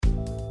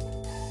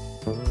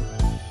Hello,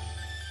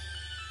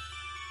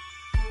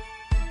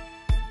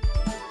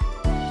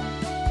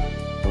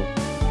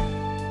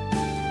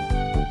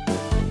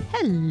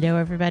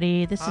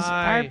 everybody. This is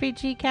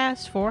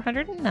RPGCast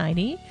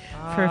 490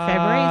 for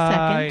February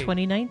 2nd,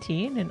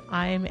 2019, and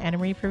I'm Anna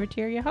Marie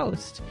Privateer, your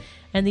host.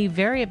 And the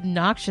very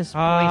obnoxious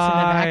voice in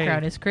the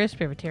background is Chris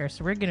Privateer,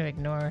 so we're going to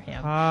ignore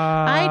him.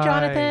 Hi,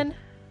 Johnathan.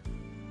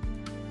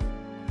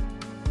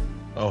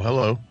 Oh,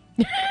 hello.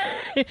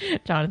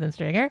 Johnathan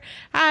Stringer.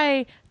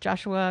 Hi,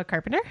 Joshua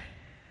Carpenter.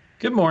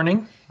 Good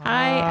morning.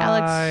 Hi,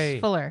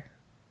 Alex Fuller.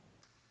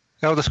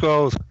 Elder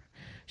Scrolls.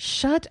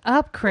 Shut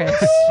up, Chris.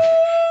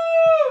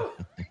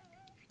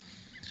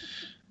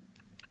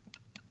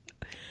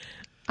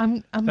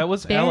 That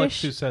was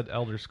Alex who said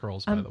Elder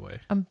Scrolls, by the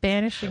way. I'm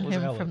banishing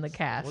him from the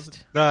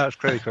cast. No, it's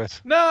clearly Chris.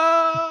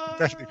 No!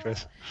 Definitely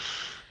Chris.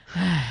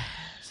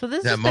 So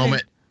this that is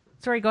moment.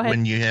 Sorry, go ahead.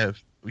 When you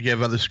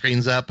have other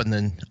screens up, and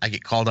then I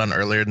get called on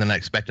earlier, and then I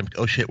expect them.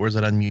 Oh shit! Where's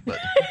that unmute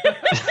button?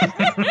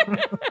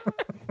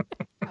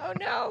 Oh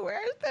no!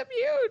 Where's the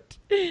mute?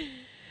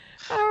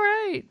 All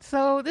right.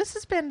 So this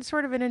has been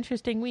sort of an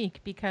interesting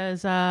week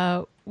because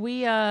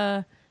we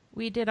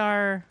did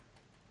our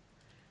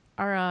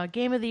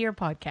Game of the Year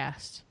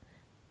podcast.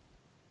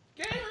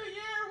 Game of the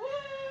Year, woo!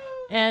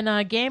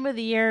 And Game of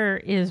the Year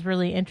is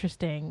really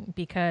interesting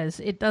because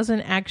it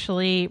doesn't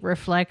actually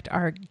reflect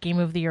our Game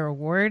of the Year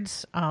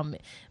awards,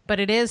 but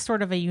it is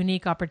sort of a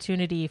unique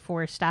opportunity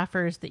for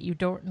staffers that you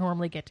don't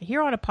normally get to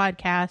hear on a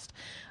podcast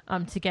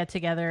to get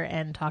together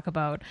and talk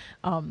about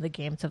the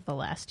games of the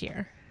last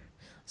year.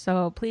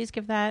 So please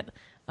give that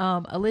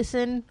a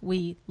listen.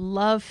 We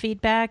love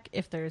feedback.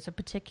 If there's a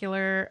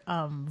particular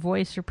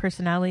voice or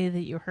personality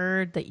that you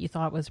heard that you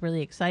thought was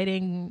really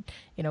exciting,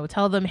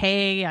 tell them,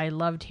 hey, I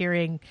loved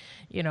hearing,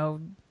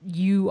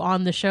 you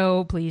on the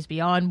show. Please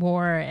be on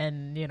more.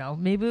 And,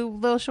 maybe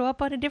they'll show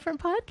up on a different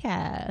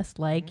podcast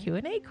like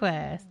Q&A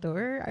Quest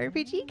or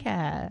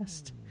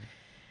RPGCast.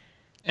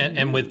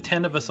 And with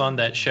 10 of us on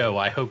that show,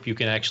 I hope you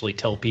can actually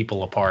tell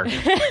people apart.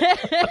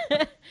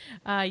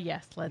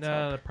 Yes, let's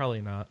hope. No,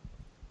 probably not.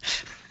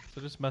 So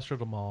just mess with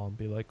them all and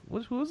be like,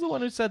 who's the one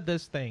who said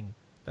this thing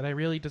that I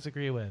really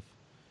disagree with?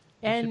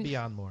 You should be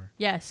on more.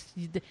 Yes,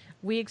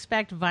 we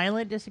expect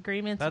violent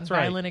disagreements That's and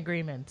right. violent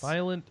agreements.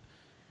 Violent.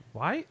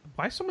 Why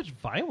so much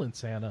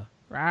violence, Anna?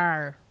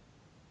 Rawr.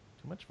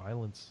 Too much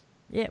violence.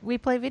 Yeah, we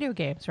play video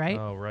games, right?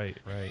 Oh, right.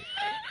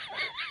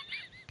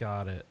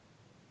 Got it.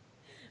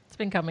 It's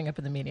been coming up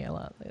in the media a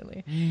lot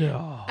lately.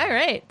 No. All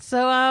right,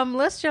 so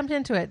let's jump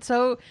into it.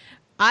 So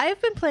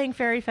I've been playing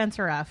Fairy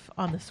Fencer F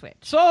on the Switch.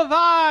 So have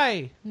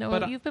I! No,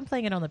 but you've been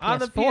playing it on the PS4. On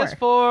the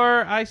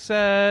PS4, I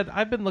said,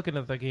 I've been looking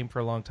at the game for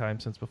a long time,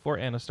 since before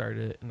Anna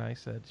started it, and I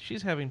said,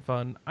 she's having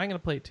fun. I'm going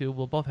to play it too.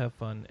 We'll both have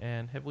fun.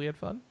 And have we had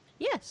fun?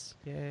 Yes.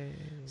 Yay.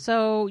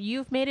 So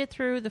you've made it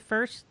through the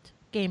first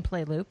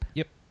gameplay loop.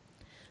 Yep.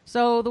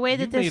 So the way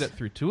that You've made it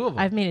through two of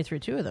them. I've made it through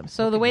two of them.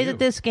 So the way that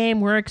this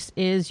game works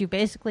is you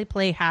basically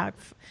play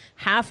half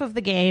of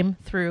the game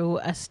through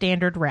a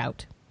standard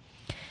route.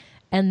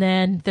 And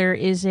then there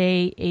is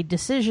a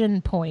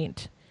decision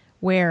point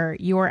where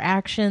your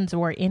actions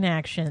or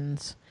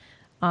inactions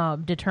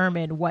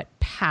determine what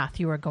path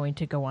you are going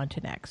to go on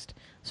to next.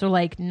 So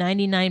like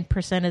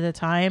 99% of the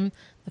time,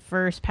 the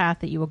first path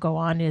that you will go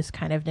on is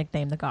kind of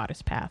nicknamed the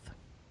Goddess Path.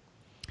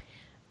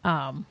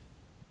 And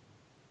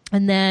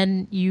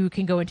then you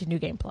can go into New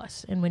Game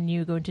Plus. And when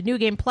you go into New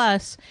Game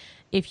Plus,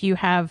 if you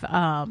have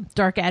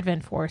Dark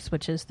Advent Force,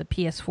 which is the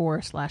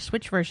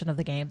PS4/Switch version of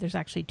the game, there's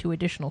actually 2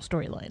 additional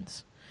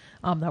storylines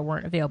that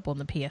weren't available in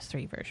the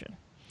PS3 version.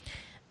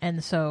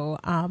 And so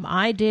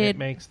I did... It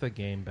makes the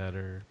game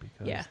better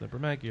because the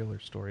regular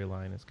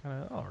storyline is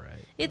kind of all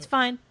right. It's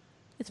fine.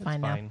 It's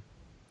fine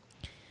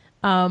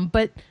now.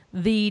 But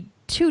the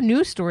 2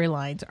 new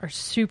storylines are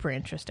super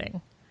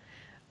interesting,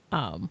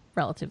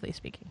 relatively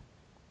speaking.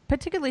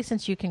 Particularly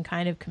since you can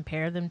kind of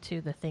compare them to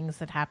the things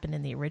that happened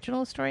in the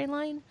original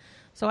storyline.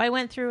 So I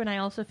went through and I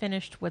also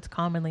finished what's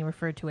commonly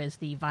referred to as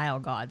the Vile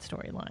God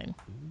storyline.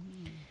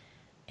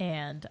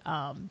 And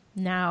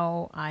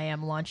now I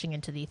am launching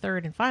into the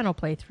third and final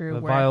playthrough.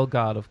 The Vile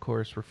God, of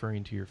course,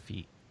 referring to your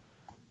feet.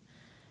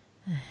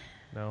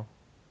 No?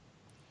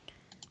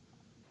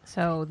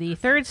 So the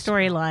third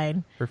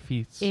storyline Her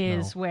feet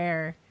is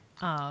where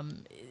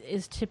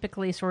is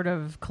typically sort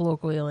of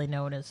colloquially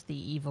known as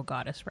the Evil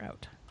Goddess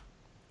route.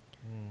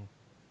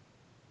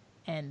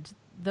 And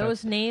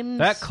those names...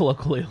 That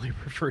colloquially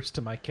refers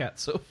to my cat,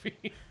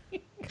 Sophie.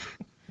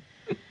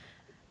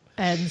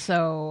 And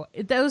so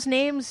those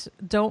names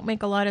don't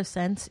make a lot of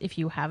sense if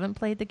you haven't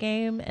played the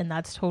game, and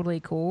that's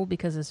totally cool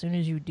because as soon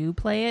as you do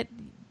play it,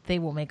 they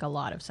will make a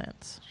lot of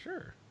sense.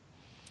 Sure.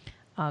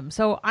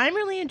 So I'm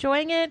really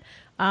enjoying it.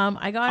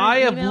 I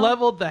have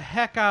leveled the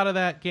heck out of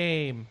that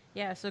game.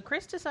 Yeah, so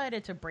Chris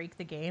decided to break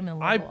the game and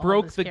level I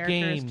broke all his the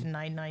characters game to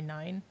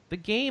 999. The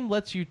game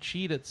lets you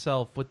cheat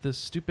itself with this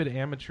stupid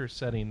amateur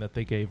setting that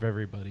they gave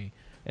everybody.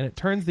 And it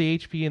turns the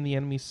HP in the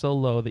enemy so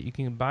low that you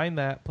can combine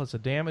that plus a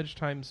damage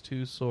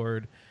 ×2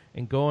 sword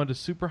and go into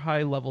super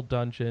high level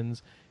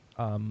dungeons.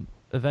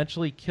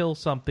 eventually kill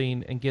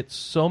something and get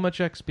so much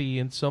XP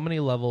and so many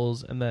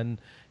levels, and then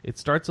it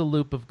starts a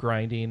loop of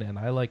grinding, and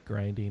I like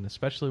grinding,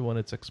 especially when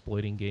it's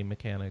exploiting game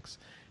mechanics,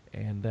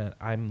 and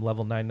I'm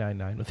level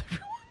 999 with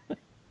everyone.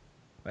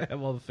 I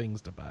have all the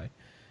things to buy,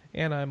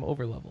 and I'm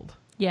over-leveled.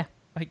 Yeah.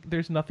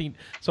 There's nothing...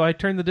 So I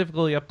turned the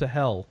difficulty up to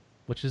Hell,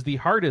 which is the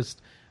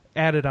hardest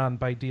added on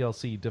by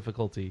DLC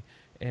difficulty,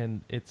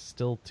 and it's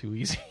still too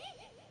easy.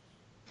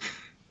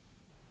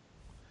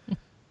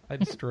 I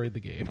destroyed the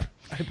game.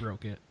 I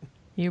broke it.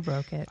 You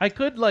broke it. I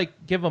could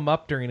give them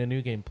up during a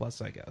New Game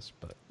Plus, I guess,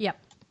 but Yep.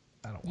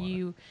 I don't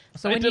want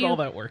So I when did you, all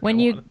that work. When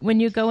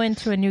you go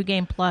into a New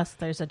Game Plus,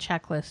 there's a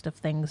checklist of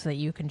things that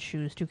you can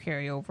choose to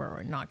carry over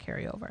or not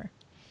carry over.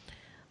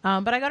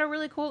 But I got a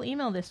really cool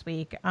email this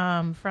week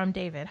from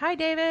David. Hi,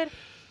 David.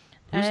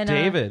 Who's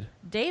David?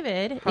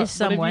 David is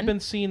someone... What have you been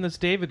seeing this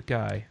David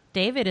guy?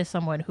 David is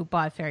someone who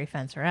bought Fairy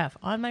Fencer F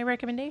on my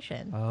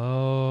recommendation.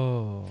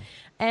 Oh.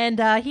 And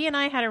he and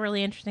I had a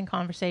really interesting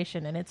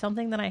conversation, and it's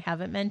something that I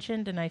haven't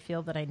mentioned, and I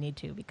feel that I need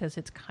to because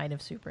it's kind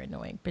of super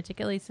annoying,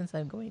 particularly since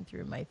I'm going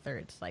through my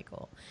third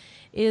cycle,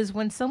 is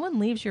when someone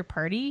leaves your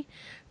party,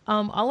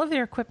 all of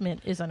their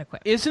equipment is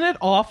unequipped. Isn't it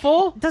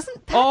awful?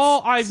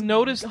 I've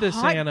noticed this,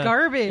 hot Anna.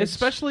 Garbage.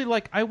 Especially,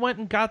 I went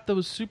and got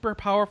those super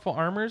powerful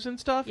armors and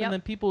stuff, Yep. and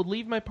then people would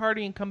leave my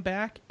party and come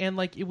back, and,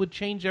 it would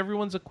change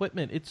everyone's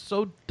equipment. It's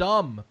so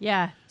dumb.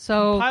 Yeah,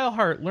 so...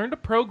 Pileheart, learn to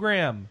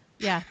program.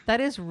 Yeah, that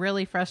is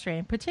really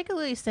frustrating,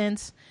 particularly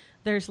since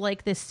there's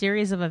this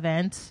series of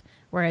events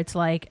where it's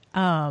Harley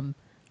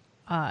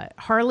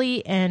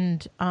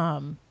and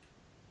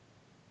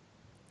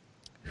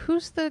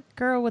who's the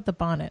girl with the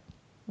bonnet?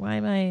 Why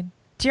am I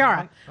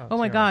Tiara? Oh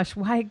my gosh,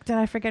 why did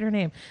I forget her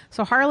name?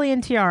 So Harley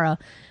and Tiara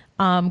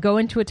go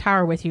into a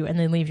tower with you and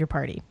then leave your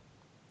party.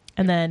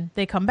 And then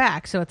they come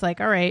back. So it's all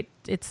right,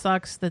 it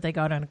sucks that they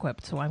got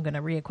unequipped, so I'm going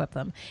to re-equip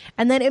them.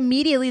 And then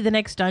immediately the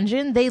next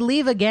dungeon, they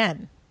leave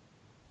again.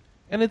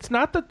 And it's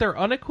not that they're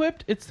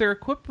unequipped, it's they're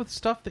equipped with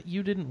stuff that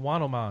you didn't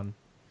want them on.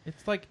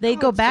 It's they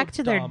go back so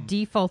to their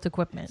default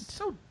equipment. It's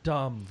so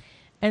dumb.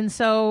 And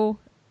so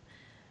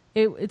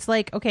it's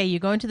okay, you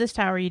go into this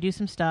tower, you do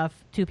some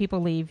stuff, 2 people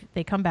leave,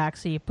 they come back,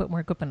 so you put more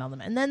equipment on them.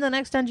 And then the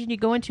next dungeon you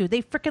go into,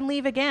 they freaking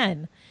leave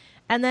again.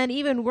 And then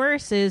even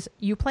worse is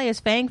you play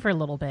as Fang for a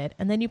little bit,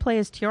 and then you play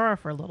as Tiara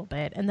for a little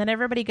bit, and then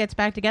everybody gets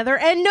back together,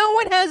 and no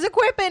one has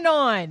equipment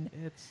on!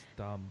 It's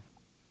dumb.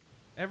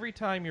 Every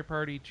time your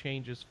party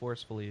changes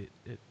forcefully,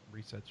 it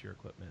resets your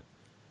equipment.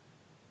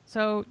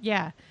 So,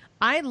 yeah.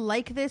 I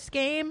like this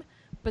game,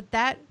 but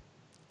that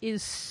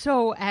is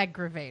so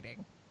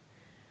aggravating.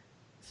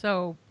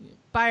 So,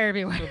 buyer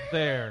beware. So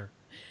there.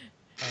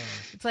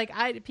 It's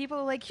people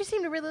are you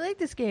seem to really like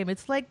this game.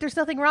 It's there's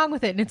nothing wrong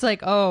with it. And it's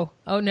oh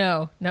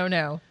no.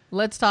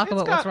 Let's talk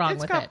about what's wrong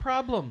with it. It's got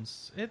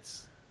problems.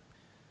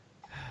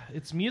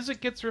 Its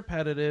music gets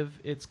repetitive.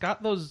 It's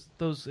got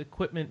those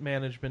equipment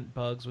management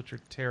bugs, which are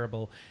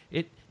terrible.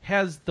 It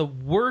has the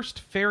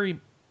worst fairy...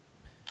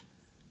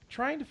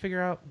 Trying to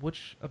figure out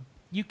which...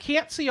 you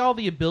can't see all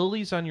the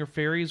abilities on your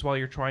fairies while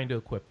you're trying to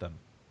equip them.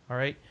 All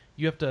right?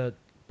 You have to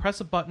press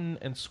a button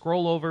and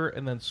scroll over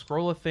and then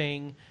scroll a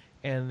thing,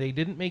 and they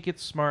didn't make it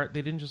smart.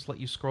 They didn't just let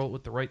you scroll it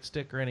with the right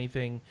stick or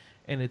anything.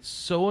 And it's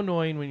so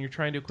annoying when you're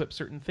trying to equip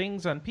certain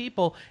things on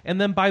people.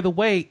 And then, by the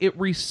way, it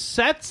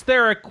resets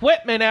their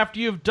equipment after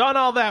you've done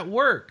all that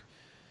work.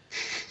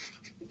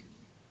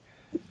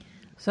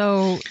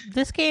 So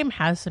this game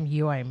has some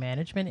UI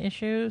management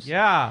issues.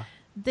 Yeah.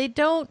 They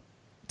don't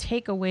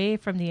take away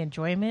from the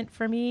enjoyment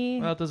for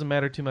me. Well, it doesn't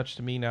matter too much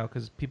to me now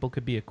because people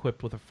could be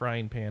equipped with a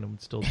frying pan and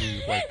would still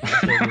do a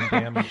billion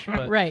damage.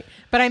 But... Right.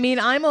 But I mean,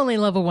 I'm only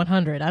level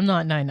 100. I'm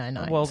not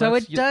 999. Well, so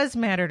it does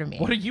matter to me.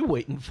 What are you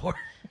waiting for?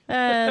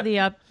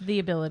 The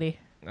ability.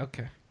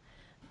 Okay.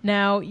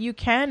 Now, you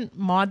can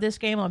mod this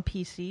game on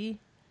PC.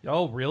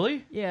 Oh,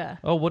 really? Yeah.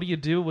 Oh, what do you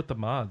do with the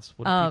mods?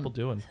 What are people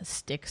doing?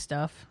 Stick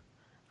stuff.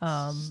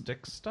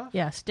 Stick stuff?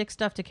 Yeah, stick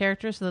stuff to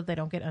characters so that they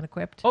don't get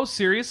unequipped. Oh,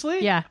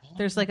 seriously? Yeah,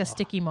 there's a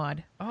sticky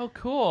mod. Oh,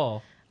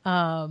 cool.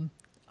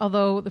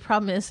 Although the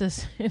problem is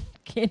it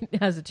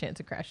has a chance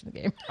of crashing the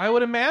game. I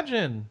would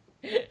imagine.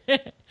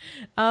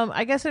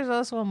 I guess there's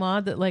also a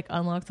mod that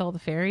unlocks all the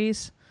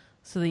fairies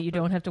so that you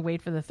don't have to wait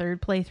for the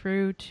third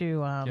playthrough to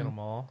get them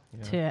all.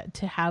 Yeah.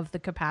 to have the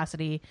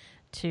capacity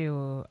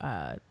to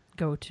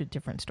go to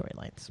different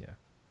storylines.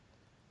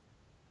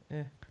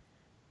 Yeah.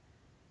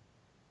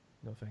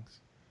 No thanks.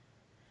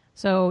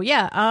 So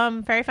yeah,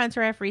 Fairy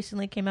Fencer F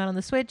recently came out on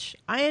the Switch.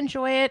 I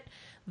enjoy it.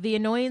 The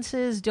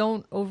annoyances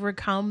don't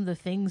overcome the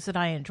things that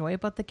I enjoy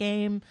about the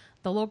game.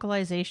 The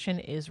localization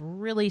is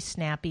really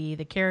snappy.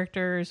 The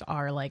characters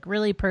are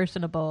really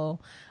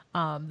personable.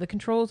 The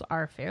controls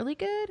are fairly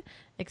good,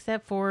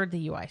 except for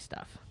the UI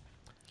stuff.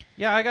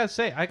 Yeah, I gotta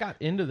say, I got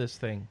into this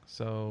thing,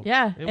 so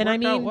yeah, it and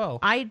worked out well.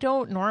 I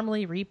don't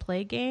normally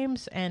replay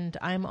games, and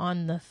I'm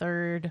on the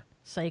 3rd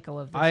cycle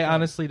of this. I game.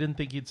 honestly didn't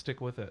think you'd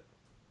stick with it.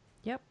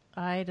 Yep,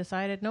 I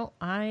decided no,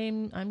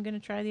 I'm going to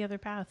try the other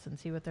paths and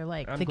see what they're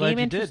like. I'm the glad game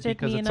you did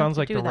because it sounds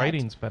like the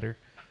writing's better.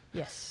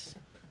 Yes,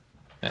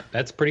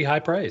 That's pretty high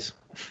praise.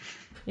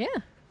 Yeah.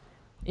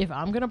 If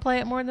I'm going to play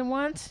it more than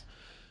once.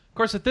 Of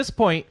course, at this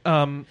point,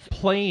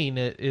 playing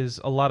it is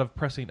a lot of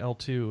pressing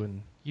L2,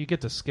 and you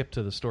get to skip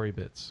to the story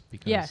bits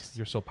because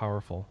you're so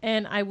powerful.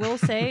 And I will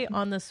say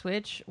on the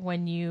Switch,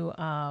 when you...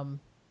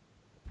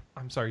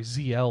 I'm sorry,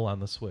 ZL on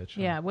the Switch.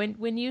 Yeah,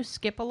 when you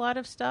skip a lot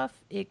of stuff,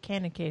 it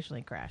can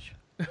occasionally crash.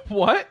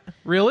 What?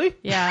 Really?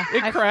 Yeah.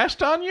 It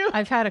crashed on you?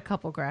 I've had a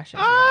couple crashes.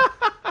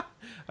 I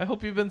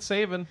hope you've been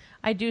saving.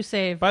 I do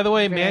save. By the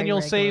way, very manual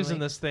regularly. saves in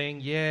this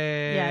thing.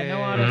 Yay. Yeah,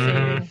 no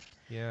auto-saving.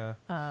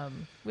 Yeah.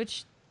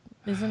 Which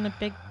isn't a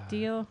big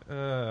deal.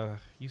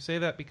 You say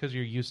that because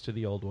you're used to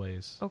the old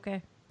ways.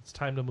 Okay. It's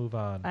time to move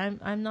on.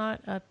 I'm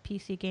not a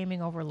PC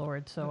gaming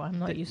overlord, so I'm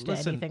not used to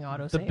anything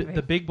auto-saving.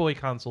 The big boy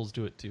consoles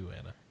do it too,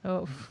 Anna.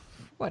 Oh,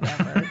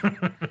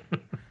 whatever.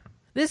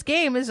 This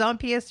game is on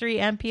PS3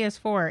 and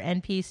PS4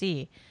 and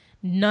PC.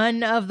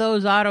 None of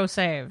those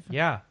autosave.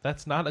 Yeah,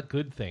 that's not a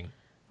good thing.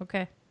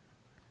 Okay.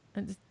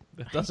 It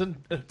doesn't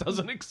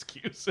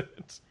excuse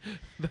it.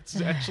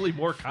 That's actually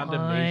more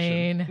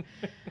condemnation.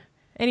 Fine.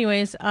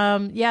 Anyways,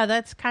 yeah,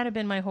 that's kind of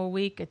been my whole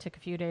week. I took a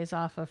few days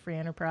off of Free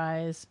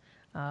Enterprise.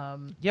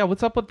 Yeah,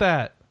 what's up with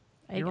that?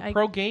 You're a I-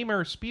 pro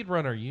gamer,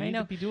 speedrunner. You I need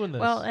know. to be doing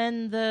this. Well,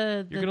 and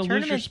You're going to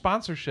lose your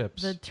sponsorships.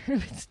 The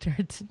tournament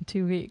starts in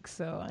 2 weeks,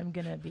 so I'm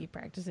going to be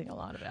practicing a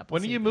lot of Appleseed.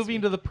 When are you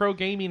moving to the pro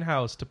gaming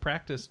house to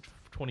practice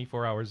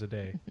 24 hours a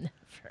day?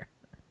 Never.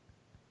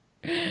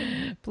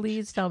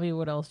 Please tell me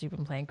what else you've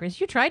been playing, Chris.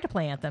 You tried to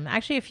play Anthem.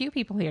 Actually, a few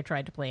people here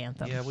tried to play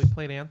Anthem. Yeah, we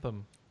played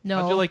Anthem. No.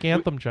 How'd you like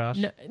Anthem, Josh?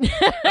 No.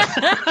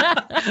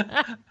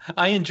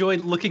 I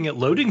enjoyed looking at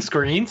loading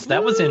screens.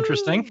 That was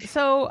interesting.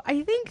 So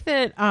I think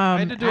that I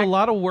had to do a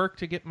lot of work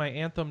to get my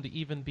Anthem to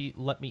even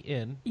let me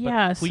in. But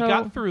Yeah, we so-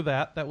 got through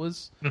that. That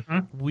was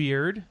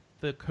weird.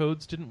 The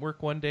codes didn't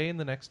work one day, and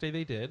the next day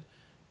they did.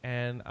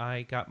 And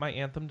I got my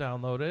Anthem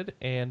downloaded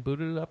and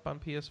booted it up on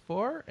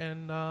PS4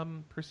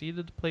 and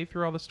proceeded to play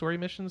through all the story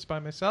missions by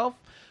myself.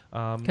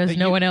 because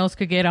no one else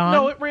could get on.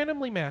 No, it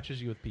randomly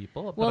matches you with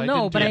people. well, but no, I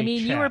didn't do but I any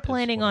mean, you chat were as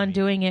planning for on me.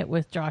 doing it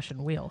with Josh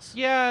and Wheels.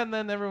 Yeah, and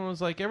then everyone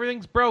was like,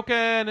 everything's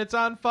broken, it's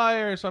on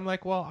fire. So I'm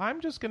like, well, I'm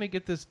just going to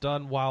get this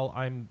done while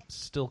I'm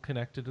still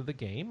connected to the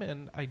game.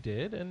 And I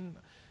did, and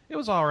it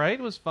was all right.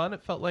 It was fun.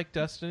 It felt like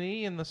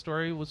Destiny, and the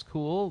story was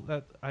cool.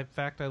 In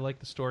fact, I like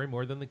the story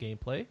more than the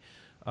gameplay.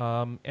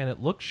 And it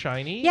looked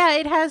shiny. Yeah,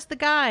 it has the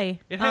guy.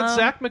 It had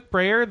Zach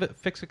McBrayer, the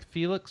Fix It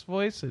Felix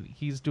voice.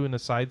 He's doing a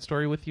side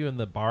story with you in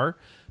the bar,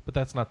 but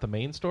that's not the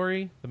main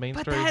story. The main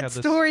But story that had this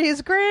story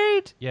is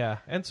great. Yeah,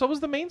 and so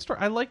was the main story.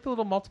 I like the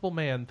little multiple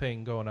man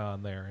thing going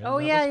on there. And Oh,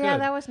 that yeah, was yeah,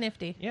 good. that was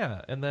nifty.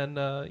 Yeah, and then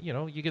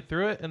you get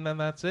through it, and then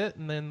that's it,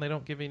 and then they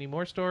don't give you any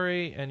more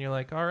story, and you're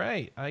like, all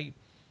right,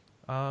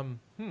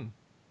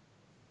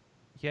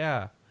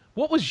 yeah.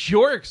 What was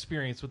your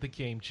experience with the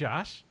game,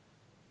 Josh?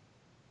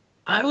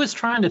 I was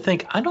trying to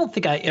think. I don't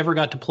think I ever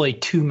got to play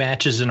 2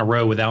 matches in a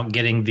row without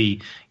getting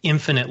the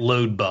infinite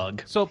load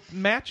bug. So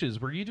matches,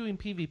 were you doing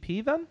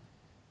PvP then?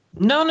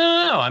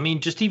 No. I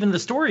mean, just even the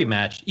story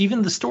match,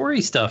 even the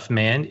story stuff,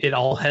 man, it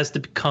all has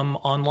to come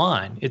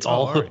online. It's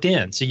all hooked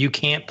in. So you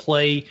can't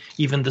play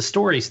even the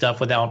story stuff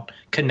without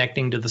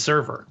connecting to the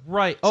server.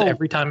 Right. So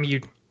every time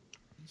you...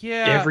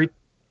 Yeah.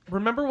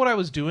 Remember what I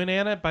was doing,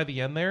 Anna, by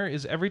the end there?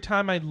 Is every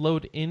time I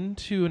load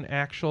into an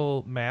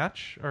actual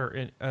match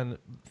or a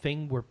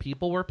thing where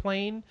people were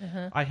playing,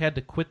 I had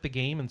to quit the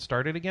game and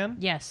start it again.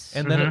 Yes.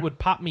 And then it would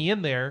pop me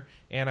in there,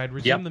 and I'd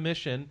resume the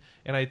mission,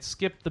 and I'd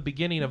skip the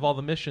beginning of all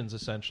the missions,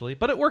 essentially.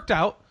 But it worked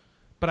out.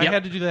 But I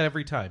had to do that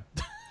every time.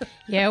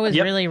 Yeah, it was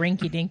really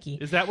rinky-dinky.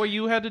 Is that what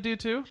you had to do,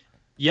 too?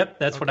 Yep,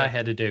 that's what I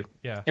had to do.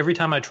 Yeah. Every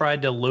time I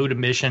tried to load a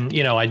mission,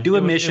 I'd do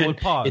a mission, would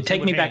pause. it'd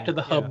take It me would back hang. to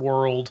the hub Yeah.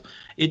 world.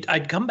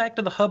 I'd come back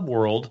to the hub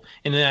world,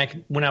 and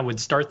then when I would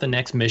start the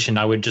next mission,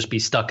 I would just be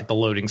stuck at the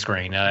loading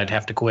screen, and I'd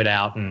have to quit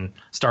out and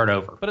start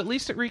over. But at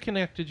least it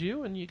reconnected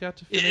you, and you got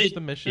to finish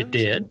the missions. It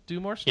did. And do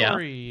more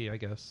story, I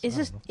guess.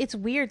 It's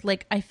weird.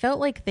 Like, I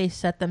felt like they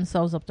set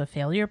themselves up to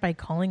failure by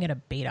calling it a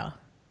beta.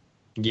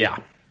 Yeah.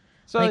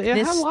 So Like, it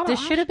had a lot of this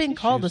should have been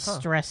called a issues, huh?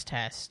 stress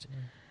test.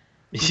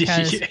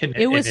 Because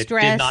it was did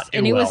stressed, not do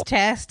and it was well.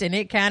 test, and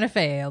it kind of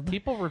failed.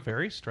 People were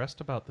very stressed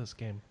about this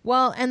game.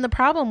 Well, and the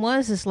problem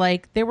is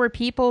like there were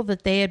people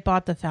that they had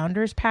bought the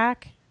Founders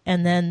Pack,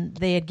 and then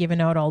they had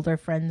given out all their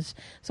friends.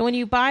 So when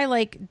you buy,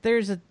 like,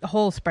 there's a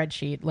whole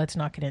spreadsheet. Let's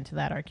not get into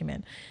that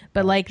argument.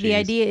 But the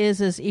idea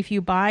is if you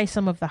buy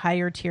some of the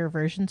higher tier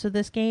versions of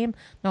this game,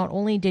 not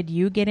only did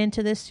you get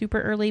into this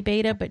super early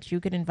beta, but you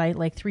could invite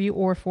like 3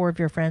 or 4 of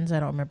your friends. I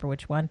don't remember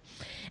which one.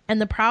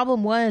 And the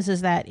problem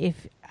is that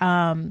if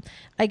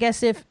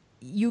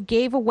you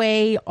gave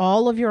away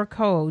all of your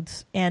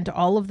codes and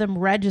all of them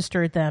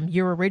registered them,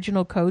 your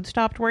original code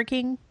stopped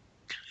working.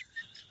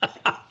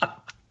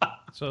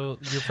 So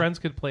your friends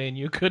could play and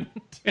you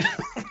couldn't.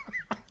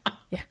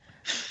 Yeah.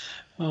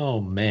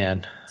 Oh,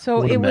 man. So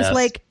What a it was mess.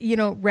 like,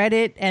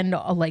 Reddit and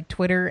like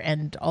Twitter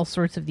and all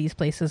sorts of these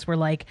places were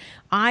like,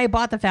 I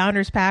bought the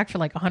Founders Pack for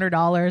like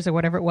 $100 or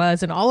whatever it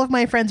was, and all of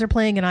my friends are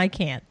playing and I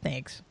can't.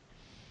 Thanks.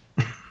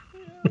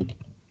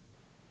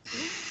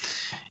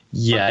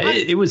 Yeah,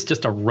 it was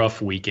just a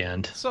rough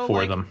weekend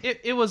for them.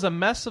 It was a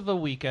mess of a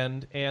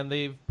weekend, and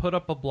they've put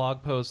up a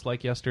blog post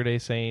like yesterday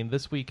saying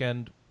this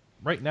weekend,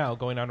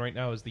 going on right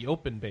now, is the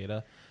open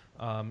beta,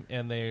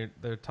 and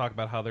they're talking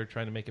about how they're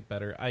trying to make it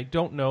better. I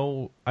don't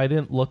know. I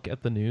didn't look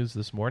at the news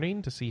this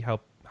morning to see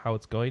how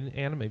it's going,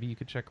 Anna. Maybe you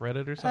could check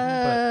Reddit or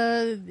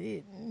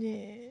something.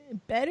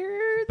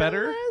 Better than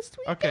last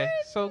weekend. Okay,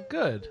 so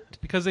good.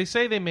 Because they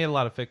say they made a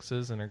lot of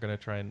fixes and are going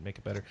to try and make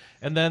it better.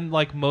 And then,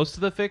 like most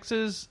of the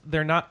fixes,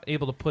 they're not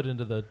able to put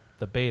into the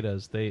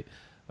betas. They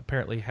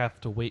apparently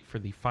have to wait for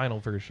the final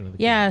version of the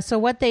game. Yeah, so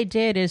what they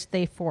did is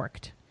they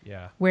forked.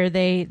 Yeah. Where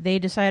they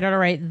decided, all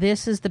right,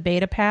 this is the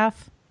beta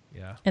path.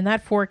 Yeah. And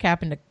that fork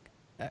happened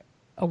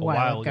a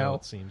while ago.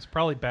 It seems.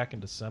 Probably back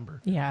in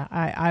December. Yeah,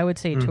 I would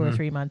say 2 or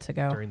 3 months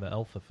ago. During the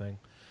alpha thing.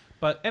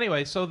 But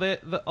anyway, so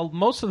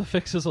most of the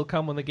fixes will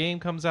come when the game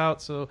comes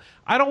out. So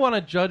I don't want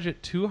to judge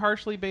it too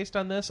harshly based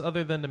on this,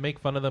 other than to make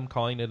fun of them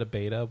calling it a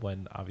beta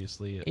when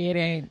obviously it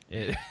ain't.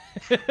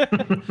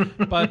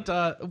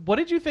 But what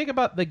did you think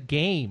about the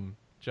game,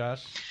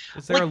 Josh?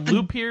 Is there a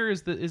loop here?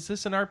 Is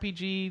this an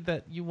RPG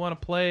that you want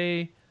to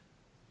play?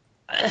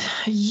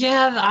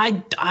 Yeah,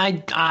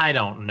 I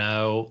don't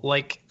know.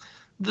 Like,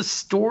 the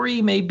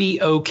story may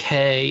be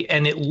okay,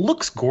 and it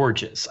looks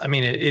gorgeous. I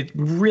mean, it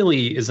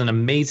really is an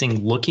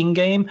amazing looking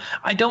game.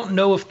 I don't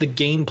know if the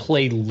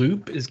gameplay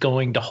loop is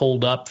going to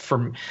hold up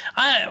and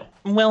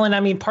I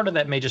mean, part of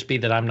that may just be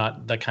that I'm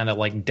not the kind of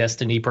like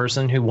Destiny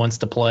person who wants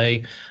to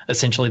play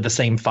essentially the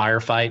same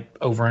firefight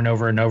over and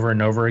over and over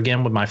and over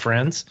again with my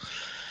friends.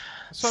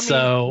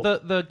 So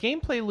the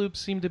gameplay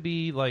loops seem to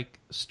be like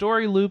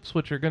story loops,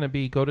 which are going to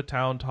be go to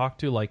town, talk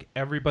to like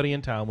everybody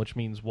in town, which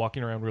means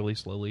walking around really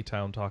slowly,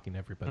 town, talking to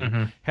everybody,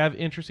 have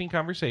interesting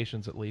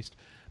conversations at least,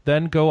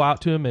 then go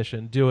out to a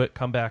mission, do it,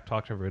 come back,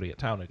 talk to everybody at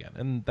town again,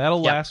 and that'll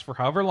last for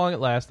however long it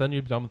lasts. Then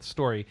you're done with the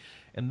story,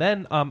 and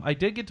then I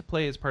did get to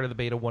play as part of the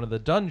beta one of the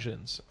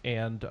dungeons,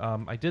 and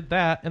I did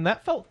that, and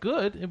that felt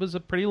good. It was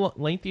a pretty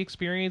lengthy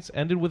experience.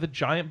 Ended with a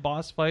giant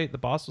boss fight. The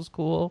boss was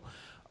cool.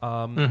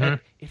 And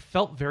it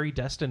felt very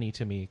Destiny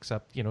to me,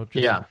 except,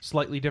 just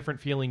slightly different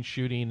feeling,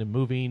 shooting and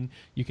moving.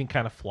 You can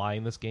kind of fly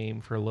in this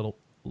game for a little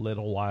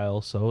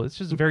while, so it's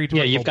just very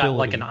different. Yeah, you've got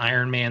like an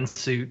Iron Man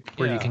suit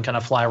where you can kind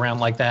of fly around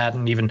like that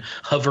and even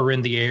hover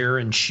in the air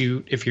and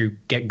shoot if you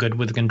get good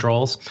with the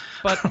controls.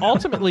 But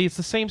ultimately, it's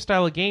the same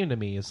style of game to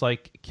me. It's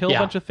like kill a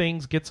bunch of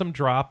things, get some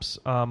drops,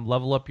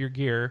 level up your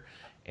gear,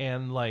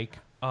 and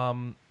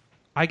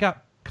I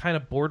got kind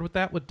of bored with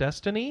that with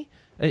Destiny.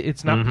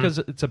 It's not because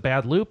it's a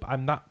bad loop.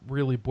 I'm not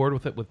really bored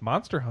with it with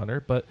Monster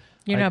Hunter, but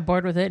you're not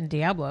bored with it in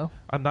Diablo.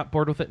 I'm not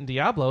bored with it in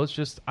Diablo. It's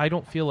just I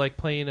don't feel like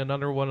playing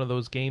another one of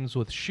those games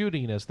with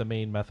shooting as the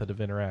main method of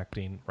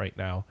interacting right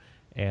now.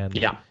 And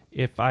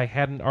if I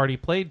hadn't already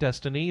played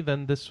Destiny,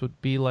 then this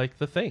would be like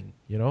the thing,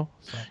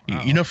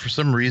 So, for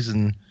some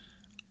reason,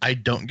 I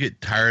don't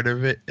get tired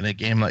of it in a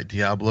game like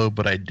Diablo,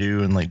 but I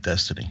do in like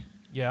Destiny.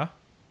 Yeah.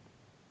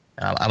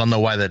 I don't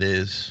know why that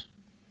is.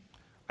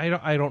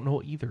 I don't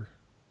know either.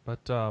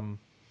 But I'm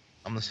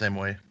the same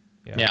way.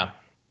 Yeah.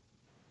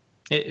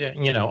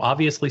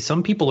 Obviously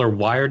some people are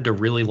wired to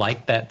really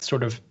like that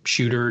sort of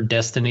shooter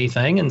Destiny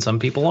thing, and some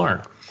people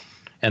aren't,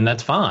 and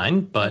that's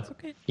fine. But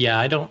okay.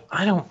 I don't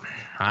know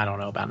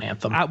about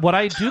Anthem. What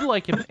I do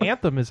like in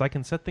Anthem is I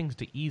can set things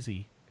to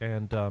easy,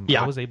 and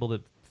I was able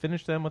to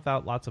finish them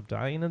without lots of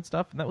dying and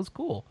stuff, and that was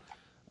cool.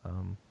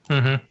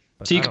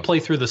 So you can play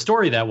through the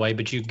story that way,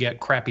 but you get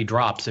crappy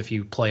drops if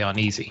you play on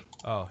easy.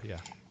 Oh yeah.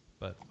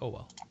 But, oh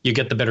well. You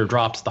get the better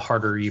drops the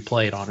harder you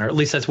play it on, or at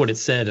least that's what it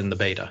said in the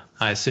beta.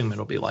 I assume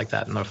it'll be like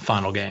that in the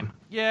final game.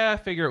 Yeah, I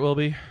figure it will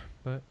be,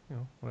 but,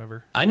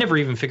 whatever. I never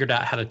even figured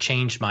out how to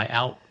change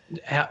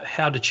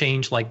how to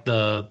change, like,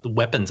 the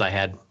weapons I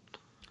had.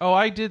 Oh,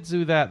 I did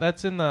do that.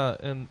 That's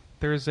and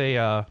there's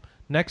a,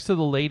 next to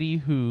the lady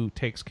who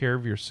takes care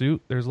of your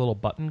suit, there's a little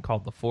button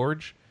called the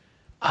Forge.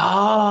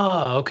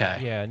 Oh, okay.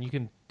 Yeah, and you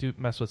can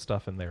mess with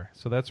stuff in there.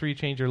 So that's where you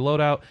change your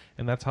loadout,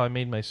 and that's how I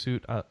made my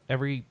suit.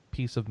 Every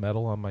piece of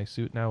metal on my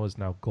suit now is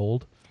now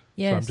gold.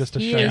 Yes, so I'm just a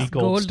shiny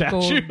gold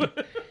statue.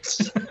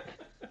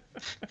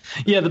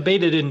 Yeah, the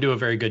beta didn't do a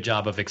very good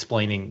job of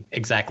explaining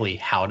exactly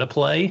how to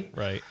play.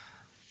 Right.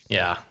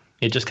 Yeah,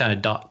 it just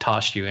kind of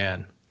tossed you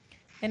in.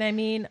 And I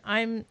mean,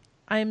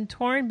 I'm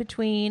torn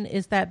between,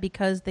 is that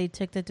because they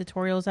took the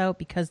tutorials out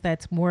because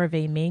that's more of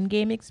a main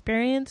game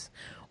experience,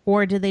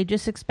 or do they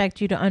just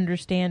expect you to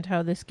understand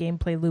how this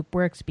gameplay loop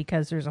works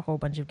because there's a whole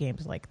bunch of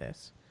games like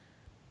this?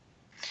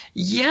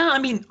 Yeah, I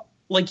mean,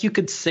 like, you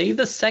could say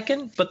the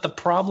second, but the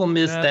problem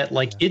is that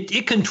like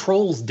it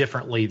controls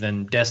differently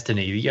than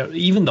Destiny.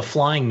 Even the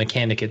flying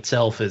mechanic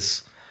itself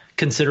is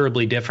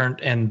considerably different,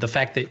 and the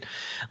fact that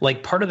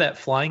like part of that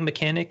flying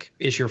mechanic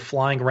is you're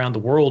flying around the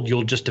world,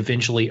 you'll just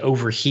eventually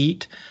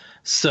overheat.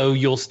 So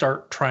you'll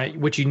start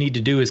trying. What you need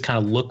to do is kind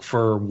of look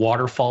for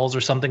waterfalls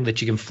or something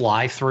that you can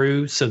fly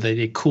through, so that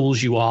it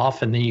cools you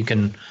off, and then you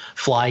can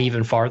fly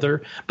even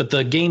farther. But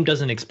the game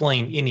doesn't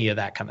explain any of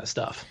that kind of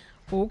stuff.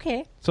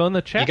 Okay. So in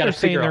the chat, they're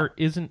saying there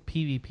isn't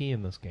PvP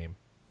in this game.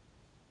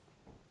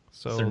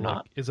 So they're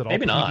not. Is it all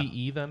Maybe not.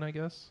 PvE then, I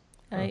guess?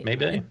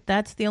 Maybe.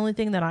 That's the only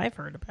thing that I've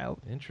heard about.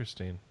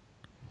 Interesting.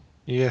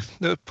 Yeah,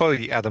 they'll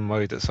probably add a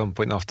mode at some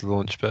point after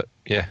launch, but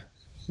yeah,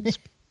 it's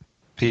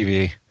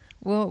PvE.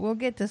 We'll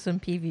get to some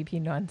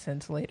PvP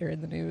nonsense later in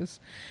the news.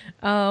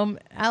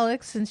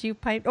 Alex, since you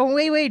piped... Oh,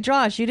 wait,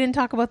 Josh, you didn't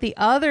talk about the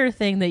other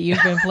thing that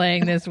you've been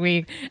playing this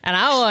week, and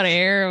I want to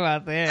hear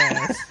about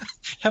this.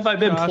 Have I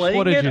been Josh, playing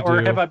what did it, you or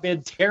do? have I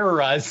been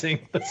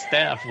terrorizing the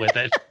staff with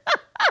it?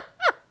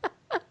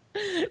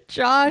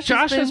 Josh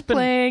has been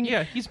playing...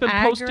 Yeah, he's been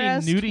posting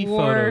nudie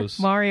photos.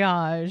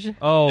 Mariage.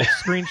 Oh,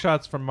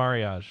 screenshots from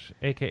Mariage,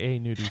 a.k.a.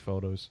 nudie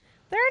photos.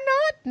 They're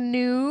not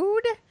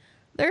nude.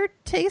 They're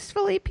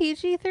tastefully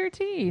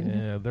PG-13.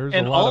 Yeah, there's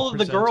And a lot all of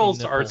the presenting girls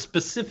nipple. are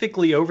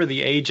specifically over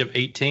the age of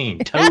 18.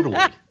 Totally.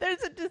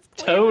 There's a disclaimer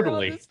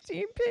Totally. on this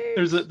team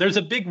page. There's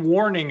a big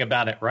warning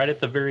about it right at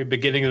the very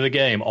beginning of the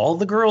game. All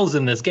the girls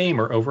in this game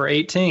are over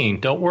 18.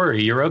 Don't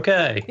worry, you're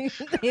okay.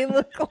 They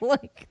look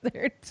like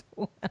they're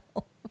 12.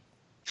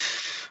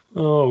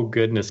 Oh,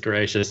 goodness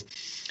gracious.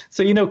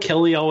 So,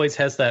 Kelly always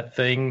has that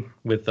thing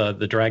with the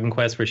Dragon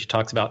Quest where she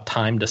talks about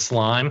time to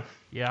slime.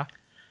 Yeah.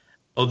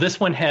 Oh, this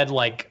one had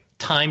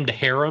time to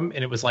harem,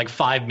 and it was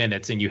 5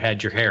 minutes, and you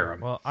had your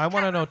harem. Well, I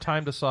want to know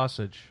time to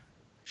sausage.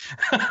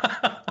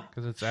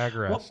 Because it's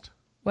Agrest.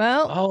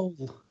 Well, Oh,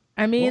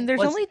 I mean, well, there's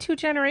let's- only 2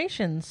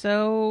 generations,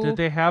 so... Did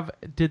they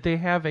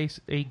have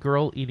a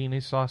girl eating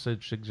a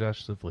sausage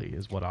suggestively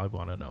is what I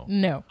want to know.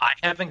 No. I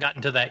haven't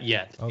gotten to that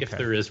yet, if Okay.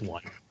 there is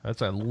one.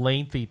 That's a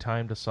lengthy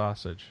time to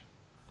sausage.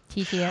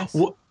 TTS?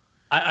 Well,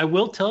 I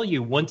will tell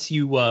you, once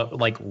you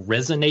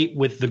resonate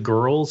with the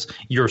girls,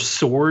 your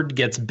sword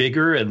gets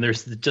bigger, and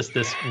there's just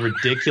this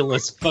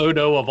ridiculous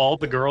photo of all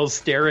the girls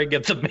staring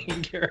at the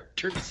main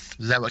characters.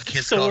 Is that what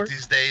kids call it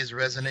these days?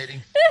 Resonating?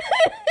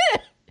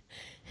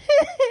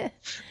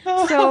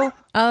 So,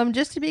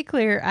 just to be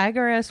clear,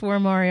 Agares War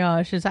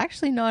Mariage is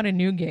actually not a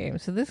new game.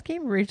 So this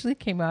game originally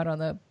came out on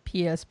the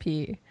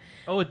PSP.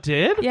 Oh, it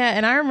did? Yeah,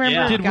 and I remember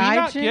Yeah. Did we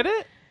not Gaijin... get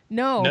it?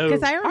 No, No.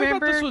 because I I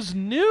remember... thought this was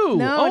new.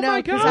 No, oh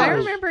my because gosh. I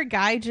remember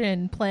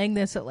Gaijin playing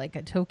this at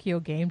a Tokyo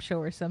Game Show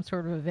or some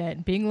sort of event,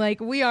 and being like,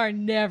 we are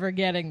never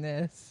getting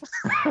this.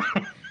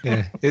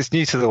 Yeah, it's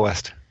new to the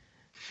West.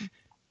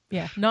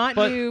 Yeah, not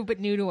new, but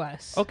new to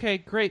us. Okay,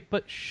 great,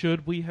 but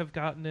should we have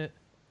gotten it?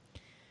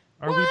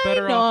 Are we Why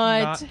better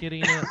not? off not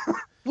getting it?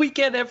 We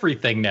get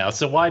everything now,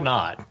 so why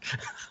not?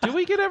 Do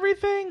we get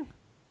everything?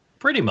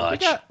 Pretty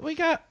much. We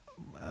got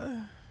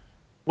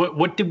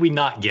What did we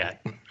not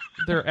get?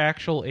 their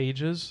actual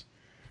ages,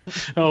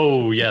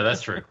 Oh, yeah,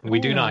 that's true. We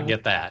do not Ooh.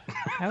 get that.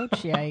 Ouch,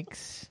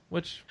 yikes.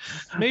 which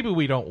maybe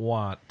we don't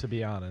want, to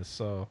be honest.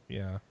 So,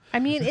 yeah. I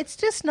mean, it's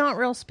just not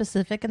real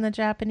specific in the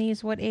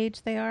Japanese what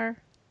age they are.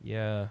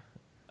 Yeah.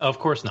 Of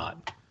course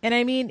not. And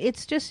I mean,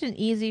 it's just an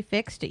easy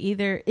fix to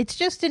either... It's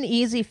just an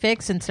easy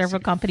fix, and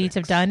several companies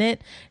have done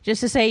it,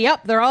 just to say,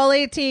 yep, they're all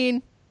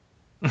 18.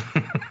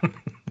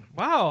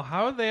 Wow,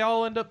 how did they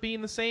all end up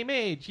being the same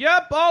age?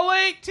 Yep, all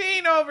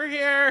 18 over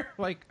here.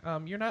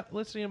 You're not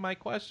listening to my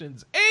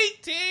questions.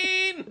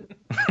 18!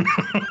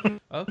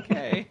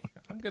 Okay,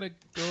 I'm going to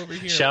go over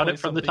here. Shout and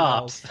it play from the something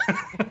tops.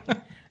 else.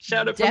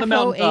 Shout it from the Defo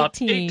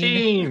mountaintops. 18.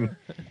 18.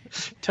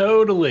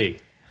 Totally.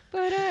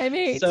 But I'm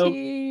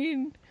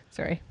 18.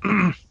 Sorry.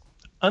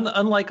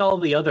 Unlike all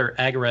the other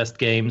Agrest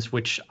games,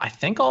 which I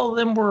think all of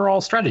them were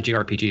all strategy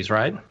RPGs,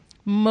 right?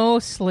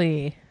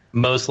 Mostly.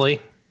 Mostly.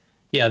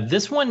 Yeah,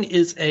 this one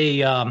is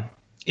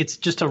it's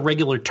just a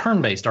regular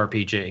turn-based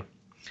RPG.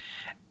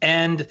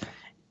 And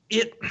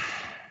it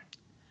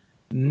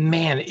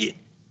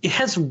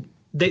has,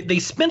 they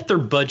spent their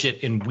budget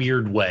in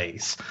weird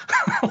ways.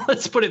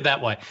 Let's put it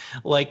that way.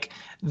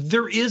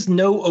 There is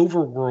no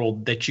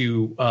overworld that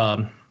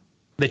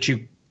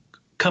you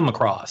come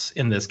across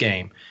in this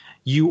game.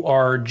 You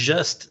are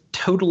just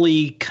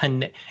totally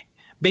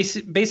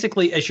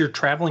basically, as you're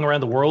traveling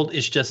around the world,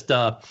 it's just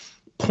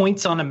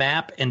points on a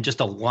map and just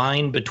a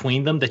line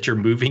between them that you're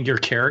moving your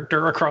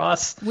character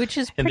across. Which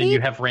is and pretty, then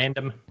you have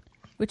random.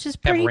 Which is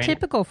pretty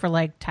typical for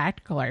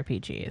tactical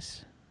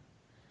RPGs.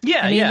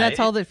 Yeah, I mean, yeah. that's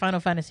all that Final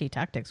Fantasy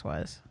Tactics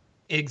was.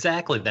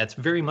 Exactly. That's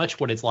very much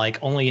what it's like.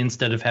 Only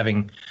instead of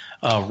having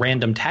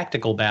random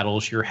tactical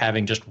battles, you're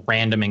having just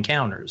random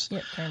encounters.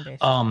 Yep,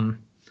 turn-based.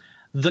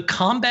 The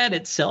combat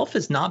itself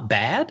is not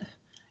bad.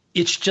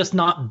 It's just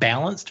not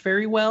balanced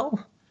very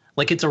well.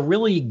 It's a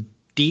really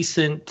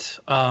decent,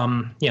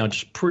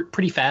 just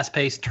pretty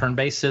fast-paced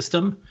turn-based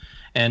system.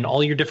 And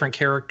all your different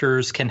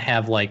characters can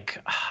have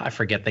I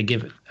forget, they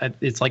give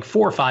it's 4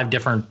 or 5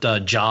 different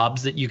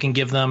jobs that you can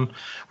give them,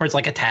 where it's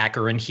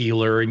attacker and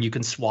healer, and you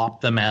can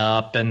swap them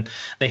up, and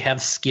they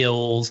have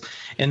skills.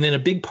 And then a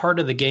big part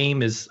of the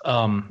game is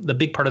the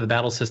big part of the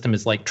battle system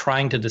is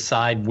trying to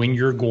decide when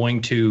you're going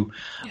to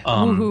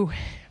Woohoo.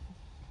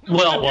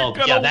 Well,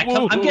 yeah,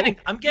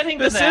 I'm getting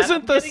to This that.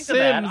 isn't I'm The getting to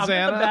that. Sims, I'm in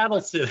Anna. the battle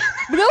system.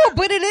 No,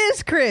 but it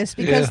is, Chris,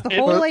 because the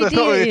whole There's idea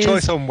not really a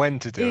choice is on when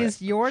to do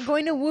it. you're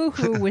going to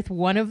woohoo with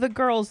one of the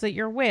girls that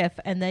you're with,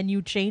 and then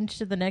you change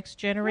to the next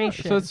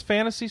generation. So it's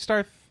Phantasy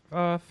Star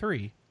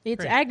 3.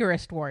 It's Great.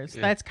 Agarist Wars.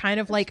 Yeah. That's kind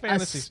of It's like a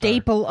Phantasy Star.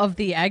 staple of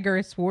the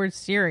Agarist Wars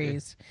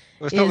series.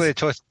 Well, it's not really a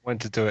choice when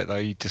to do it, though.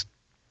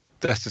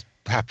 That just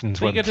happens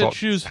But you when get to plot-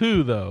 choose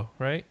who, though,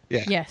 right?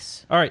 Yeah.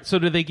 Yes. All right, so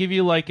do they give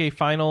you like a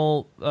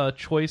final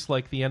choice,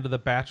 like the end of The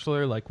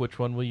Bachelor, like which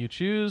one will you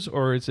choose,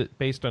 or is it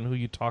based on who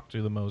you talk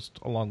to the most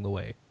along the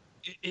way?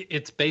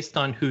 It's based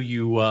on who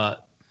you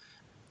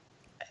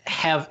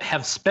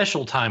have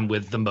special time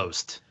with the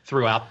most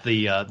throughout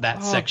the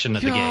that section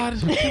of the game.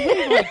 Can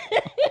we like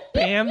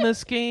ban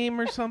this game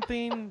or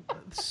something?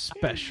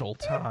 Special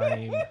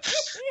time.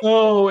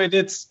 Oh, and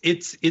it's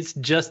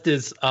just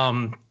as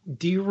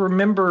do you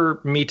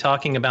remember me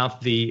talking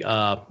about the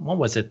what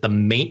was it? The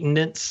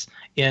maintenance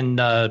in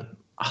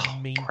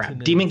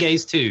Maintenance. Demon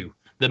Gaze 2.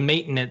 The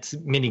maintenance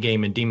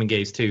minigame in Demon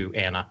Gaze 2,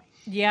 Anna.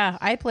 Yeah,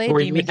 I played Or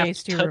you Demon have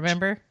Gaze to 2, touch-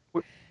 remember?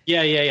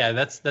 Yeah.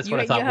 That's what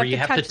I thought. Where you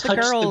have to touch the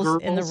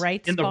girls in the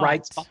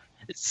right spot.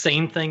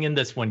 Same thing in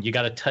this one. You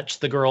got to touch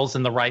the girls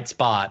in the right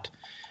spot.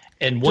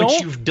 And once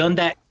you've done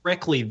that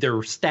correctly, their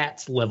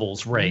stats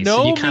levels raise. No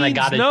so you kind of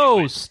got to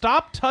no.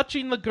 Stop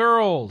touching the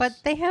girls. But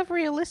they have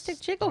realistic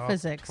jiggle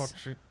physics.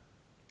 Touching-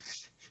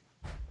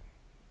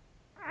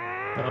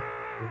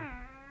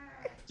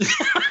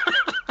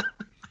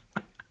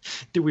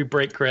 Did we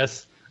break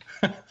Chris?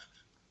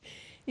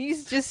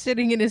 He's just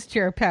sitting in his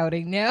chair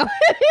pouting now.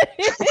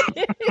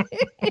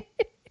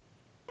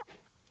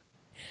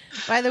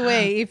 By the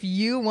way, if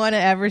you want to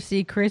ever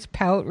see Chris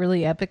pout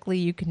really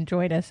epically, you can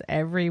join us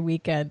every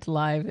weekend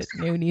live at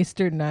noon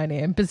Eastern, 9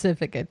 a.m.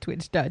 Pacific at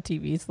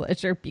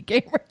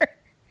twitch.tv/RPGamer.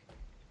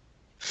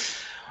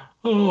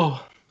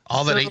 Oh,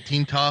 All that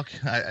 18 talk,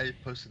 I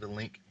posted a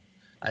link.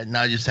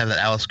 Now I just have that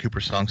Alice Cooper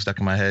song stuck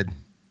in my head.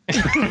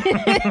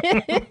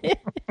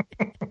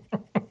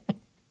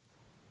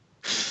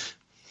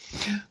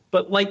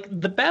 But like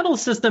the battle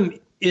system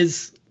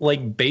is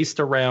like based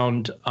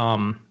around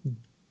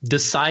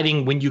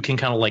deciding when you can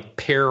kind of like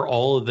pair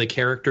all of the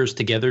characters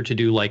together to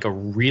do like a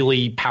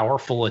really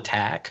powerful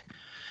attack.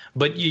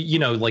 But you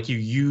know, like you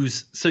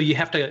use, so you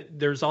have to,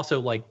 there's also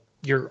like,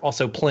 you're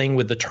also playing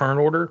with the turn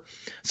order.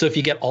 So if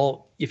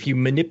you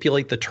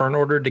manipulate the turn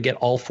order to get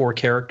all 4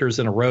 characters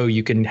in a row,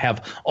 you can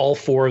have all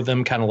 4 of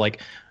them kind of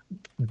like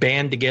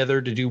band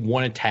together to do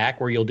one attack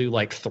where you'll do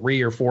like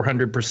 300 or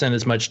 400%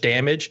 as much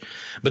damage.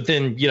 But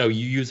then, you know,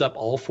 you use up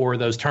all 4 of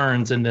those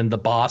turns and then the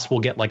boss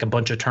will get like a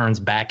bunch of turns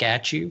back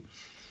at you.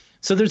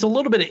 So there's a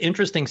little bit of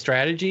interesting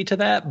strategy to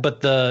that.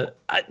 But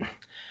I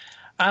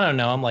don't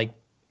know, I'm like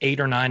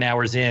 8 or 9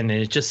 hours in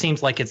and it just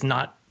seems like it's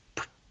not,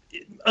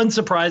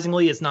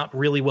 unsurprisingly, it's not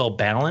really well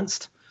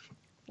balanced.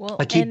 Well,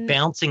 I keep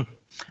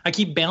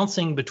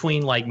bouncing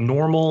between like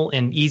normal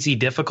and easy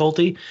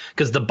difficulty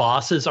because the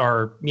bosses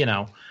are, you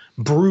know,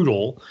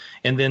 brutal,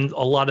 and then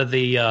a lot of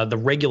the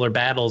regular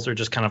battles are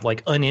just kind of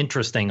like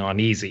uninteresting on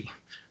easy.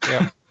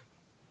 Yeah,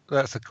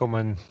 that's a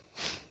common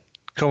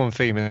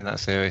theme in that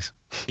series.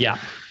 Yeah.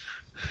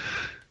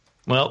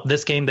 Well,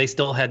 this game they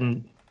still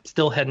hadn't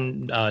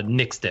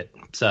nixed it,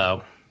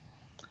 so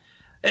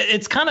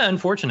it's kind of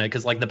unfortunate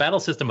because like the battle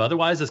system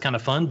otherwise is kind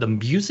of fun. The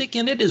music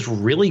in it is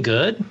really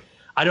good.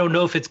 I don't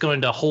know if it's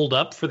going to hold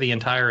up for the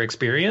entire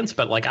experience,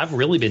 but like I've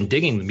really been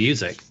digging the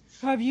music.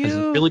 Have It's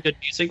you really good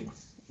music.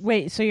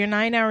 Wait, so you're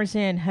 9 hours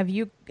in. Have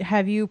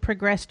you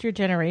progressed your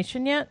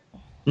generation yet?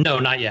 No,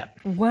 not yet.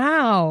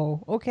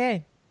 Wow.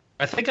 Okay.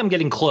 I think I'm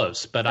getting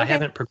close, but I Okay.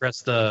 haven't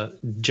progressed the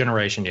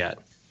generation yet.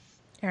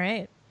 All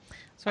right.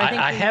 So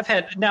I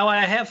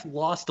have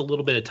lost a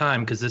little bit of time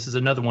because this is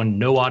another one,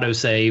 no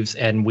autosaves,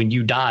 and when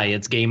you die,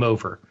 it's game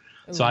over.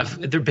 So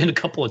there've been a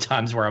couple of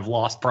times where I've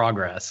lost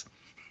progress.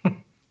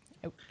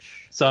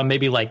 Ouch. So I'm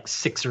maybe like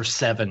 6 or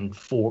 7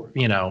 for,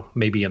 you know,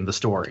 maybe in the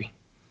story.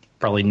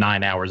 Probably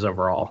 9 hours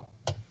overall.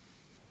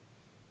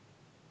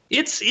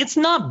 It's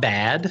not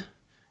bad.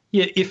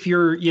 Yeah, if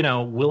you're, you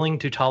know, willing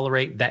to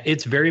tolerate that.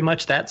 It's very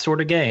much that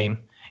sort of game.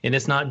 And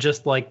it's not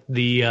just like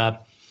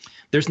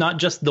there's not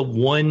just the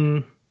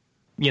one,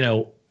 you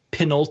know,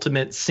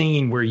 penultimate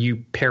scene where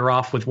you pair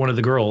off with one of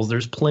the girls.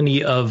 There's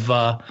plenty of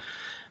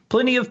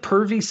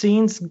pervy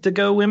scenes to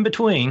go in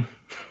between.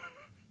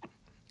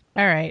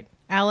 All right.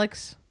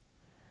 Alex,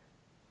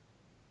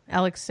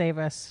 save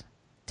us.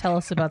 Tell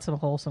us about some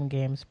wholesome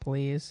games,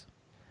 please.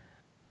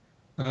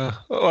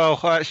 Well,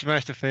 I actually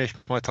managed to finish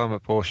my time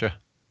at Porsche.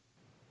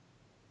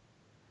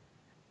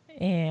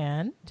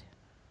 And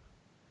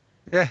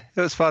Yeah,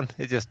 it was fun.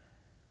 It just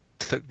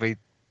took me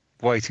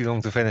way too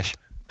long to finish.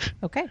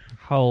 okay.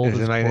 How old It was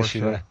is the main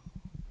issue Porsche? there.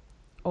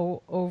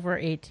 Over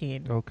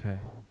 18. Okay.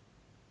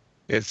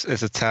 It's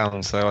a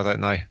town, so I don't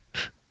know.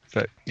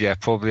 But yeah,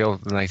 probably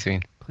older than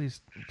 18.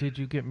 Please, did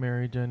you get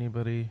married to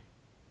anybody?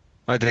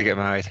 I did get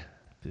married.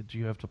 Did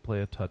you have to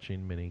play a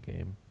touching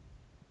minigame?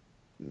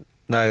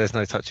 No, there's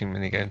no touching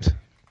minigames.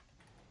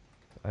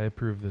 I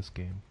approve this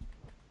game.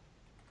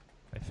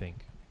 I think.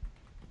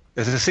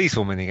 There's a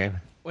seesaw minigame.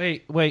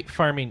 Wait,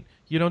 farming.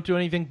 You don't do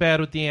anything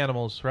bad with the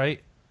animals,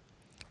 right?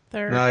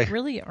 There No.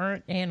 really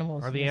aren't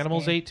animals. Are in the this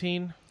animals game.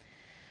 18?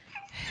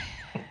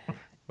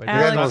 Wait,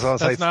 Alex- The animals aren't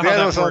that's safe. not The how that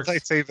animals aren't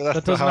works. safe too, but That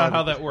that's does not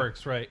how that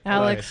works, right?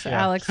 Alex, Right,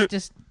 yeah. Alex,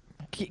 just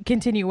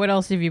continue. What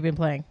else have you been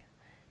playing?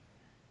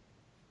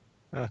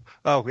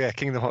 Oh yeah,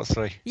 Kingdom Hearts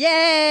 3.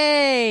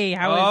 Yay!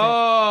 How is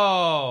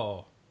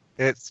Oh,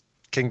 It's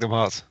Kingdom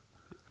Hearts.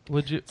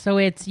 would you? it? So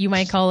you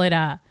might call it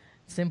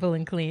simple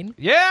and clean.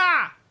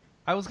 Yeah,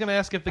 I was gonna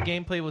ask if the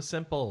gameplay was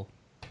simple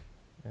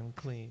and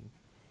clean,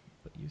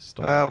 but you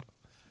stole. Well,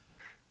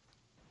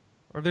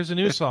 Or there's a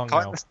new song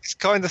now. It's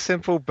kind of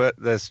simple, but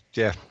it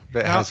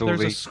Now, has all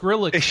there's the a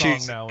Skrillex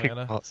issues. song now, Kingdom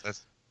Anna. Hearts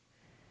has.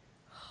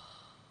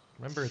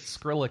 Remember, it's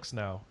Skrillex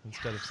now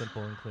instead of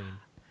simple and clean.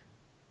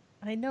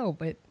 I know,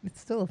 but it's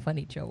still a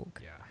funny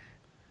joke. Yeah.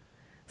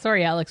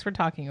 Sorry, Alex, we're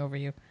talking over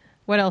you.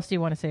 What else do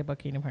you want to say about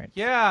Kingdom Hearts?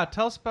 Yeah,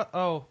 tell us about.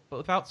 Oh, but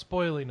without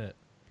spoiling it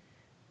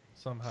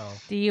somehow.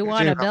 Do you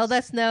want to build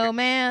a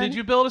snowman? Did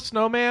you build a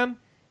snowman?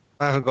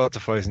 I haven't got to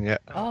Frozen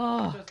yet.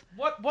 Oh,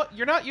 What?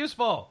 You're not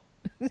useful.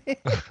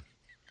 I've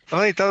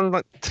only done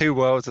like 2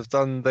 worlds. I've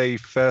done the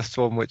first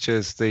one, which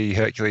is the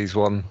Hercules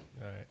one,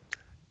 All right.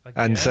 and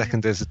Again? the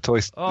second is a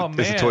Toy. Oh,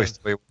 there's a man. Toy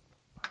Story.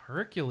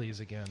 Hercules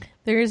again.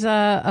 there's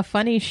a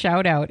funny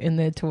shout out in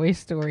the Toy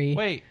Story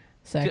Wait.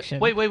 section.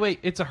 Wait.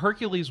 It's a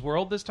Hercules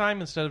world this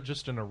time instead of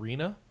just an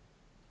arena?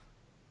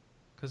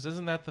 Because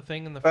isn't that the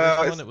thing in the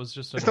first one? It was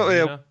just an It's not really.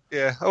 arena?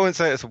 Yeah, I wouldn't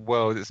say it's a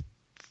world. It's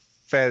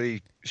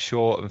fairly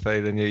short and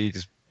fairly linear. You're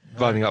just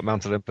running up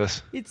Mount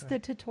Olympus. It's the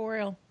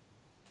tutorial.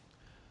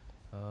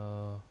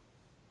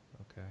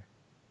 Okay.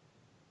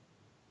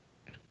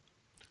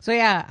 So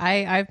yeah,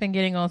 I've been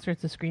getting all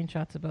sorts of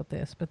screenshots about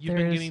this, but You've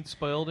there's been getting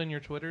spoiled in your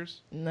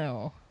Twitters?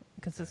 no,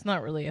 because it's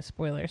not really a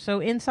spoiler. So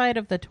inside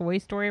of the Toy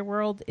Story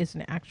world is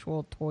an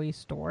actual toy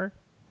store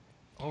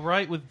All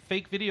right, with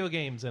fake video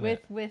games in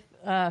it. with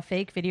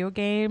fake video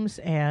games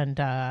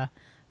and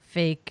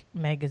fake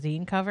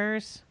magazine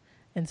covers.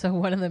 And so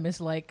one of them is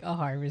like a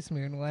Harvest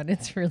Moon one.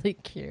 It's really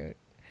cute.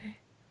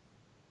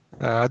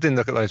 I didn't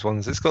look at those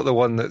ones. It's got the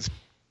one that's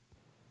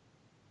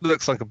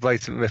looks like a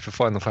blatant rip of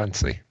Final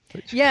Fantasy.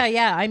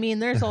 Yeah. I mean,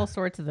 there's all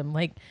sorts of them.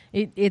 Like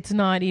it's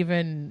not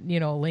even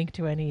linked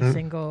to any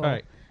single. All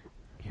right.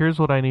 Here's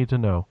what I need to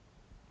know.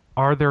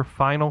 Are there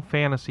Final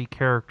Fantasy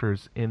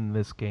characters in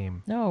this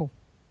game? No.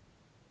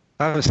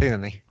 I haven't seen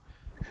any.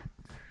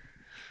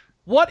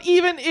 What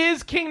even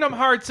Kingdom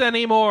Hearts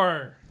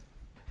anymore?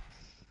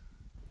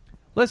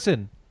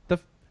 Listen,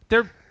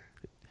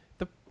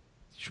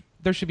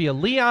 there should be a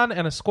Leon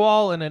and a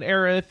Squall and an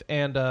Aerith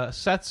and a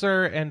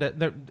Setzer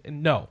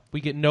and no, we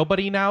get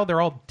nobody now.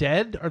 They're all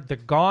dead or they're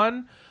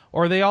gone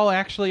or are they all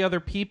actually other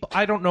people?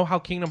 I don't know how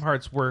Kingdom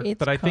Hearts work, It's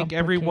but I think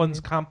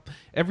complicated.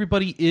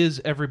 everybody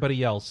is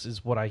everybody else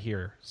is what I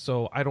hear.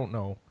 So I don't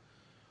know.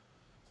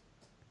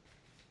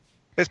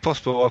 It's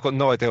possible. I've got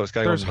no idea what's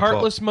going There's on. in the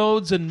heartless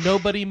modes and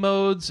nobody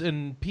modes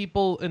and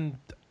people and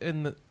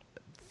the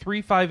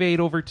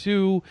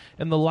 358/2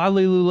 and the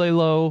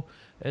Lalilulelo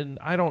and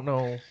I don't know.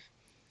 plot.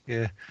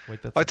 Yeah,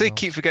 Wait, that's I do something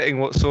keep else. forgetting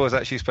what Sora's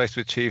actually supposed to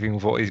be achieving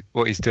with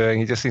what he's doing.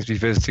 He just seems to be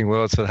visiting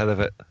worlds for the hell of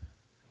it.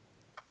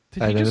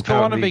 Did he and then just go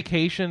on a apparently-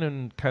 vacation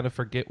and kind of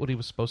forget what he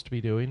was supposed to be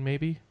doing?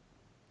 Maybe.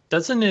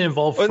 Doesn't it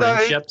involve Oh, no,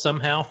 friendship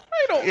somehow?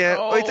 I don't Yeah,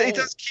 know. well,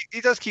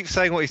 he does keep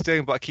saying what he's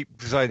doing, but I keep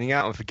zoning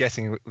out and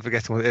forgetting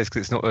what it is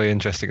because it's not very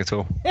interesting at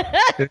all.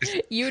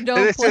 You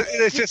don't play.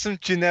 It's just some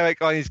generic.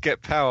 I need to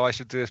get power. I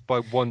should do this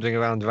by wandering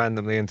around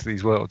randomly into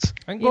these worlds.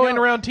 I'm You going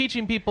know- around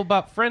teaching people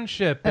about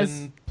friendship As-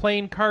 and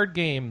playing card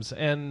games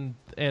and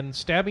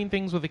stabbing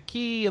things with a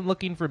key and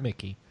looking for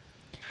Mickey.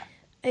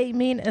 I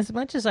mean, as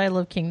much as I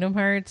love Kingdom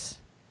Hearts,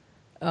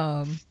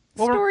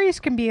 stories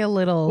can be a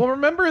little. Well,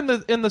 remember in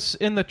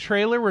the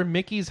trailer where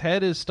Mickey's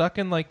head is stuck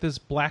in like this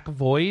black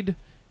void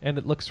and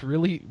it looks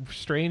really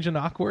strange and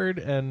awkward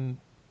and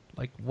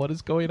like what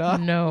is going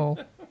on? No.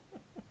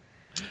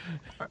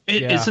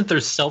 Yeah. Isn't there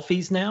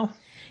selfies now?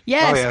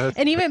 Yes, Oh, yeah, that's-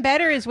 and even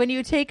better is when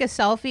you take a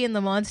selfie in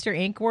the Monster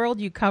Inc. world,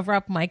 you cover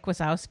up Mike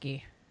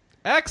Wazowski.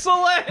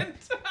 Excellent.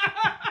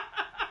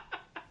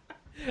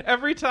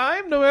 Every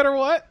time, no matter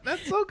what.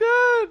 That's so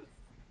good.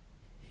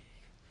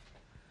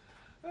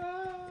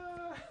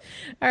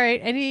 All right,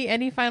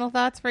 any final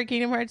thoughts for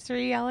Kingdom Hearts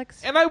 3,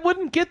 Alex? And I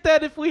wouldn't get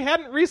that if we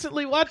hadn't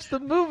recently watched the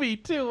movie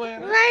too.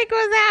 Anna. Mike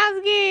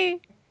Wazowski.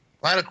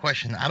 I had a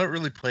question. I don't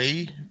really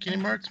play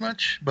Kingdom Hearts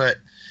much, but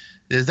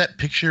is that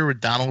picture with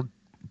Donald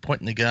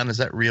pointing the gun, is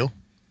that real?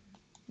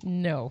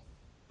 No.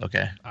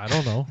 Okay. I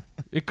don't know.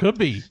 It could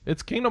be.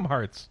 It's Kingdom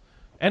Hearts.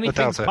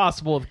 Anything's doubt it.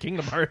 possible with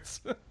Kingdom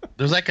Hearts.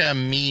 There's like a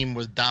meme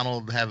with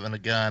Donald having a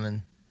gun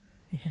and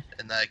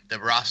like the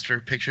roster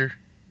picture.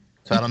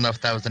 So I don't know if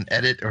that was an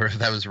edit or if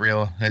that was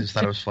real. I just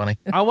thought it was funny.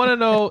 I want to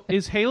know,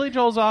 is Haley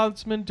Joel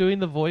Osment doing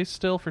the voice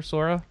still for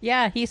Sora?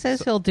 Yeah, he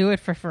says he'll do it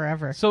for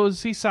forever. So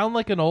does he sound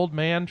like an old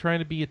man trying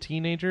to be a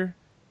teenager?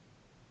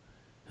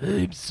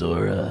 I'm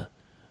Sora.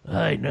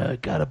 I know,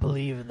 gotta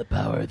believe in the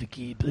power of the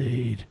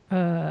Keyblade.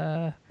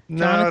 No, I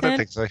Jonathan? don't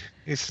think so.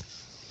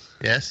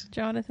 Yes?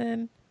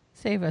 Jonathan,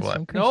 save us What?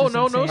 from No, Chris's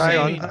no,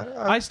 insanity. Hang on. saving.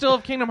 I still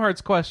have Kingdom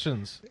Hearts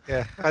questions.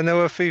 Yeah, and there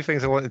were a few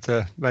things I wanted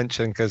to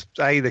mention because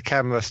A, the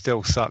camera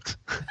still sucks.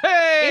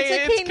 Hey!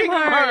 It's a Kingdom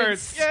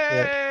Hearts. Yay!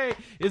 Yeah.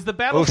 Is the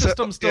battle Also,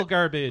 system still yeah.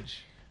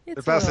 garbage? The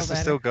It's a battle little system's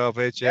better. still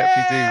garbage.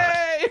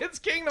 Yeah, Yay! It's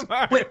Kingdom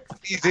Hearts. Wait,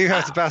 you do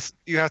have to battle.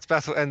 You have to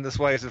battle endless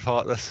waves of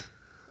Heartless.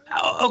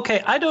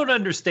 okay, I don't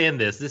understand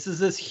this. This is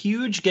this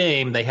huge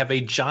game. They have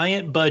a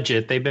giant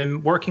budget. They've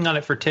been working on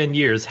it for 10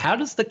 years. How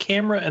does the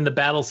camera and the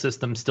battle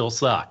system still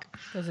suck?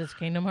 Because it's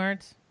Kingdom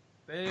Hearts.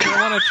 They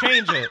want to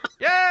change it.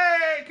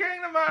 Yay!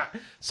 Kingdom Hearts.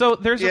 So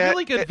there's a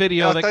really good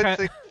video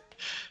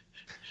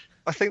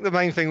I think the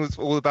main thing was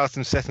all about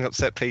them setting up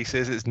set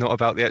pieces. It's not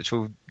about the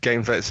actual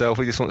gameplay itself.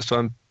 We just want to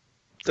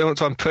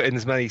try and put in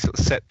as many sort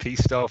of set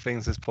piece style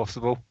things as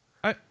possible,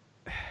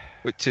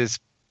 which is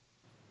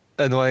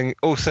annoying.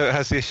 Also, it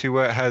has the issue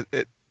where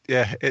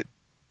it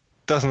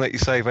doesn't let you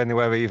save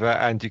anywhere either,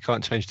 and you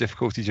can't change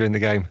difficulty during the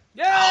game.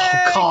 Yay!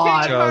 Oh,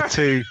 God. Kingdom Hearts.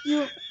 Two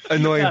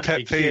annoying gotta pet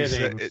be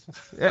peeves.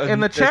 Yeah, in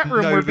the chat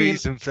room, no we're being.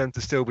 reason for them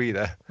to still be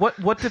there.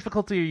 What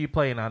difficulty are you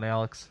playing on,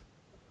 Alex?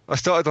 I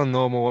started on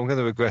normal. I'm going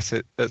to regret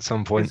it at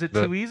some point. Is it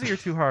but too easy or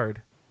too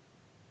hard,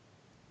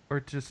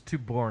 or just too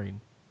boring?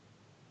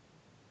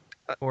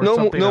 Or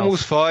something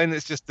normal's else? fine.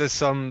 It's just there's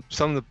some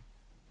of the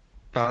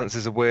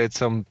balances are weird.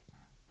 Some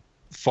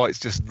fights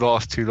just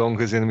last too long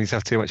because enemies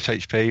have too much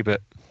HP.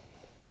 But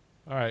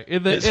All right.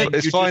 it's fine.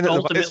 It's fine at the don't-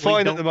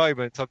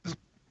 moment. I'm just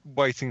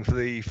waiting for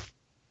the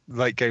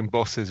late game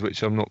bosses,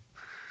 which I'm not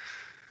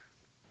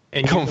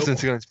And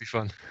confident are going to be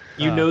fun.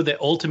 you know that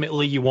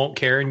ultimately you won't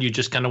care and you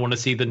just kind of want to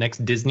see the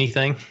next Disney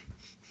thing.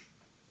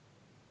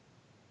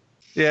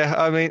 Yeah,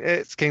 I mean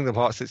it's Kingdom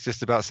Hearts. It's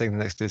just about seeing the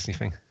next Disney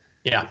thing.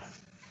 Yeah.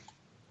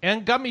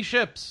 and gummy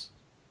ships.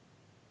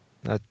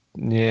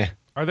 Yeah,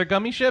 Are there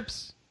gummy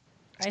ships?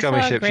 I gummy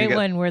saw a ships, you great get-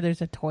 one where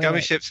there's a toilet.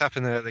 gummy ships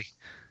happen early.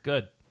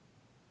 Good.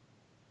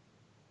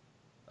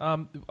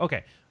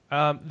 Okay.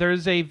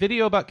 There's a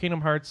video about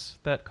Kingdom Hearts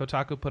that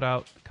Kotaku put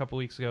out a couple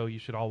weeks ago. You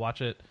should all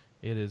watch it.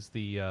 It is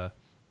the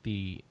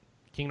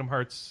Kingdom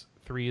Hearts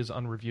 3 is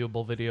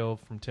unreviewable video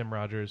from Tim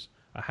Rogers.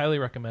 I highly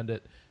recommend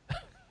it.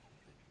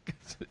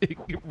 It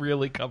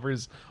really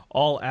covers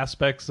all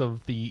aspects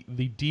of the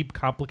deep,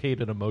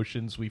 complicated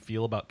emotions we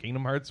feel about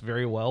Kingdom Hearts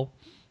very well,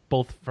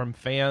 both from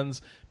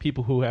fans,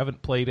 people who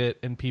haven't played it,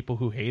 and people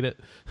who hate it.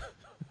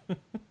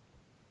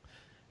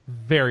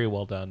 Very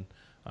well done.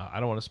 I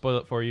don't want to spoil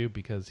it for you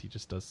because he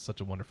just does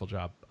such a wonderful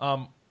job.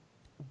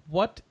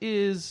 What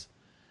is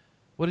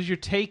your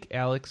take,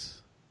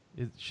 Alex?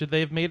 Should they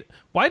have made it?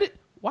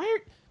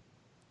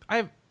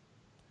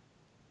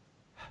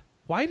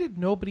 Why did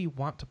nobody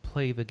want to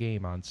play the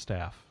game on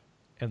staff,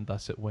 and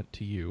thus it went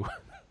to you?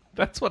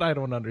 That's what I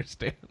don't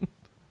understand.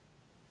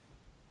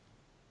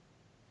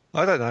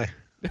 I don't know.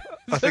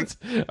 I think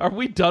Are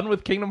we done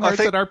with Kingdom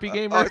Hearts at RP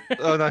Gamer?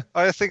 No.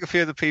 I think a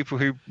few of the people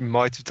who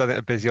might have done it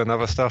are busy on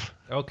other stuff.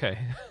 Okay.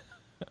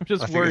 I'm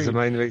just I think it's the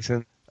worried. main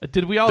reason.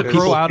 Did we all The grow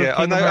people- out of I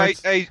Kingdom know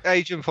Hearts?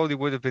 Adrian probably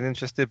would have been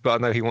interested, but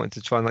I know he wanted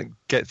to try and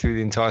get through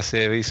the entire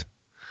series.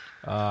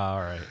 All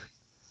right.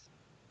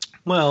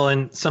 Well,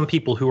 and some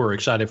people who are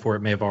excited for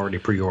it may have already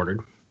pre-ordered.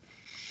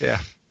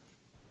 Yeah.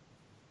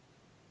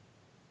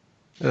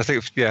 And I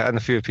think, and a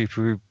few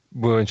people who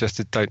were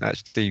interested don't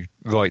actually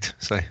write,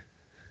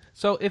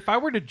 So if I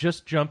were to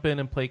just jump in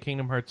and play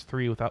Kingdom Hearts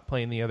 3 without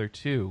playing the other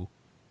two,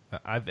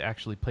 I've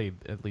actually played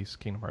at least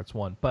Kingdom Hearts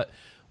 1, but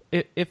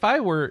if I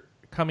were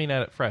coming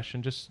at it fresh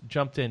and just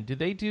jumped in, did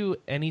they do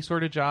any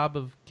sort of job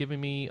of giving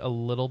me a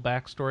little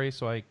backstory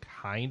so I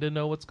kind of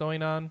know what's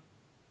going on?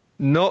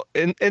 Not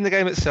in the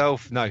game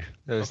itself, no.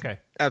 There's Okay.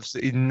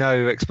 absolutely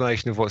no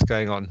explanation of what's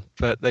going on.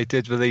 But they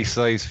did release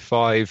those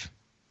five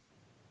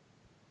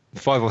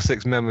or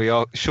six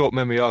short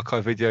memory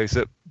archive videos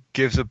that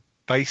gives a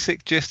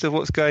basic gist of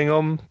what's going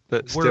on.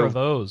 But Where still, are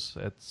those?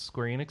 At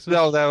Square Enix?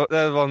 no,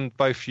 they're on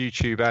both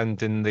YouTube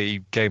and in the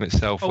game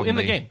itself. Oh, in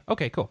the game.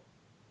 Okay, cool.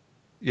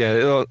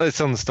 Yeah,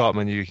 it's on the start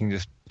menu. You can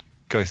just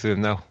go through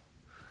them now.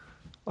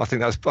 I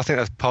think that's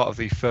part of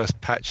the first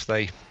patch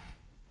they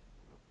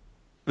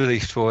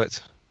released for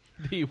it.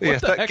 What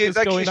the heck is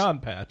going on,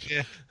 Patch?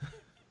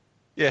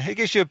 Yeah, it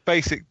gives you a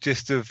basic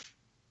gist of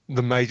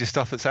the major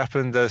stuff that's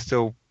happened. There's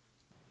still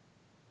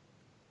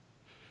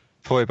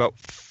probably about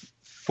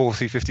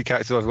 40, 50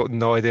 characters. I've got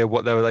no idea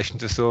what their relation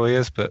to the story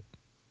is, but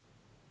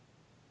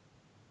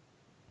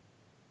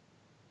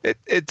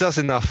it does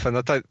enough, and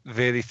I don't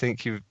really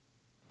think you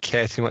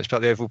care too much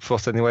about the overall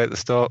plot anyway at the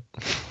start.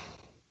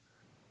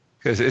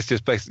 Because it's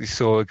just basically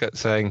Sora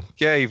saying,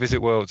 "Yay, visit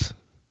worlds."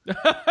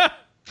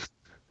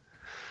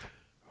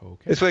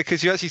 Okay. It's weird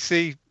because you actually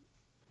see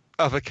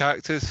other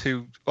characters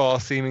who are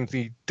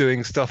seemingly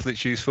doing stuff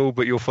that's useful,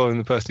 but you're following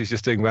the person who's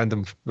just doing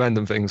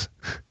random things.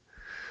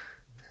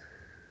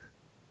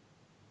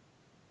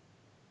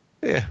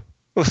 Yeah,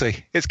 we'll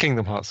see. It's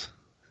Kingdom Hearts.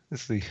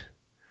 It's the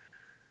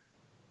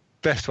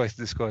best way to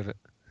describe it.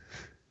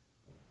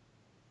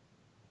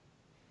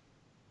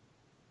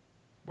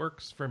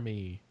 Works for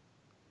me.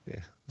 Yeah,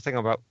 I think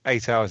I'm about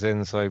 8 hours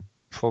in, so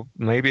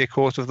maybe a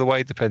quarter of the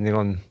way, depending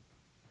on.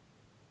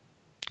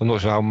 I'm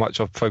not sure how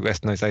much I've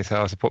progressed in those 8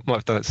 hours. I might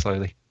have done it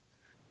slowly.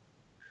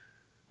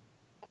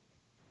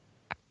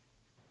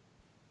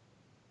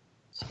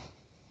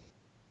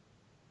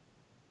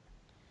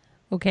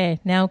 Okay,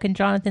 now can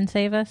Johnathan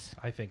save us?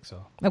 I think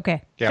so.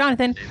 Okay, Yeah.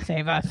 Johnathan,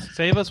 save us.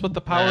 Save us with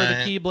the power of the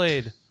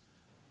Keyblade.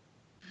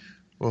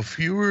 Well, if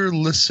you were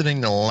listening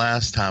the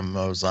last time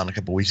I was on a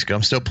couple weeks ago,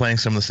 I'm still playing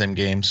some of the same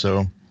games.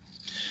 So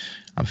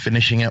I'm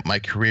finishing up my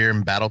career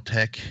in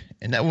BattleTech,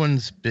 and that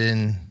one's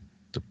been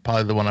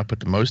probably the one I put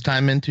the most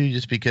time into,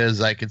 just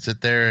because I could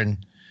sit there and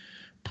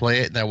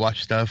play it, and I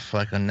watch stuff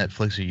like on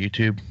Netflix or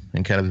YouTube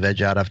and kind of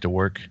veg out after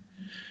work.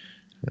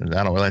 I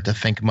don't really have to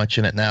think much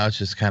in it now. It's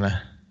just kind of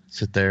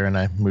sit there and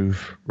I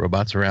move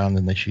robots around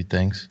and they shoot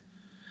things.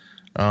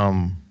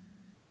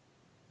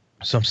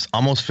 So I'm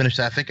almost finished.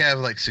 I think I have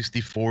like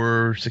 60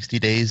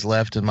 days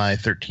left in my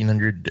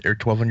 1,300 or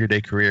 1,200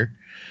 day career.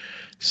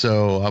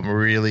 So I'm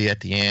really at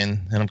the end,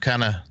 and I'm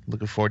kind of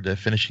looking forward to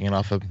finishing it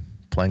off of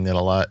playing that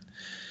a lot.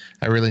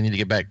 I really need to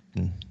get back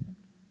and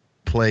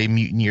play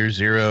Mutant Year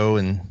Zero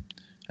and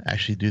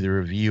actually do the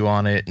review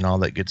on it and all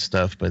that good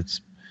stuff. But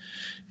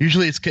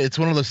it's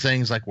one of those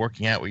things like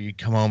working out where you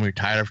come home, you're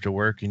tired after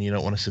work, and you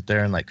don't want to sit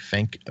there and like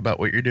think about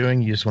what you're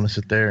doing. You just want to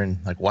sit there and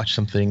like watch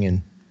something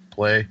and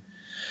play.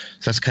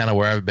 So that's kind of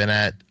where I've been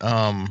at.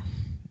 And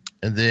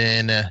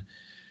then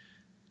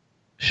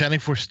Shining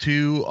Force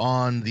 2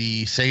 on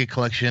the Sega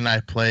Collection,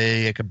 I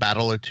play like a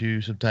battle or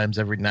two sometimes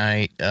every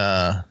night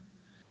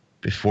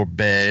before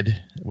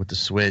bed with the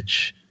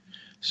Switch.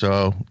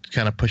 So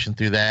kind of pushing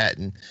through that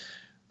and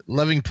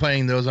loving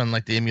playing those on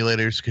like the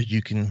emulators because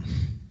you can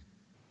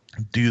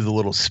do the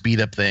little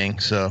speed up thing.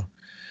 So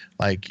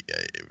like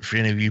for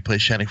any of you who play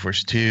Shining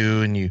Force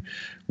 2 and you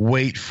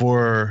wait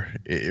for,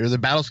 or the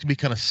battles can be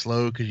kind of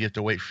slow because you have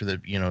to wait for the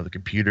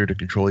computer to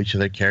control each of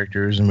their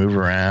characters and move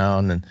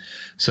around. And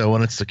so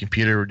when it's the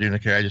computer we're doing a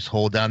character, I just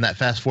hold down that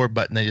fast forward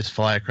button, they just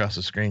fly across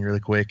the screen really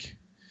quick.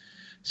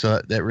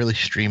 So that really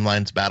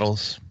streamlines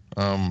battles.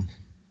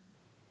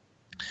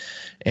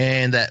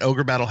 And that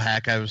Ogre Battle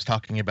hack I was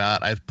talking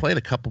about, I've played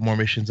a couple more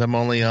missions. I'm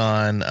only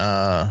on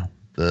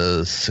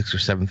the 6th or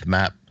 7th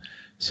map.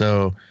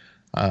 So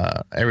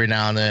every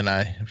now and then,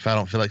 if I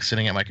don't feel like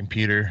sitting at my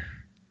computer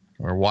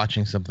or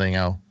watching something,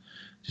 I'll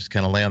just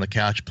kind of lay on the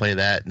couch, play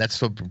that. And that's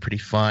still been pretty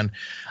fun.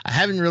 I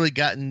haven't really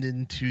gotten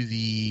into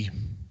the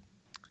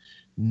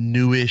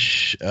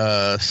newish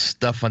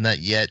stuff on that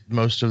yet.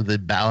 Most of the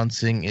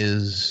balancing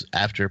is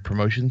after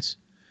promotions.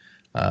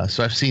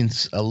 So I've seen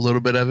a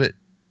little bit of it,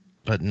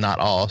 but not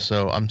all.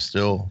 So I'm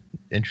still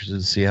interested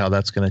to see how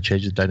that's going to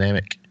change the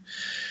dynamic.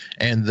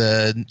 And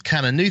the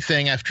kind of new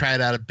thing I've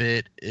tried out a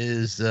bit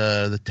is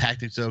the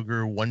Tactics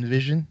Ogre One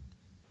Vision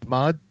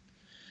mod.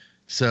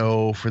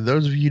 So for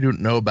those of you who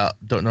don't know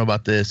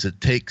about this, it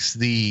takes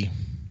the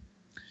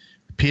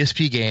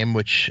PSP game,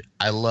 which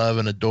I love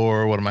and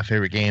adore, one of my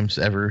favorite games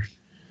ever,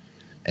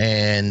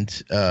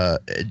 and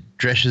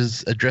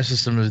addresses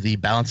some of the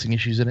balancing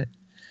issues in it,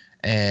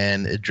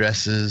 and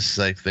addresses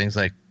like things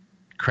like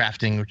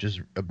crafting, which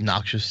is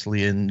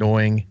obnoxiously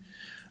annoying,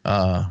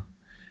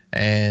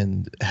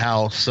 and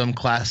how some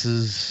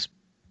classes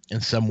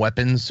and some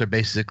weapons are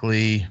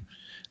basically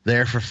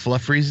there for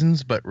fluff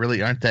reasons, but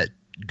really aren't that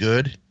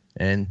good.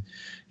 And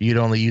you'd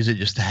only use it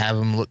just to have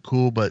them look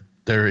cool, but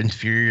they're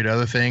inferior to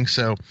other things.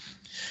 So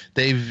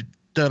they've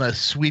done a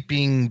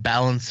sweeping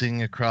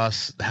balancing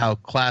across how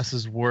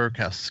classes work,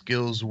 how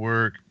skills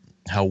work,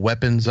 how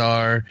weapons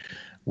are,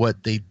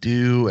 what they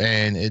do,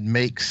 and it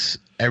makes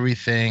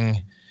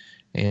everything,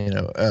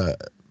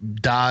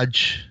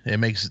 dodge. It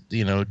makes,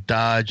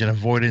 dodge and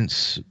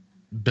avoidance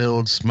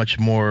builds much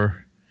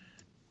more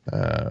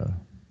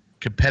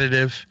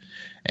competitive.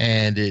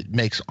 And it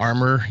makes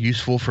armor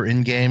useful for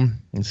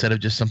in-game instead of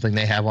just something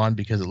they have on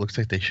because it looks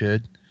like they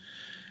should.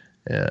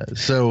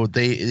 So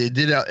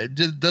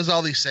it does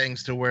all these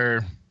things to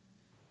where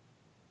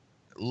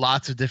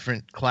lots of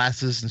different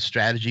classes and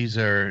strategies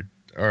are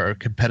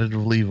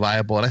competitively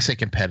viable. And I say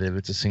competitive;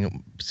 it's a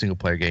single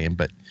player game,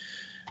 but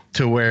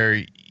to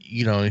where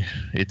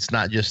it's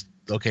not just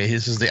okay.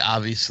 This is the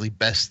obviously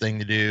best thing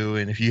to do,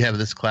 and if you have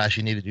this class,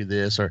 you need to do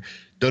this, or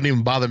don't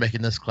even bother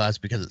making this class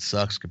because it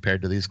sucks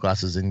compared to these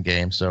classes in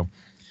game. So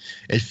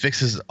it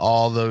fixes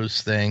all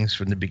those things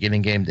from the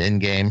beginning game to end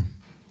game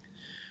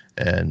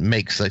and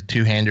makes like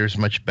two-handers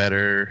much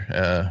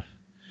better.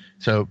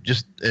 So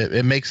just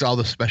it makes all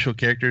the special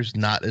characters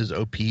not as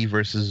OP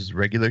versus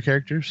regular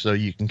characters. So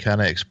you can kind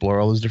of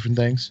explore all those different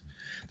things.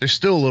 They're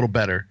still a little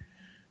better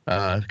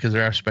because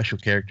there are special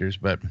characters,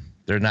 but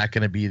they're not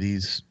going to be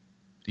these,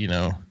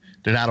 they're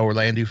not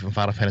Orlando from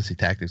Final Fantasy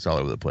Tactics all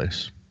over the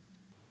place.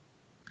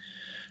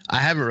 I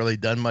haven't really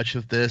done much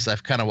of this.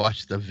 I've kind of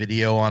watched the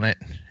video on it,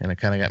 and it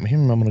kind of got me,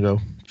 I'm going to go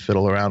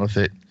fiddle around with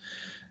it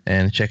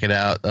and check it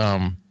out.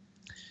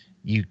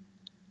 You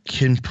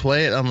can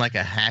play it on like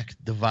a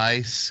hacked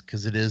device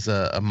because it is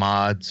a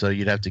mod, so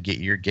you'd have to get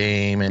your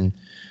game and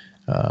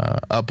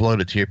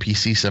upload it to your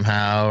PC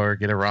somehow or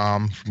get a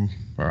ROM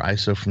or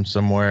ISO from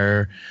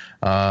somewhere.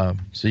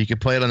 So you can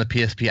play it on the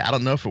PSP. I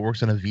don't know if it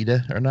works on a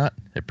Vita or not.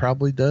 It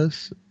probably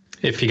does.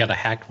 If you got a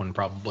hacked one,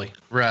 probably.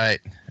 Right.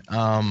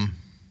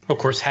 Of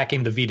course,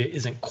 hacking the Vita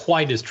isn't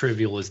quite as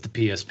trivial as the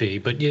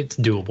PSP, but it's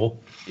doable.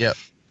 Yep.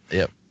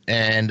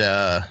 And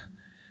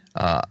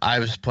I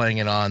was playing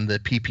it on the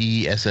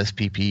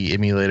SSPP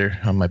emulator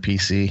on my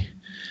PC,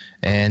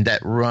 and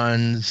that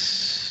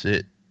runs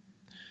it.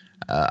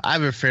 I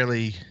have a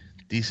fairly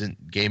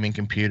decent gaming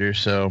computer,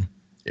 so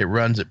it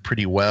runs it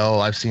pretty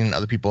well. I've seen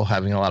other people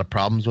having a lot of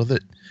problems with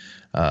it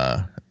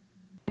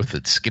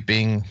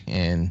skipping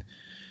and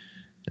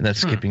not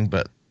skipping,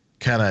 but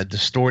kind of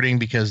distorting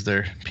because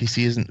their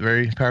PC isn't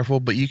very powerful.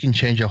 But you can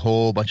change a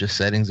whole bunch of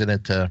settings in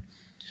it to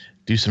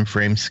do some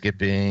frame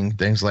skipping,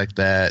 things like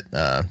that,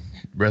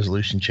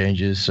 resolution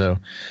changes, so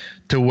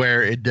to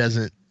where it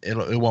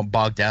won't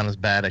bog down as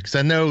bad. Because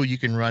I know you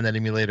can run that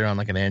emulator on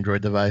like an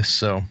Android device,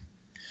 so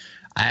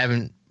I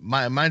haven't.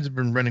 Mine's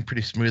been running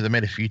pretty smooth. I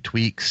made a few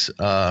tweaks,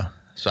 so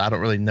I don't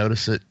really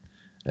notice it.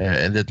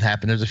 It didn't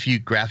happen. There's a few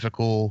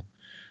graphical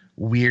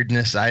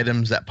weirdness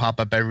items that pop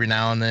up every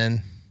now and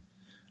then,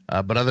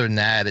 but other than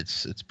that,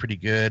 it's pretty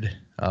good.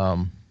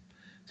 So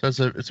it's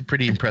a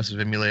pretty impressive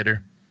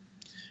emulator.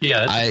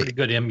 Yeah, it's a pretty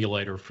good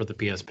emulator for the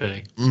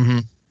PSP. Mm-hmm.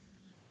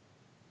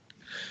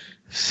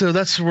 So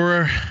that's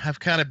where I've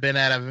kind of been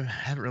at. I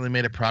haven't really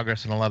made a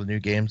progress on a lot of new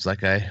games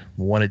like I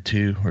wanted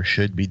to or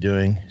should be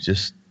doing.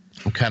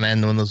 I'm kind of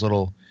in one of those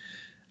little.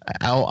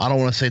 I don't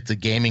want to say it's a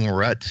gaming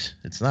rut.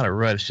 It's not a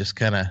rut. It's just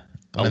kind of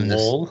a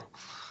lull,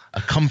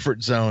 a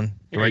comfort zone.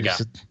 Here we go.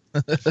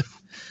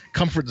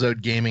 Comfort zone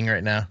gaming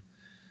right now.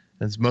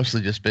 It's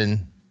mostly just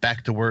been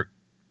back to work,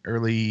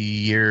 early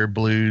year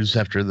blues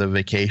after the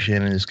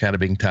vacation, and just kind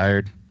of being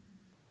tired.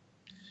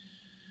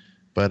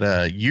 But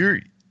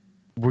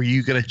were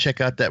you going to check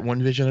out that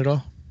One Vision at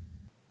all?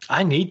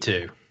 I need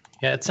to.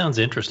 Yeah, it sounds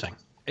interesting.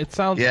 It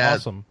sounds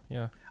awesome.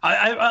 Yeah.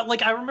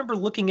 I remember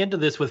looking into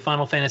this with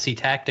Final Fantasy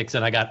Tactics,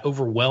 and I got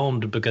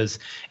overwhelmed because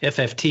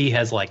FFT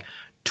has like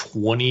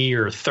 20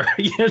 or 30.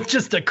 It's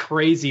just a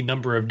crazy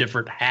number of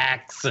different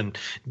hacks, and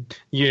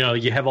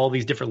you have all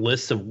these different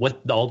lists of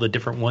what all the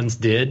different ones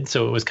did.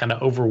 So it was kind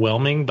of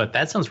overwhelming. But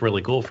that sounds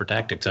really cool for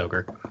Tactics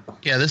Ogre.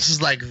 Yeah, this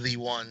is like the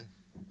one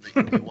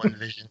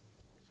Vision.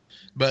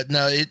 But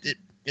no,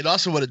 it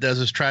also what it does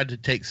is try to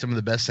take some of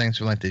the best things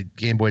from like the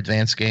Game Boy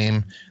Advance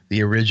game,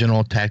 the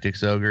original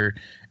Tactics Ogre,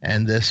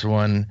 and this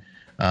one.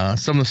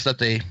 Some of the stuff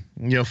they,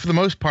 for the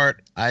most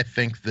part, I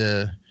think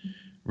the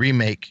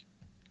remake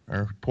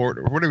or port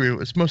or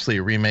whatever, it's mostly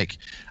a remake,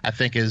 I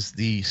think is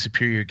the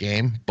superior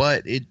game.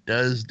 But it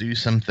does do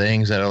some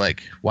things that are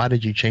like, why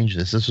did you change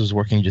this? This was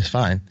working just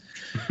fine.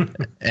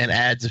 And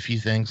adds a few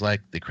things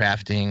like the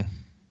crafting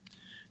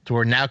to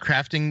where now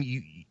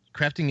crafting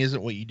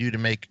isn't what you do to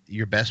make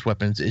your best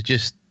weapons. It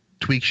just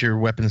tweaks your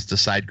weapons to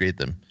side grade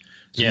them.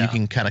 So you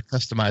can kind of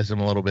customize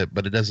them a little bit,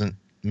 but it doesn't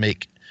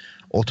make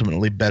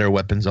ultimately better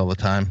weapons all the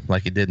time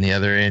like it did in the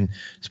other. And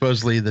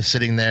supposedly the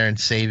sitting there and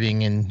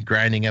saving and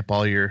grinding up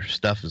all your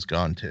stuff is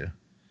gone too.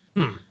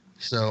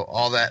 So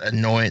all that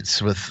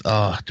annoyance with,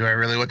 do I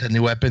really want that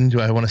new weapon?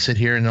 Do I want to sit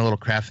here in a little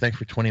craft thing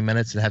for 20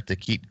 minutes and have to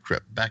keep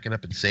backing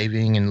up and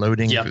saving and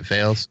loading if it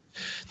fails?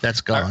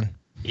 That's gone.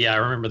 Yeah, I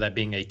remember that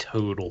being a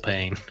total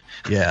pain.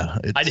 Yeah.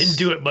 I didn't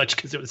do it much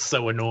because it was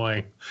so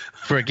annoying.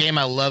 For a game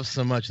I love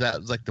so much, that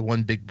was like the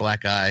one big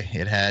black eye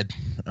it had.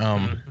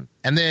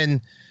 And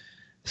then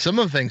some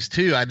of the things,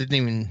 too, I didn't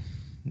even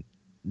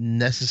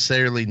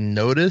necessarily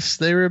notice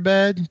they were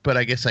bad, but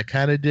I guess I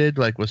kind of did,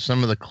 like with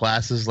some of the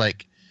classes,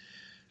 like,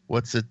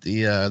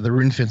 the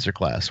Rune Fencer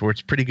class, where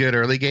it's pretty good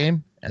early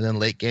game, and then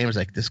late game is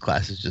like, this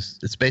class is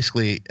just, it's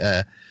basically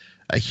a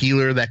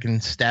healer that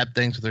can stab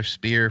things with her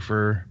spear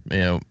for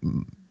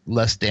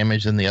less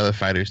damage than the other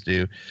fighters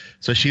do.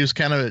 So she was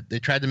they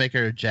tried to make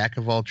her a jack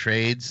of all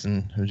trades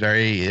and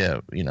very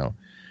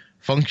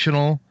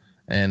functional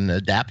and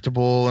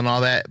adaptable and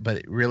all that,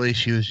 but really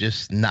she was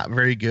just not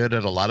very good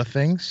at a lot of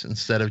things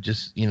instead of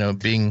just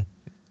being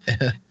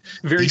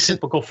very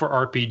typical for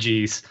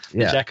RPGs. The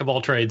jack of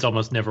all trades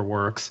almost never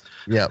works.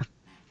 Yeah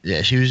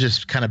she was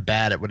just kind of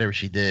bad at whatever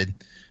she did.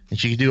 And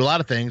she could do a lot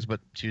of things,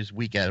 but she was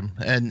weak at them.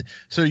 And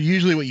so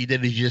usually what you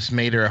did is you just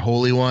made her a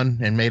holy one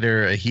and made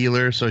her a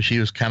healer. So she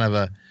was kind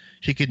of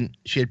she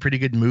had pretty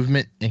good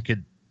movement and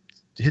could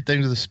hit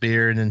things with a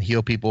spear and then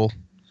heal people.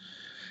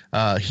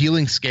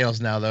 Healing scales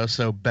now, though,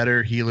 so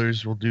better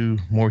healers will do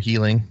more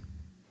healing.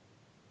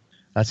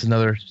 That's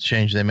another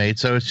change they made.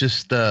 So it's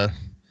just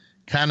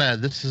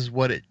this is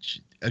what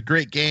a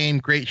great game,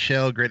 great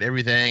shell, great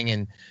everything,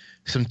 and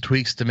some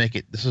tweaks to make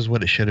it, this is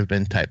what it should have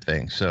been type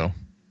thing. So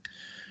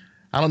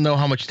I don't know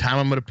how much time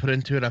I'm going to put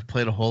into it. I've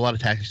played a whole lot of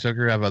Tactics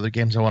Ogre. I have other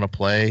games I want to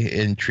play.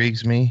 It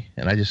intrigues me,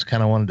 and I just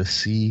kind of wanted to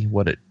see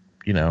what it,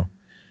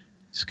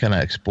 just kind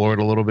of explore it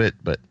a little bit.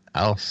 But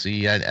I'll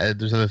see.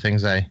 There's other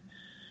things I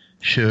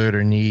should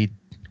or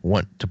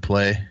want to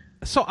play.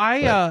 So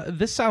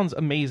this sounds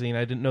amazing.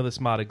 I didn't know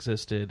this mod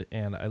existed,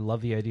 and I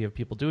love the idea of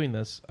people doing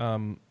this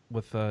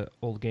with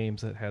old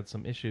games that had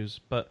some issues.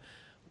 But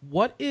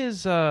what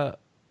is,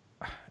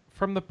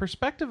 from the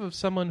perspective of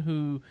someone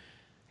who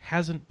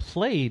hasn't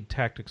played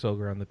Tactics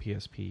Ogre on the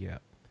PSP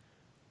yet,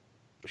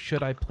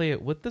 should I play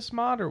it with this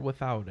mod or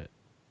without it?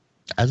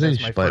 I think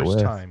you should play it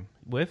with. Time.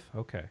 With?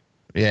 Okay.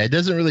 Yeah, it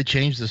doesn't really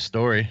change the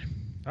story.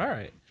 All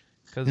right.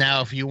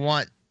 Now, if you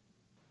want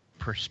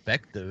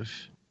perspective.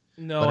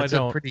 No, but it's I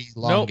don't. a pretty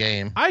long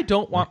game. I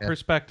don't want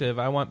perspective.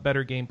 I want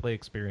better gameplay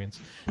experience.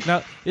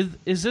 Now,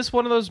 is this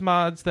one of those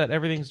mods that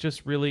everything's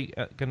just really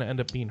going to end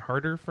up being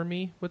harder for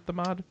me with the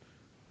mod?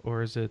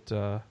 Or is it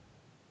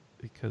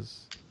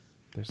because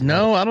there's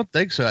No, I don't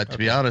think so, to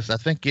be honest. I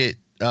think it...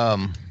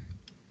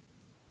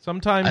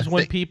 Sometimes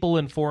when people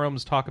in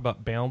forums talk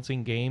about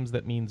balancing games,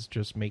 that means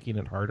just making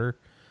it harder.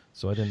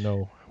 So I didn't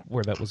know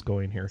where that was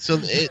going here. So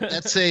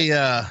that's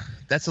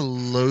a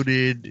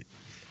loaded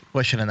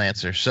question and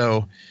answer.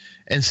 So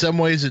in some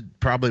ways it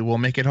probably will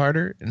make it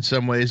harder. In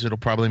some ways it'll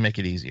probably make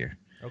it easier.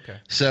 Okay.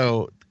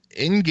 So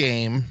in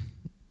game,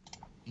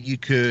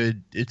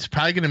 it's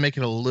probably going to make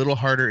it a little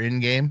harder in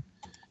game,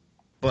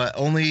 but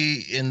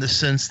only in the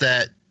sense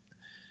that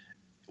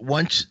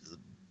once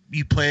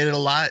you play it a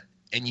lot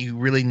and you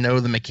really know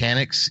the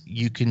mechanics,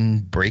 you can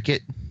break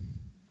it.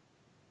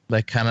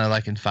 Like kind of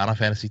like in Final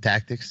Fantasy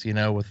Tactics,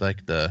 with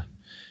like the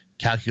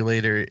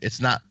calculator. It's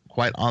not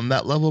quite on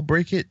that level,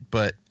 break it,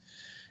 but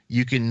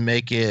you can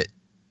make it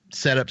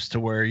setups to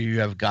where you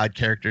have god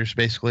characters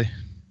basically,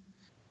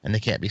 and they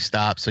can't be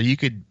stopped. So you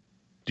could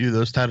do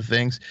those type of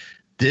things.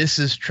 This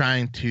is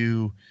trying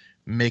to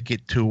make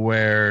it to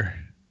where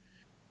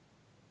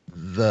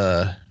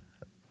the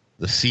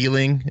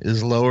ceiling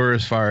is lower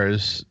as far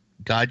as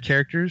god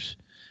characters,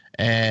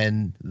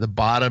 and the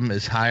bottom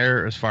is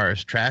higher as far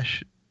as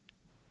trash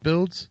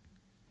builds,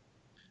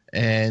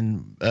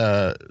 and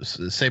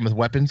same with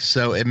weapons.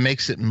 So it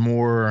makes it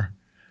more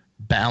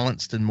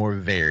balanced and more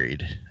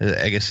varied,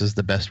 I guess is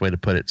the best way to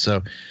put it.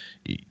 So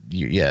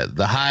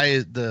the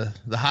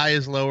high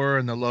is lower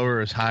and the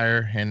lower is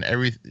higher, and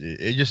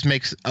it just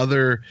makes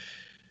other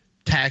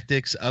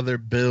tactics, other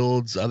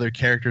builds, other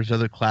characters,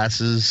 other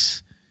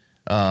classes,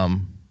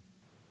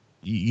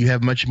 you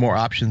have much more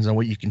options on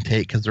what you can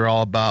take, because they're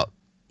all about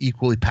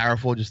equally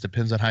powerful. It just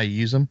depends on how you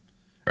use them,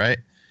 right?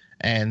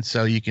 And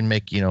so you can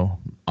make,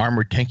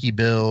 armored tanky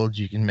builds.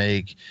 You can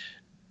make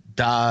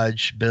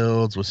dodge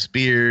builds with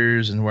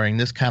spears and wearing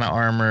this kind of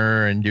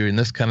armor and doing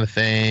this kind of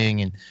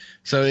thing. And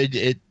so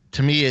it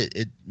to me,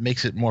 it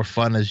makes it more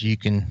fun as you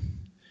can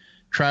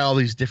try all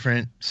these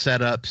different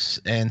setups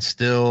and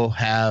still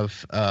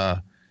have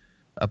a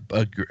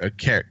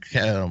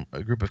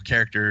group of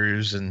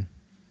characters and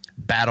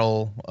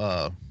battle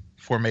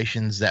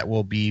formations that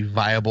will be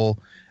viable,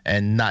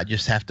 and not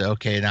just have to,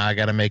 now I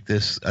got to make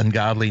this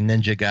ungodly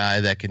ninja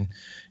guy that can,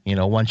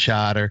 one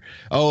shot, or,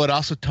 it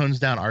also tones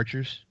down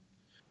archers.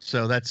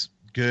 So that's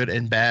good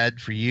and bad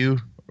for you.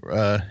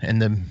 In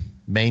the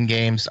main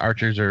games,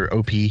 archers are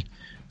OP.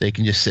 They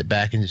can just sit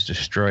back and just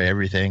destroy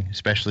everything,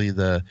 especially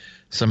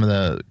some of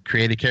the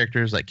creative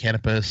characters like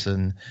Canopus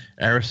and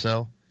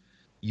Aracel.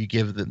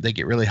 They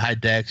get really high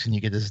dex, and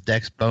you get this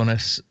dex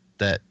bonus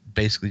that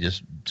basically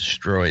just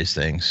destroys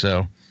things.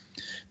 So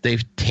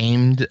they've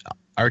tamed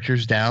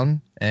archers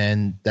down,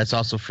 and that's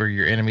also for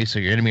your enemies, so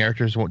your enemy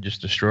archers won't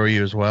just destroy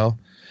you as well.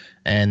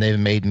 And they've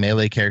made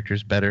melee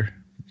characters better.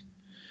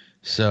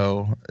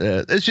 So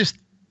it's just,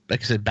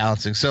 like I said,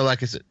 balancing. So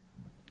like I said,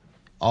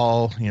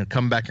 all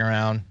come back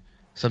around.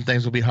 Some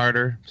things will be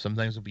harder, some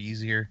things will be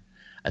easier.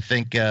 I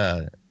think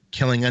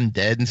killing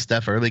undead and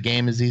stuff early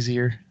game is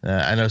easier.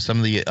 I know some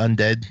of the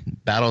undead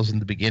battles in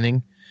the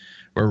beginning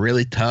were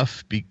really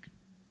tough,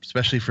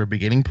 especially for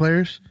beginning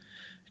players,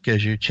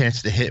 because your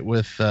chance to hit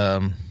with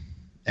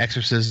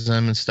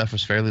exorcism and stuff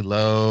was fairly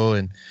low,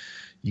 and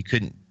you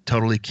couldn't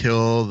totally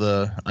kill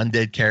the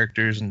undead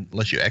characters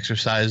unless you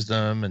exorcised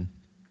them, and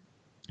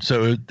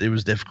so it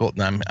was difficult.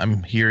 And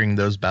I'm hearing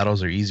those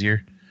battles are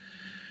easier.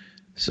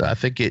 So I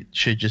think it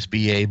should just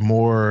be a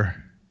more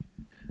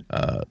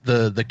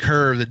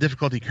the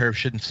difficulty curve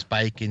shouldn't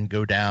spike and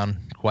go down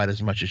quite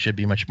as much. It should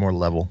be much more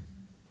level.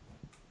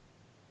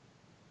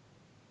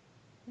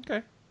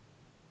 Okay.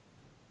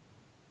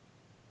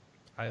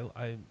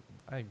 I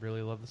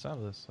really love the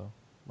sound of this, so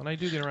when I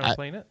do get around to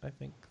playing it, I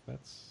think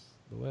that's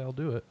the way I'll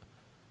do it.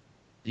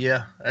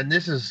 Yeah, and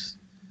this is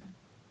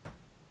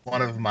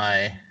one of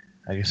my,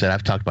 like I said,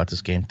 I've talked about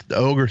this game. The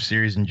Ogre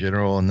series in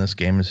general, and this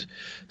game is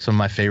some of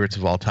my favorites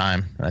of all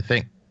time. And I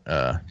think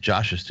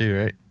Josh is too,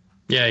 right?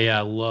 Yeah,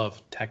 I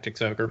love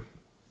Tactics Ogre.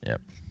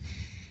 Yep.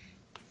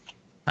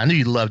 I knew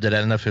you loved it. I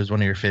don't know if it was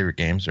one of your favorite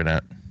games or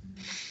not.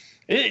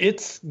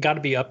 It's got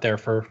to be up there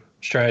for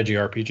strategy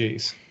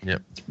RPGs.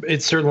 Yep.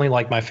 It's certainly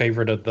like my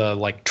favorite of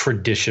the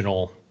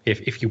traditional,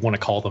 if you want to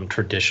call them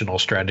traditional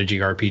strategy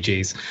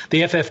RPGs,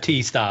 the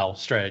FFT style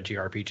strategy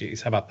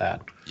RPGs. How about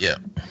that? Yeah.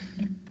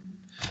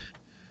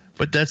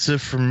 But that's it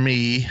for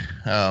me.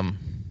 Yeah,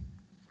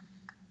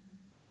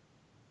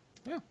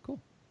 cool.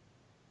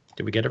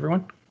 Did we get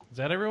everyone? Is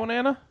that everyone,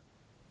 Anna?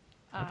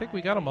 I think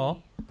we got them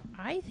all.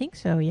 I think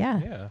so. Yeah.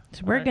 Yeah.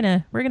 So we're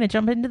gonna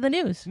jump into the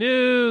news.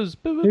 News.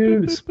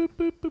 News.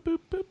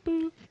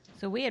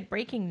 So we had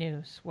breaking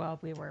news while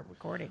we were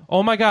recording.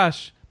 Oh my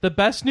gosh, the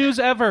best news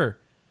ever!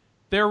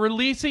 They're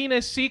releasing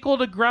a sequel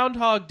to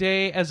Groundhog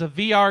Day as a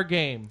VR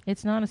game.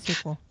 It's not a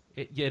sequel.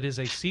 It is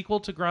a sequel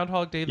to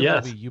Groundhog Day, the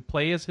Yes. movie. You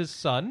play as his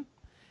son,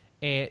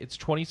 and it's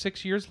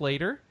 26 years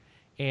later,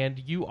 and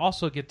you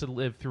also get to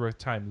live through a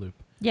time loop.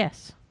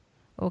 Yes.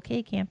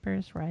 Okay,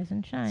 campers, rise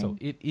and shine. So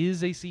it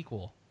is a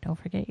sequel. Don't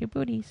forget your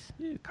booties.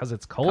 Because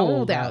it's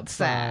cold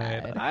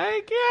outside.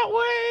 I can't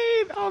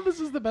wait. Oh, this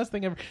is the best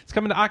thing ever. It's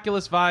coming to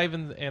Oculus Vive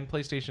and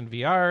PlayStation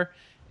VR.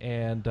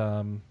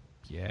 And,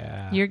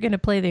 yeah. You're going to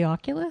play the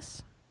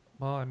Oculus?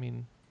 Well, I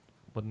mean,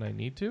 wouldn't I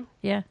need to?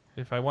 Yeah.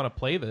 If I want to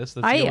play this,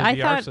 that's the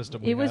only VR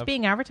system we have. It was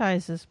being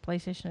advertised as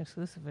PlayStation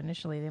exclusive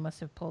initially. They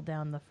must have pulled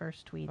down the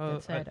first tweet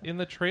that said... in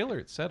the trailer,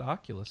 it said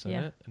Oculus in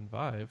it and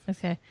Vive.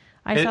 Okay.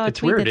 I saw a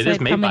tweet that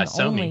said coming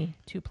only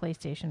to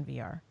PlayStation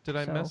VR.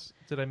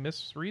 Did I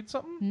misread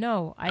something?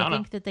 No, I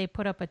think that they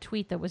put up a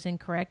tweet that was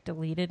incorrect,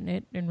 deleted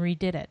it, and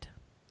redid it.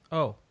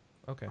 Oh,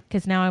 okay.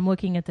 Because now I'm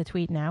looking at the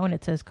tweet now, and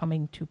it says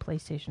coming to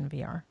PlayStation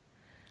VR.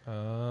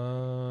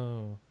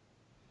 Oh.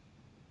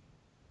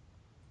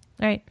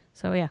 All right,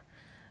 so yeah.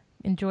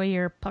 Enjoy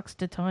your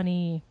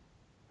Punxsutawney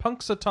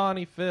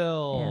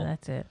Phil. Yeah,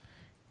 that's it.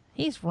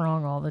 He's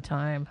wrong all the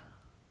time.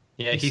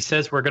 Yeah, he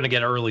says we're going to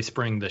get early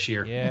spring this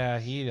year. Yeah,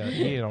 he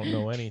don't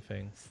know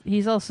anything.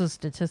 He's also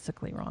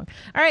statistically wrong.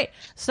 All right,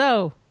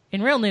 so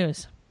in real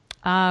news,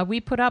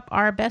 we put up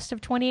our Best of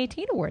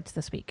 2018 awards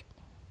this week.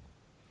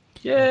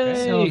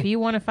 Yay! So if you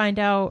want to find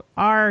out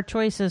our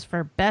choices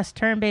for Best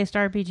Turn-Based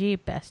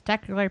RPG, Best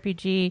Tactical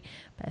RPG,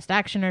 Best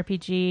Action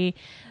RPG,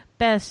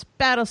 Best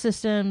Battle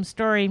System,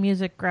 Story,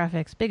 Music,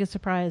 Graphics, Biggest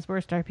Surprise,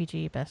 Worst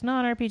RPG, Best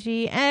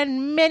Non-RPG,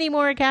 and many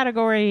more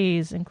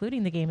categories,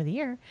 including the Game of the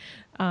Year.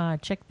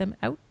 Check them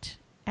out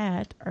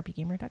at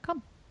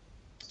rpgamer.com.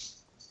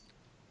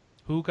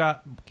 Who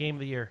got Game of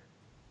the Year?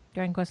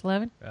 Dragon Quest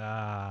XI.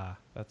 Ah,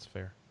 that's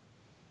fair.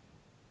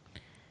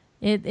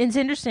 It's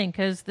interesting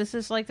because this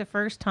is like the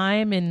first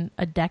time in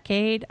a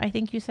decade, I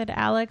think you said,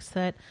 Alex,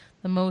 that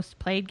the most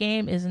played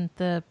game isn't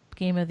the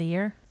Game of the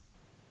Year.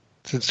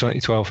 Since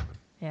 2012.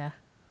 Yeah.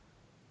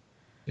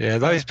 Yeah,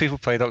 those people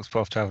played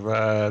Octopath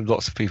Traveler.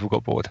 Lots of people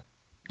got bored.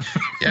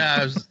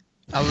 Yeah,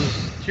 I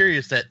was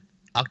curious that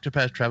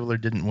Octopath Traveler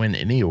didn't win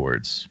any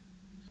awards.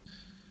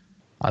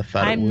 I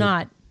thought I'm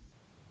not.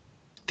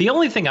 The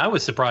only thing I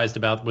was surprised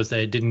about was that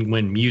it didn't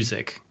win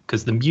music,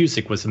 because the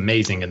music was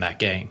amazing in that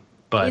game.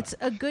 But it's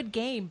a good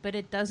game, but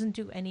it doesn't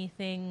do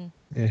anything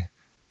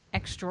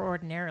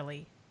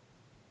extraordinarily.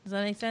 Does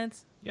that make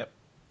sense? Yep.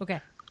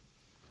 Okay.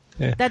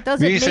 Yeah. That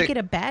doesn't make it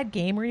a bad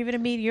game or even a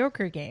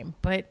mediocre game,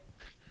 but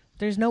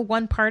there's no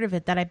one part of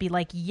it that I'd be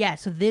like,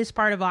 yes, this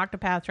part of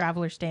Octopath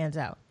Traveler stands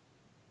out.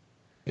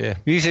 Yeah,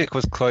 music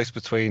was close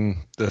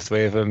between the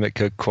three of them. It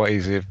could quite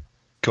easily have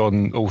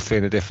gone all three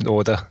in a different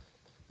order.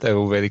 They're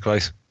all really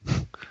close.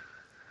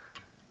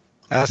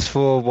 As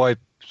for why,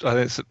 I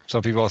think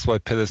some people asked why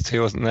Pillars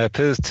 2 wasn't there.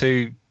 Pillars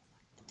 2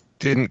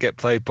 didn't get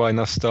played by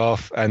enough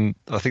staff, and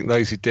I think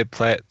those who did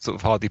play it sort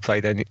of hardly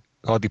played any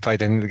of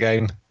the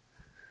game.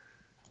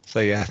 So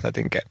yeah, that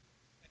didn't get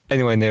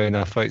anywhere near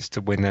enough votes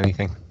to win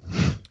anything.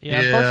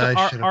 Yeah,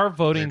 our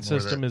voting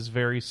system is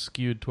very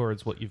skewed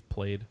towards what you've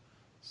played.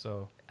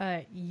 So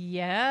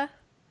yeah.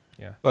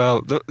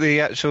 Well,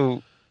 the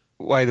actual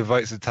way the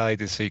votes are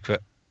tallied is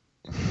secret.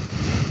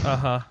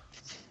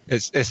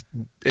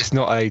 It's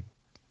not a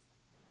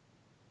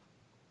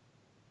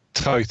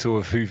total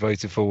of who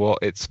voted for what.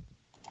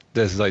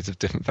 There's loads of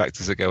different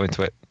factors that go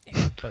into it.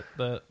 But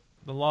the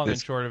long and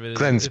short of it is,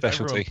 Glenn's if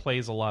specialty. everyone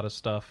plays a lot of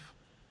stuff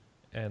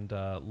and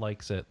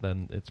likes it,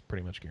 then it's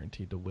pretty much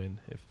guaranteed to win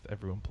if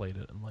everyone played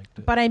it and liked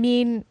it. But I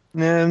mean...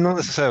 No, not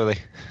necessarily.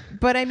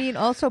 But I mean,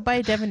 also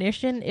by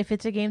definition, if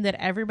it's a game that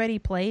everybody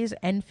plays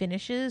and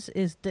finishes,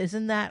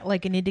 isn't that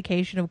like an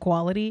indication of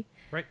quality?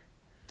 Right.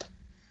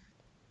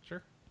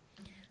 Sure.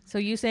 So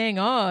you saying,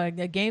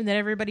 a game that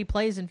everybody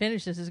plays and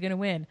finishes is going to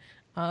win.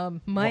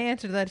 My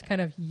answer to that is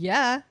kind of,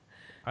 yeah.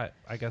 I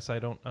guess I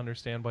don't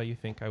understand why you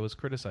think I was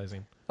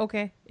criticizing.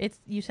 Okay.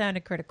 You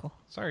sounded critical.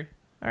 Sorry.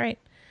 All right.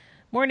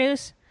 More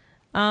news.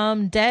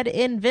 Dead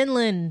in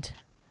Vinland,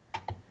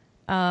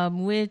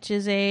 which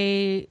is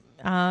a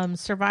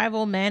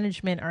survival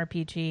management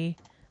RPG.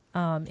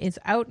 It's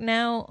out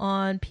now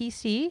on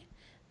PC.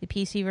 The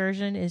PC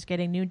version is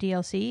getting new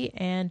DLC,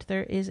 and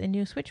there is a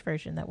new Switch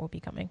version that will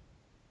be coming.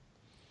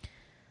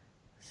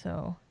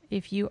 So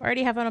if you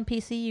already have it on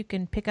PC, you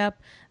can pick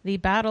up the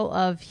Battle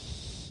of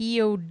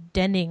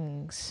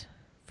Heodennings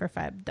for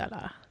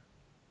 $5.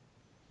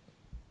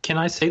 Can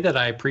I say that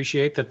I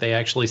appreciate that they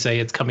actually say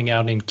it's coming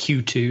out in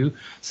Q2,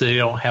 so they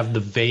don't have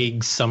the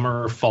vague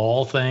summer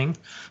fall thing?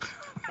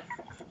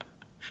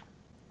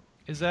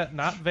 Is that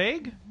not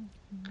vague?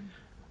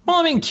 Well,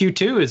 I mean,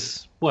 Q2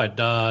 is what?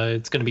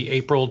 It's going to be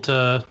April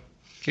to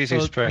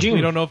spring. June.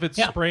 We don't know if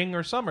it's spring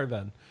or summer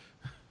then.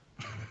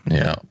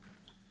 Yeah.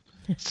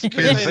 It's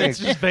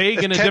just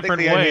vague in a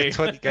different way.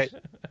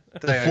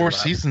 The 4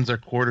 seasons are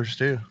quarters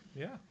too.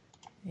 Yeah.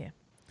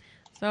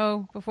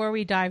 So before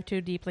we dive too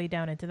deeply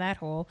down into that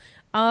hole,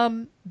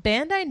 Bandai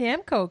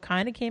Namco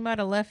kind of came out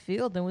of left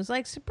field and was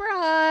like,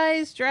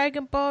 surprise,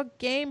 Dragon Ball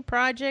Game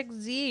Project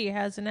Z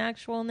has an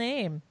actual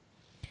name.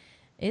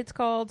 It's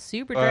called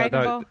Super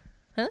Dragon Ball.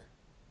 Huh?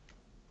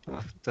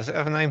 Does it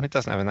have a name? It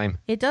doesn't have a name.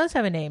 It does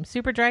have a name.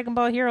 Super Dragon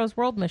Ball Heroes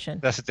World Mission.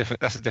 That's a different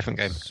game. That's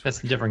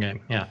a different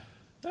game. Yeah.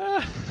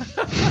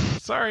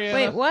 Sorry, Anna.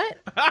 Wait, what?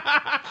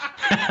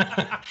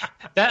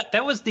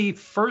 That was the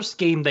first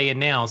game they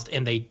announced,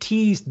 and they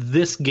teased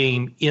this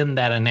game in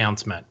that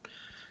announcement.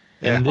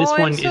 Yeah. And this Oh,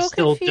 one I'm so is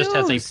still just as a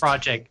confused.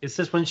 project.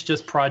 This one's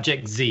just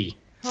Project Z.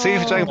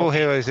 Super Dragon Oh. Ball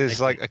Heroes is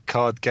like a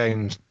card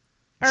game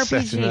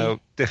set in a RPG.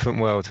 different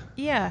world.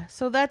 Yeah,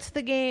 so that's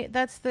the game.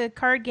 That's the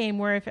card game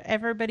where if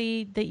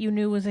everybody that you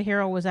knew was a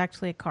hero was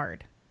actually a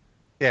card.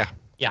 Yeah.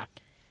 Yeah.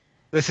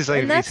 This is a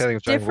And that's retelling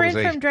of Dragon Ball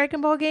different Z. from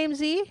Dragon Ball Game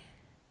Z?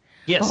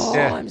 Yes. Oh,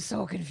 Yeah. I'm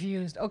so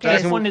confused. Okay.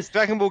 Dragon Ball- one is-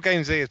 Dragon Ball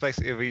Game Z is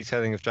basically a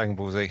retelling of Dragon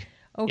Ball Z.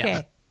 Okay.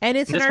 Yeah. And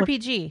it's an This one-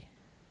 RPG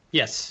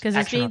Yes. because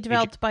it's Action being RPG.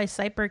 developed by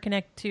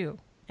CyberConnect 2,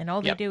 and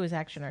all they Yep. do is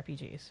action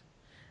RPGs.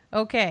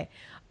 Okay.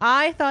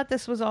 I thought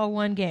this was all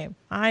one game.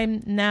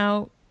 I'm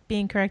now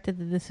being corrected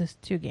that this is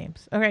 2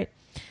 games. All right.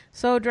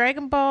 So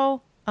Dragon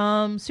Ball,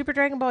 Super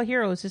Dragon Ball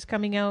Heroes is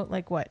coming out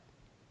like what?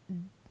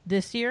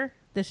 This year?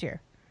 This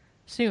year.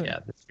 Soon. Yeah,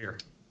 this year.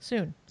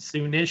 Soon.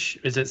 Soonish.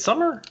 Is it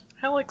summer,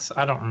 Alex?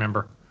 I don't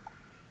remember.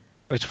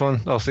 Which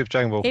one? Oh, Super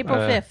Dragon Ball. April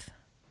 5th.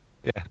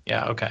 Yeah.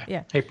 Yeah, okay.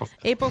 Yeah. April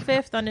 5th. April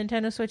 5th on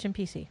Nintendo Switch and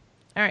PC.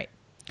 All right.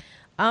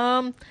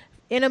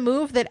 In a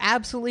move that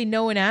absolutely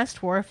no one asked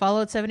for,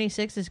 Fallout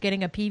 76 is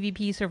getting a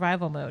PvP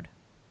survival mode.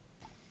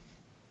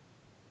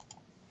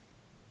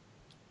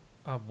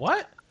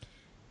 What?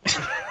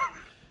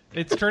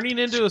 It's turning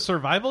into a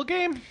survival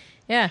game?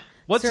 Yeah.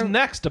 What's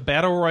next? A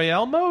battle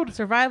royale mode?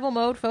 Survival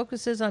mode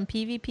focuses on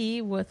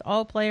PvP with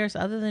all players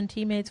other than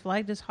teammates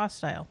flagged as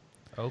hostile.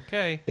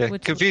 Okay. Yeah.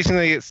 Which-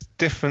 Confusingly, it's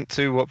different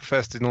to what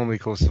Bethesda normally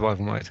calls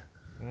survival mode.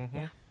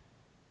 Mm-hmm.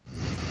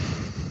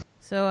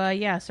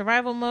 So,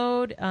 survival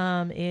mode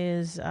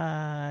is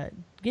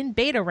in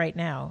beta right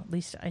now. At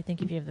least I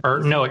think if you have the Or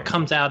PC no, it version.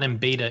 comes out in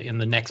beta in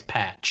the next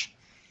patch.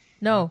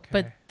 No, Okay.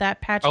 but that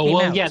patch Oh, came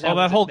well, out. yeah, So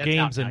that whole that's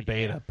game's out in now,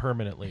 beta yeah.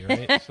 permanently,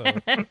 right? So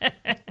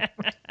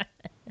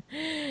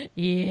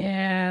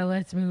Yeah,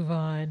 let's move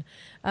on.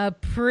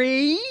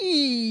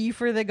 Pray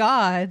for the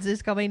Gods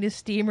is coming to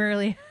Steam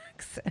Early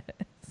Access.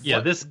 Yeah,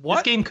 this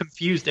What? game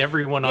confused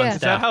everyone Yeah. on Is that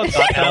staff. how it's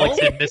Thought Alex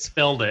spelled? had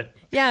misspelled it.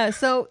 Yeah,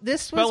 so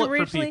this was Spell it for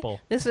originally people.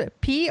 this is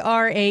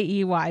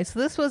Praey. So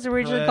this was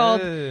originally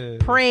called Pray.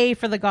 Pray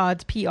for the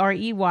Gods,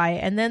 Prey,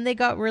 and then they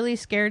got really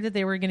scared that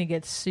they were going to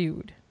get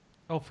sued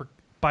yeah.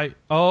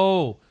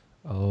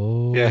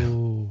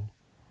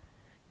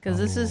 because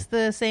this is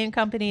the same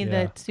company Yeah.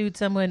 that sued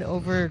someone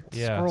over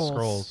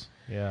scrolls.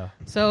 Yeah.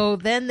 So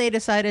then they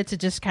decided to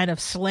just kind of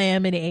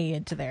slam an A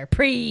into there.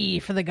 Pray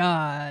for the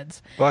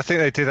Gods. Well, I think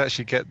they did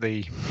actually get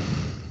the.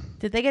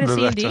 Did they get a The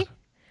C&D? letter.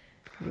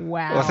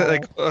 Wow. Well,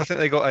 I think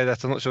they got a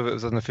letter. I'm not sure if it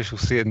was an official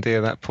C&D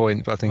at that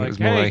point, but I think it Like, was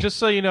more. hey, just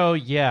so you know,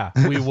 yeah,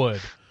 we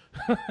would.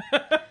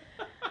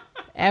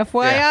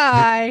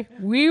 FYI,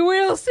 we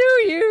will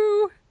sue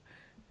you.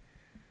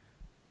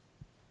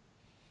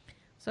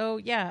 So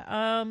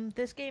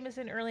this game is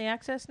in early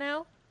access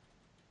now.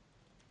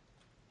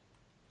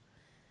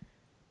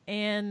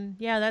 And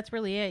yeah, that's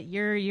really it.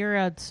 You're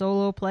a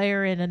solo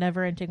player and a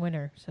never-ending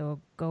winner. So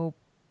go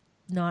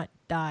not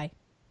die.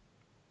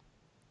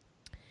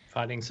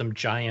 Fighting some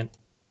giant,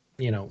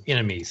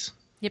 enemies.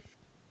 Yep.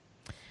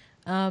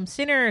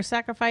 Sinner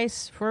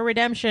Sacrifice for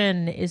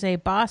Redemption is a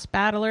boss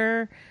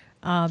battler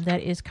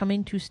that is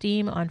coming to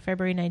Steam on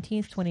February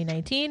 19th,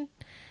 2019.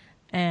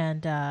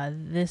 And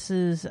this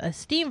is a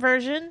Steam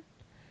version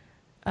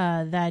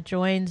that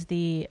joins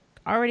the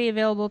already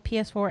available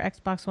PS4,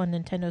 Xbox One,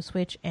 Nintendo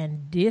Switch,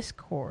 and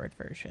Discord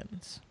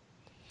versions.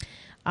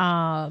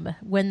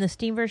 When the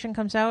Steam version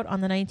comes out on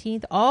the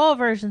 19th, all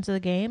versions of the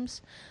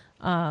games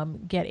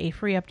get a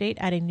free update,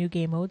 adding new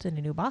game modes and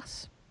a new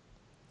boss.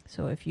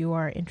 So if you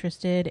are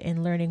interested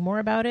in learning more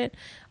about it,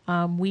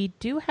 we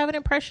do have an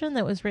impression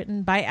that was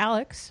written by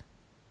Alex.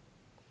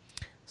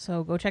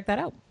 So go check that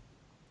out.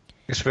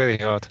 It's really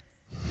hard.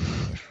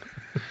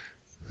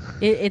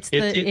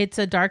 It's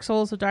a Dark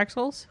Souls of Dark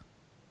Souls.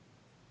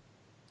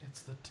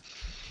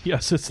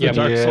 Yes, it's the Yeah,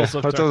 Dark Souls of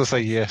I Dark don't want to say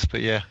yes,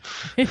 but yeah.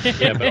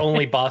 Yeah, but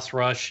only boss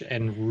rush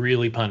and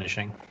really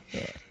punishing.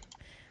 Yeah.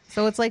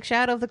 So it's like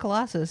Shadow of the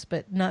Colossus,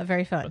 but not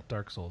very fun. But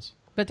Dark Souls.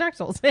 But Dark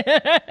Souls.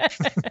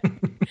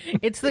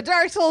 It's the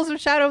Dark Souls of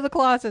Shadow of the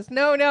Colossus.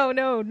 No,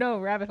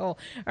 rabbit hole.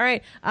 All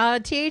right.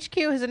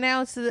 THQ has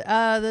announced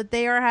that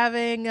they are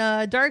having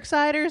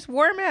Darksiders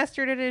War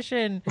Mastered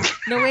Edition.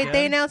 No, wait,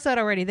 they announced that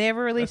already. They have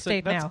a release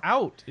date That's now.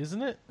 out,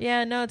 isn't it?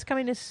 Yeah, no, it's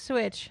coming to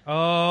Switch.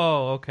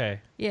 Oh,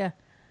 okay. Yeah.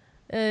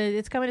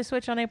 It's coming to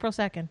Switch on April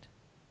 2nd.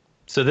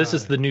 So this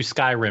is the new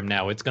Skyrim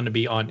now. It's going to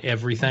be on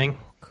everything.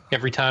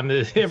 Every time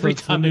it's the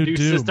the new new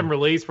Doom. system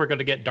release, we're going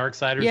to get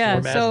Darksiders Yeah,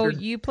 War so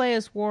Mastered. you play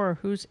as War,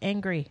 who's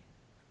angry.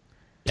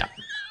 Yeah.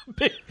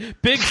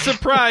 Big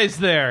surprise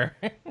there.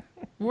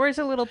 War's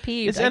a little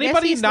peeved. Is I guess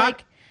anybody he's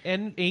not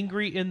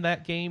angry in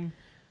that game?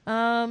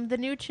 the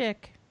new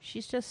chick.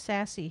 She's just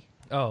sassy.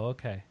 Oh,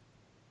 okay.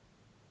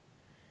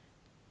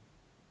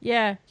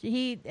 Yeah,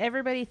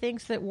 everybody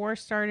thinks that War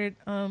started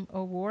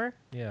a war.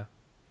 Yeah.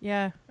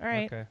 Yeah. All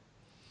right. Okay.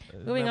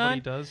 Moving on. What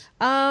he does?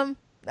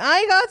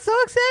 I got so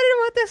excited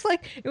about this.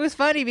 Like, it was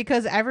funny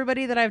because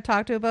everybody that I've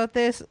talked to about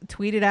this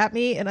tweeted at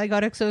me, and I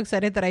got so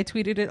excited that I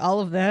tweeted at all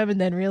of them and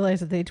then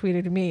realized that they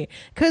tweeted at me.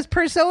 Because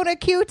Persona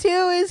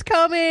Q2 is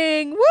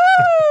coming!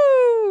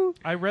 Woo!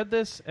 I read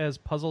this as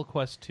Puzzle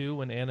Quest 2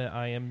 when Anna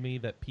IM'd me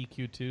that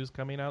PQ2 is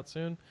coming out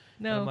soon.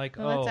 No, and I'm like,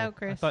 that's out,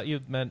 Chris. I thought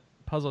you meant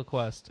Puzzle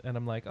Quest. And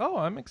I'm like, oh,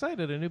 I'm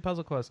excited, a new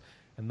Puzzle Quest.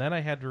 And then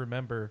I had to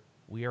remember,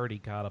 we already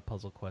got a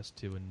Puzzle Quest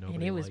 2 and nobody liked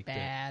it. And it was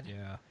bad.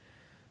 Yeah.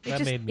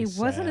 It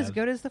wasn't as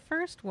good as the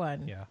first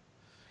one. Yeah.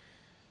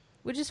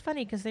 Which is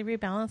funny because they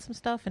rebalanced some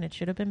stuff and it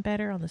should have been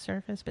better on the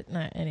surface, but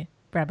not any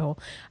rabbit hole.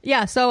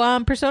 Yeah,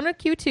 so Persona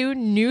Q2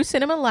 New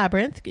Cinema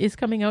Labyrinth is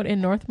coming out in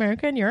North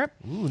America and Europe.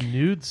 Ooh,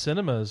 nude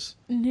cinemas.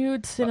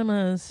 Nude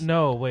cinemas.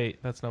 No,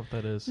 wait, that's not what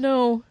that is.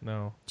 No.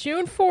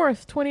 June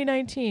 4th,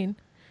 2019.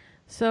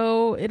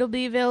 So it'll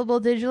be available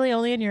digitally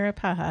only in Europe.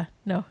 Haha.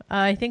 No.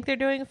 I think they're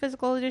doing a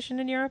physical edition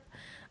in Europe.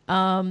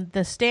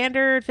 The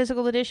standard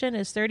physical edition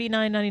is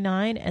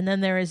 $39.99, and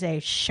then there is a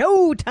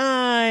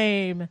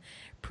Showtime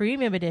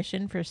premium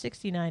edition for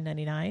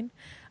 $69.99.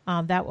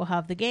 That will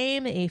have the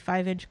game, a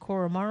 5-inch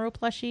Koromaru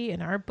plushie,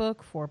 an art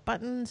book, 4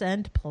 buttons,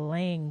 and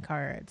playing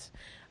cards.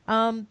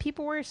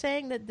 People were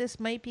saying that this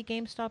might be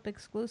GameStop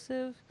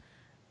exclusive,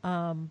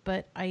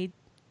 but I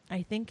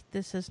think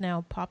this has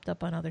now popped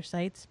up on other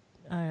sites,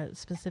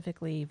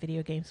 specifically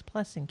Video Games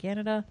Plus in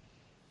Canada.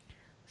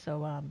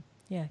 So,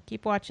 yeah,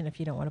 keep watching if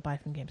you don't want to buy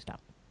from GameStop.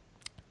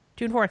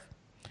 June 4th.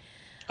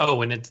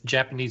 Oh, and it's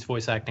Japanese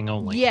voice acting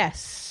only.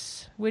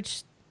 Yes,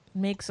 which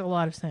makes a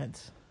lot of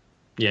sense.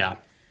 Yeah.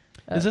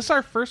 Is this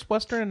our first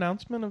Western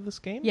announcement of this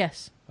game?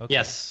 Yes. Okay.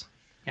 Yes.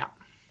 Yeah.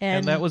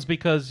 And that was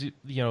because,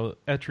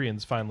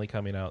 Etrian's finally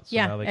coming out. So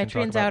now they can Etrian's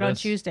talk about out on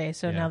this. Tuesday,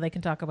 so now they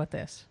can talk about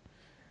this.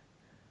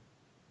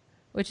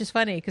 Which is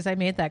funny because I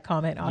made that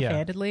comment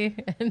offhandedly.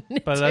 And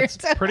but that's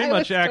pretty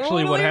much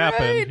actually what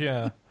happened.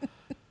 Yeah.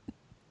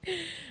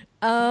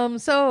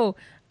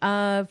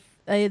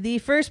 The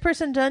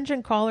first-person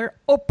dungeon crawler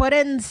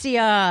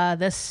Operencia,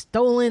 the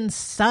Stolen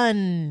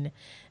Sun,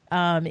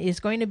 is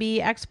going to be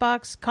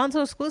Xbox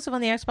console exclusive on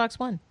the Xbox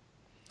One.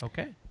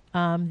 Okay.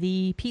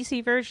 The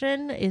PC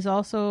version is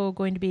also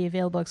going to be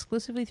available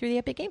exclusively through the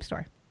Epic Game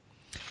Store.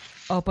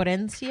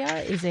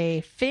 Operencia is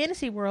a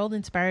fantasy world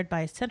inspired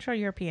by Central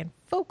European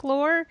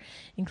folklore,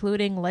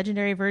 including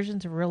legendary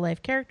versions of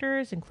real-life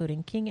characters,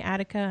 including King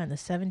Attica and the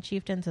 7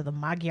 chieftains of the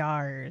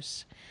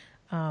Magyars.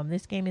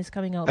 This game is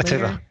coming out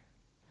later.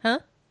 Huh?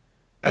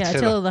 Yeah,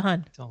 Attila the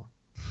Hun.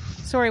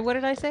 Sorry, what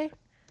did I say?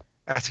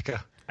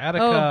 Attica.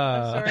 Attica. Oh,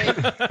 I'm sorry.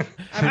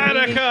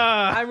 Attica.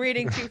 I'm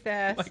reading too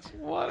fast. Like,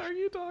 what are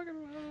you talking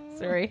about?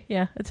 Sorry.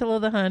 Yeah, Attila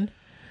the Hun.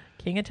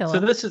 King Attila. So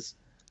this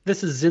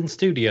is Zen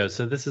Studios,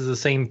 so this is the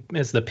same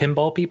as the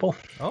pinball people?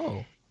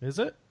 Oh, is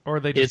it? Or are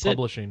they just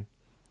publishing?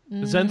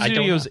 Mm. Zen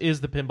Studios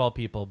is the pinball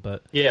people,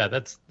 but yeah,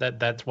 that's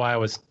why I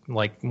was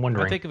like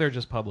wondering. I think they're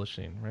just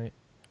publishing, right?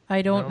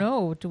 I don't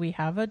know. Do we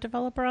have a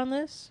developer on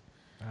this?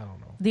 I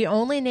don't know. The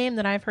only name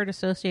that I've heard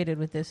associated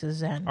with this is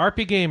Zen.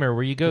 RP Gamer,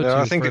 where you go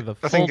to for the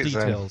full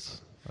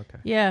details. Okay.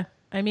 Yeah,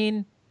 I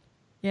mean,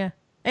 yeah.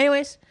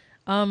 Anyways,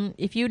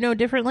 if you know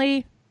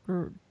differently,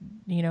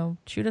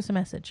 shoot us a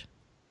message.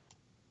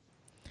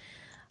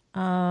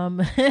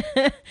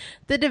 The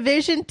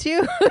Division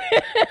 2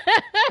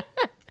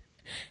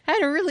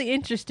 had a really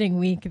interesting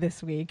week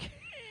this week.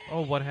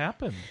 Oh, what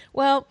happened?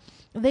 Well,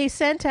 they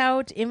sent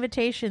out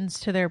invitations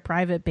to their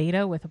private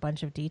beta with a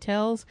bunch of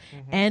details,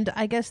 and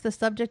I guess the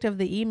subject of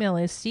the email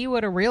is see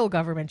what a real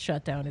government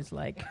shutdown is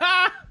like.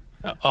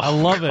 I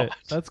love it.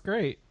 That's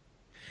great.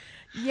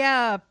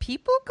 Yeah,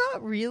 people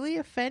got really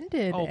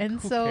offended, and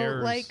who so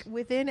cares? like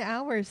within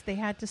hours they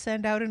had to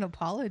send out an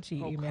apology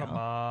email. Come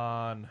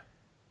on.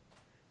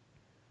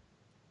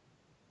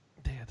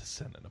 They had to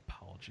send an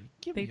apology.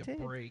 Give me a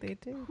break. They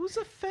did. Who's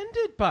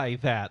offended by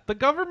that? The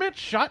government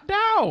shut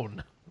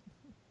down.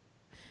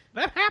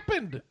 That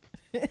happened.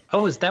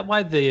 Oh, is that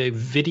why the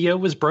video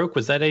was broke?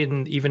 Was that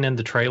even in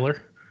the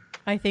trailer?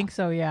 I think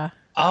so, yeah.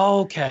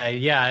 Okay,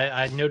 yeah,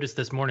 I noticed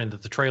this morning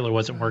that the trailer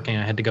wasn't working.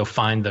 I had to go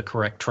find the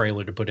correct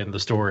trailer to put in the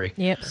story.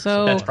 Yep,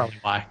 so that's probably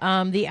why.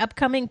 The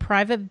upcoming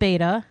private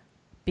beta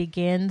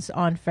begins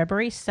on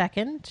February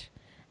 2nd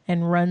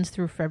and runs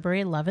through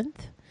February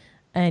 11th.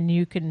 And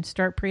you can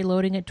start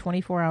preloading it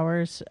 24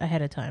 hours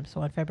ahead of time.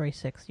 So on February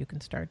 6th, you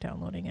can start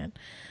downloading it.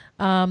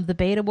 The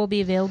beta will be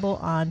available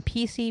on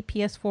PC,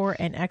 PS4,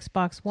 and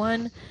Xbox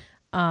One.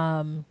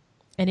 And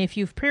if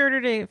you've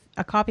pre-ordered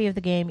a copy of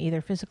the game,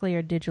 either physically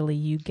or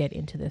digitally, you get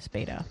into this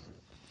beta.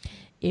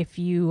 If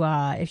you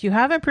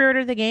haven't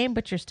pre-ordered the game,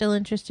 but you're still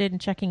interested in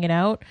checking it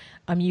out,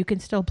 you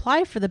can still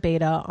apply for the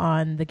beta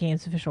on the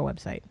game's official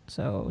website.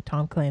 So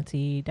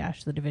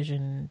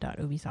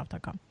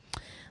tomclancy-thedivision.ubisoft.com.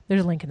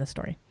 There's a link in the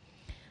story.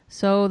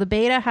 So the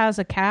beta has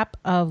a cap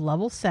of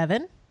level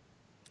 7,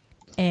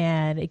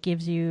 and it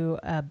gives you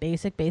a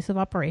basic base of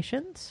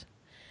operations.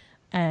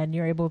 and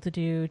you're able to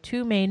do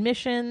 2 main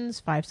missions,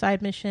 5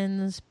 side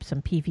missions,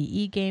 some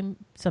PvE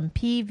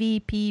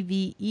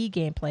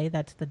gameplay.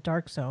 That's the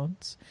Dark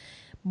Zones.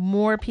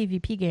 More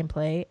PvP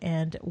gameplay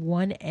and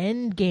 1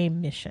 end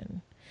game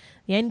mission.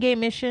 The end game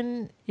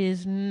mission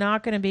is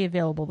not going to be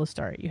available to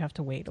start. You have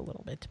to wait a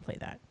little bit to play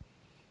that.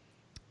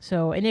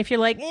 So, and if you're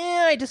like,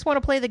 I just want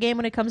to play the game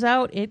when it comes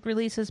out, it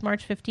releases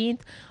March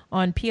 15th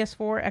on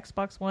PS4,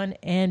 Xbox One,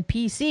 and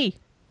PC.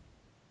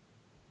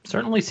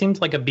 Certainly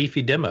seems like a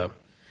beefy demo.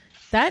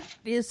 That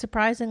is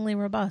surprisingly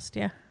robust,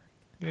 yeah.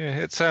 Yeah,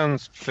 it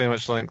sounds pretty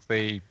much like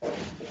the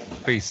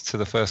beast to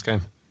the first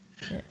game.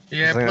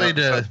 Yeah, I played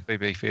pretty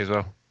beefy as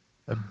well.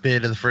 A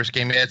bit of the first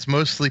game. Yeah, it's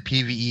mostly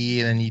PvE,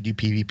 and then you do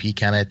PvP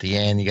kind of at the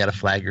end. You got to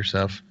flag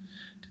yourself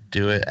to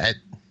do it.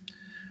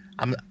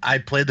 I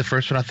played the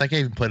first one. I think I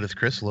even played with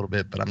Chris a little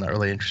bit, but I'm not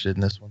really interested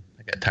in this one.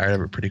 I got tired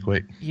of it pretty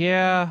quick.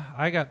 Yeah,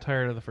 I got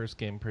tired of the first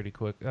game pretty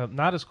quick.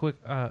 Not as quick,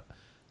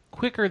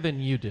 quicker than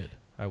you did,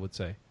 I would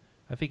say.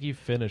 I think you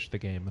finished the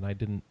game, and I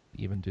didn't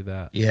even do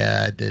that.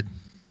 Yeah, I did.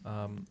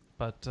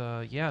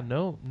 Yeah,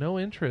 no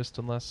interest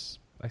unless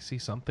I see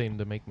something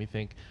to make me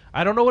think.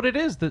 I don't know what it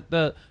is.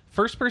 The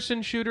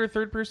first-person shooter,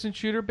 third-person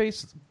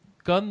shooter-based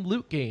gun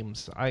loot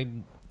games.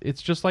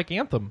 It's just like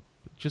Anthem.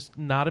 Just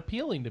not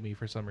appealing to me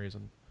for some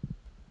reason.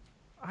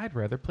 I'd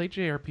rather play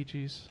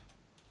JRPGs.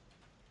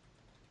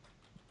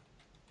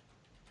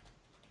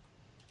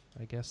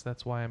 I guess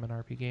that's why I'm an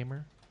RP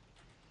gamer.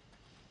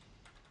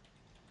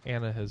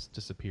 Anna has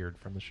disappeared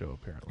from the show,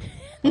 apparently.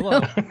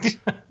 Hello.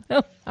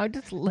 No, I'm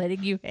just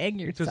letting you hang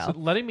yourself. Just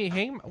letting me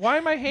hang? Why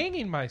am I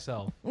hanging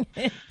myself?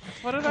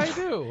 What did I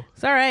do?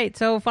 It's all right.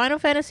 So Final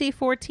Fantasy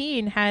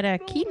XIV had a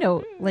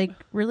keynote like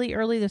really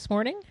early this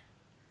morning.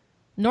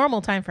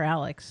 Normal time for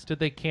Alex. Did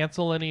they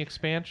cancel any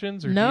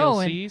expansions or No,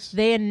 DLCs?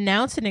 they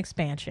announced an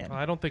expansion. Well,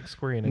 I don't think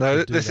Square Enix.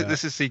 No,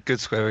 this is the good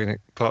Square Enix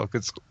part.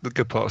 The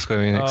good part of Square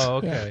Enix. Oh,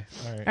 okay.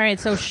 Yeah. All right. All right,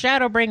 so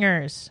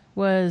Shadowbringers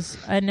was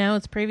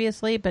announced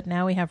previously, but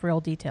now we have real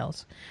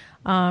details.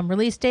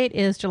 Release date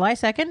is July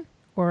 2nd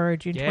or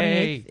June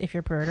 28th if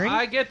you're pre-ordering.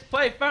 I get to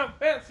play Final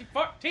Fantasy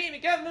 14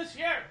 again this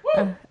year.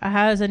 Woo!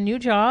 Has a new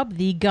job,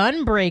 the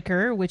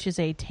Gunbreaker, which is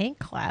a tank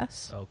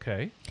class.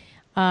 Okay.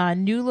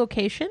 New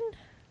location.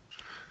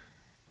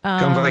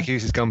 Gunblade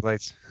uses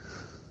gunblades.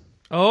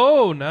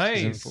 Oh,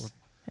 nice.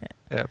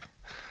 Yep.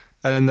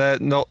 And they're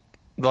not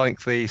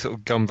like the sort of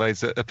gunblades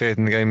that appeared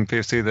in the game in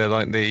PS2. They're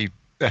like the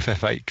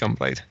FF8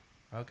 gunblade.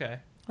 Okay.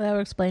 Well, that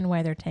would explain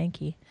why they're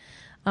tanky.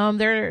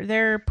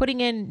 They're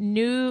putting in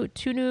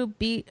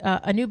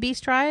a new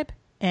beast tribe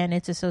and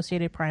its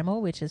associated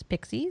primal, which is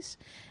Pixies,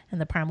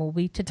 and the primal will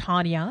be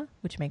Titania,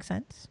 which makes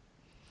sense.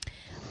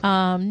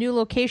 New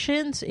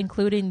locations,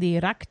 including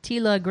the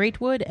Raktila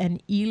Greatwood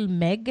and Il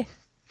Meg.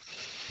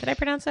 Did I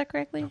pronounce that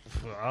correctly?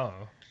 Oh.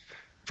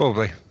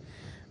 Probably.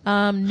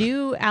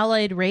 New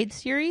Allied Raid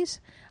series.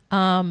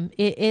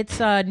 It's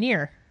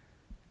near.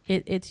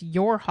 It's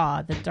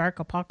Yorha, the Dark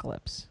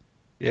Apocalypse.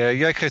 Yeah,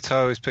 Yoko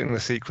Taro is picking the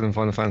sequel in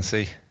Final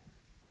Fantasy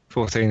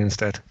 14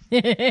 instead.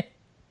 And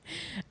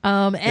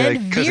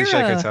because it's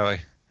Yoko Taro.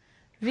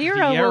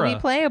 Vera will be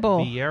playable.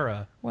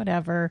 Viera.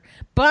 Whatever.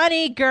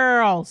 Bunny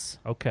Girls.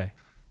 Okay.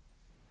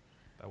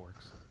 That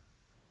works.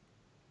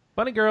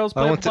 Bunny Girls.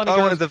 I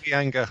wanted the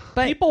Vianga.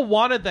 But people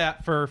wanted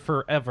that for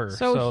forever,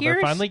 so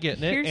they're finally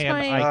getting it, and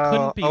I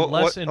couldn't be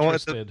less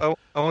interested. I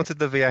wanted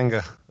the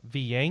Vianga.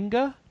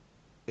 Vianga?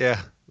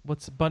 Yeah.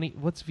 What's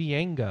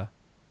Vianga?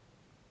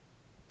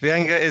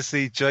 Vianga is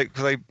the joke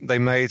they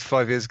made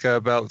 5 years ago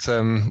about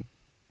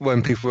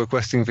when people were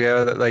requesting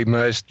Viera that they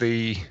merged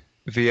the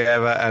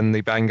Viera and the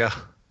Banga.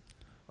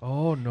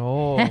 Oh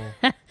no!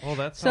 Oh,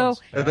 that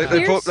sounds. So,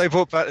 they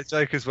brought back the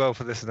joke as well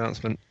for this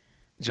announcement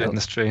during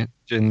the stream,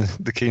 during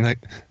the keynote.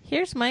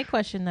 Here's my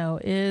question though: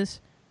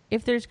 is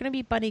if there's going to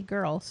be bunny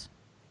girls,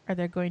 are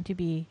there going to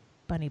be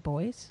bunny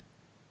boys?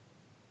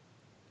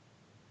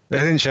 They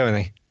didn't show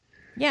any.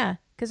 Yeah,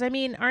 because I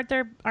mean, aren't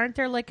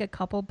there like a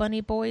couple bunny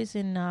boys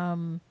in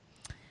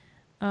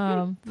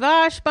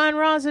Vash von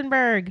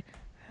Rosenberg?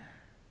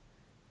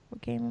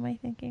 What game am I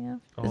thinking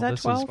of? Oh, is that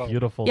 12? Is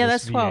beautiful. Yeah,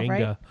 this that's 12, Vianga.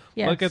 right?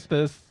 Yes. Look at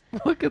this.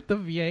 Look at the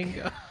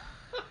Vianga.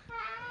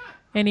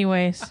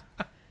 Anyways,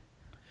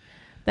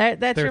 that's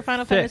They're your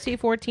Final thick. Fantasy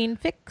 14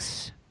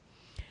 fix.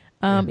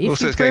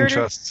 Also, it's game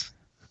trusts.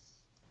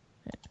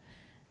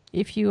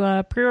 If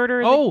you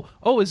pre-order,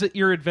 is it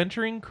your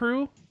adventuring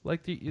crew?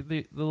 Like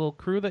the little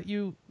crew that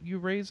you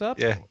raise up?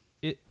 Yeah.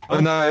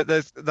 No,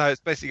 it's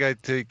basically going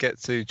to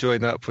get to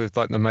join up with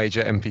like the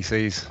major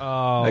NPCs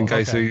and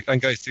go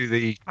through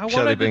the I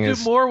wanted to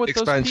do more with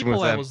those people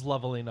with I them. was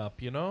leveling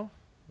up, you know?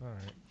 All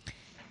right.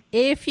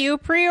 if you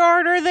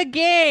pre-order the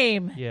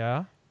game,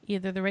 Yeah.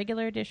 either the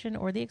regular edition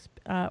or the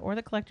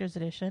collector's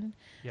edition,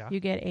 Yeah. you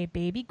get a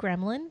baby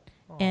gremlin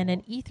and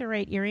an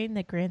aetheryte earring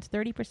that grants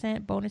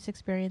 30% bonus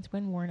experience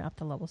when worn up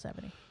to level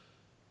 70.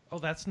 Oh,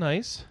 that's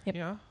nice. Yep.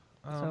 Yeah.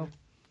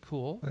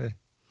 Cool.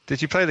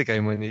 Did you play the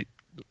game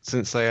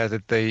since they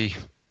added the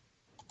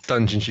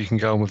dungeons you can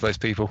go on with those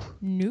people?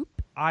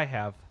 Nope. I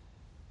have.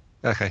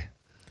 Okay.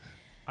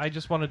 I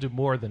just want to do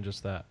more than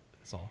just that.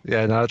 That's all.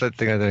 Yeah, no, I don't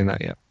think I'm doing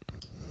that yet.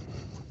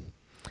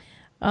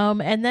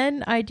 And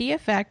then Idea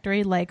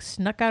Factory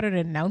snuck out an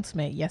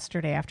announcement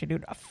yesterday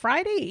afternoon, a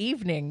Friday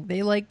evening.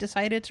 They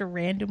decided to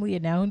randomly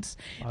announce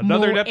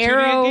another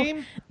Neptunia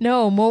game.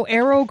 No,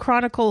 Moero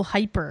Chronicle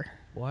Hyper.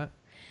 What?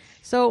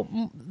 So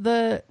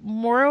the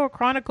Moero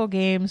Chronicle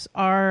games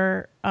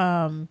are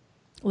Moe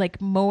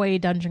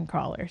dungeon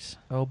crawlers.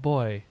 Oh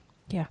boy.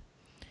 Yeah.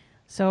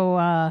 So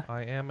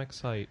I am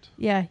excited.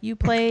 Yeah, you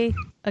play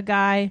a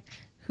guy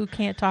who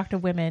can't talk to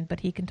women, but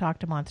he can talk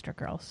to monster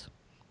girls.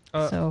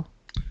 So.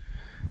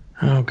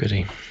 Oh,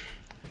 goody.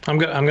 I'm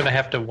gonna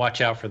have to watch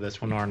out for this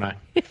one, aren't I?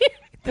 I can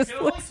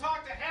only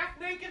talk to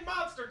half-naked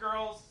monster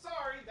girls.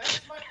 Sorry,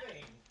 that's my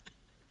thing.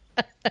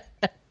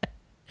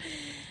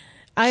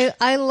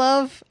 I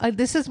love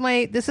this is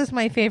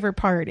my favorite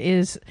part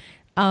is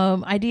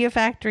Idea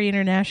Factory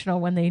International,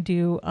 when they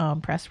do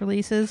press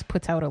releases,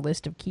 puts out a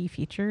list of key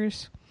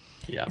features.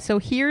 Yeah. So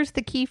here's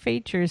the key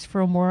features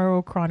for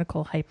Moero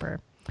Chronicle Hyper: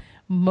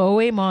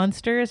 Moe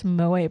monsters,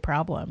 Moe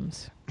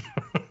problems.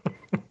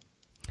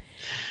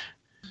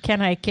 Can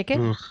I kick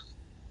it?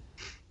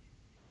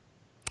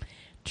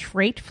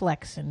 Trait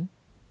flexin'.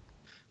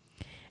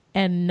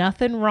 And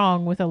nothing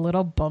wrong with a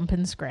little bump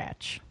and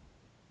scratch.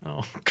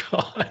 Oh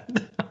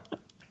God.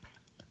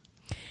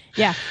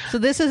 Yeah, so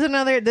this is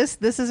another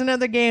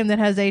game that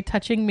has a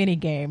touching mini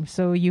game.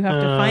 So you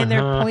have to find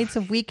their points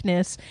of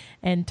weakness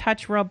and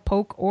touch, rub,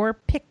 poke, or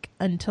pick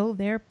until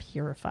they're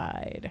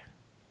purified.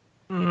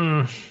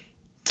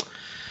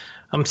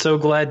 I'm so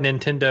glad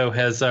Nintendo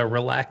has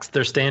relaxed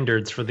their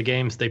standards for the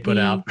games they put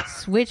out.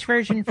 Switch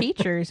version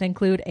features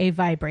include a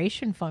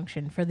vibration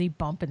function for the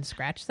bump and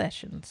scratch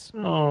sessions.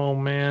 Oh,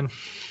 man.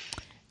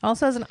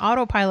 Also has an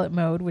autopilot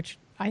mode, which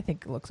I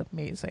think looks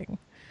amazing.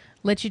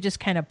 Lets you just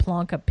kind of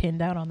plonk a pin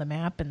down on the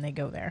map and they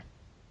go there.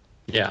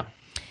 Yeah.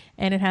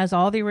 And it has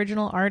all the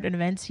original art and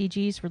event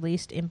CGs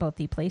released in both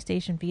the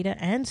PlayStation Vita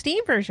and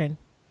Steam version.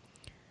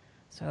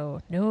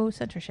 So no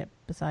censorship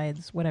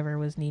besides whatever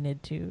was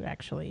needed to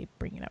actually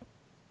bring it out.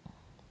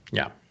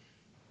 Yeah.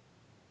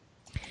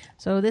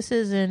 So this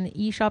is an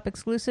eShop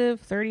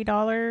exclusive,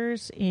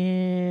 $30.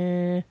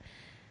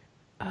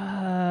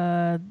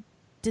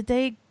 Did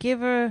they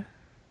give a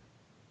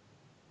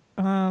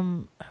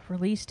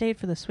release date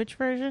for the Switch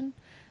version?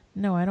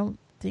 No, I don't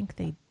think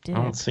they did.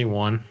 I don't see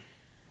one.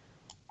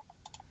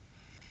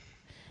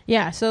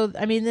 Yeah, so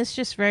I mean, this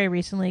just very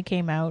recently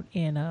came out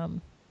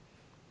in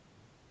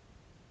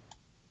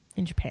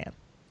Japan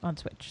on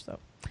Switch. So,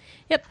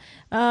 yep.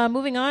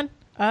 Moving on.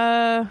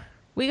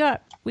 We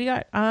got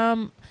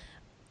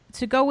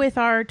to go with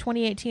our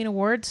 2018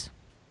 awards.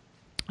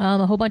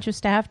 A whole bunch of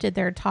staff did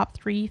their top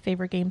 3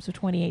 favorite games of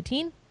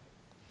 2018.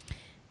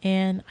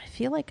 And I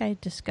feel like I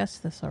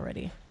discussed this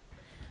already.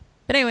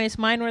 But anyways,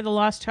 mine were The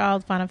Lost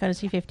Child, Final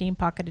Fantasy 15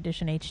 Pocket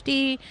Edition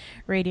HD,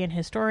 Radiant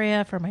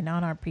Historia. For my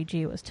non-RPG,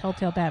 it was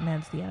Telltale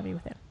Batman's The Abbey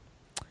Within.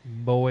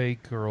 Moe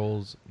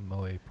girls,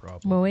 Moe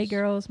problems. Moe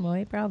girls,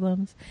 Moe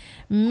problems.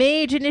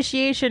 Mage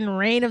Initiation,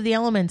 Reign of the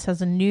Elements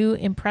has a new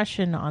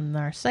impression on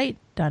our site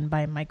done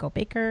by Michael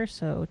Baker.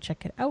 So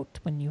check it out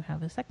when you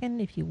have a second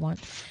if you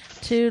want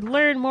to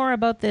learn more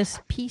about this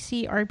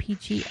PC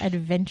RPG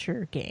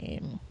adventure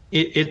game.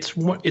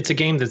 It's a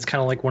game that's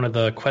kind of like one of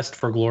the Quest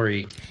for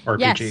Glory RPGs.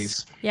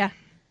 Yes. Yeah.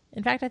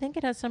 In fact, I think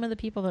it has some of the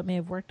people that may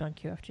have worked on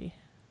QFG.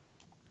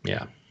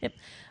 Yeah. Yep.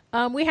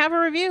 We have a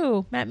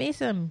review. Matt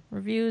Mason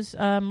reviews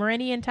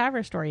Meridian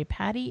Tower Story,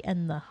 Patty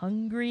and the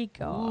Hungry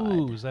God.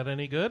 Ooh, is that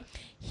any good?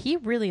 He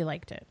really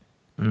liked it.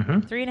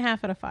 Mm-hmm.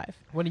 3.5 out of 5.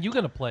 When are you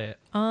going to play it?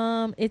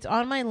 It's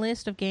on my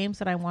list of games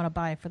that I want to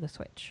buy for the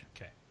Switch.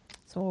 Okay.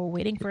 So we're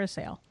waiting for a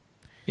sale.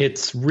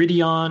 It's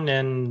Ridion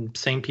and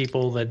same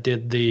people that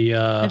did the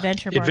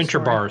Adventure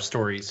Bar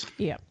stories.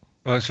 Yeah.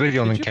 Well, it's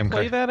Ridion and Did you Kemco.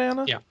 play that,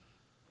 Anna? Yeah.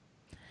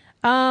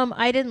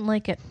 I didn't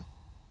like it.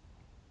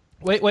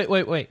 Wait.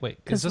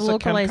 Is this a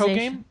Kemco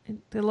game?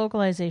 The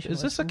localization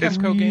Is this a was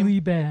Kemco game? really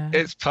bad.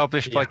 It's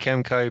published by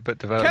Kemco, but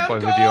developed by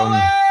Kemco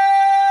Ridion.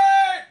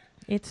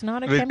 It's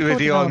not a Kemco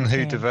Ridion, who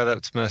game.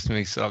 developed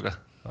Mercenary Saga.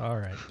 All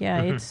right.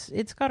 Yeah,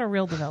 it's got a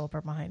real developer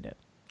behind it.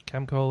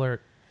 Kemco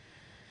alert.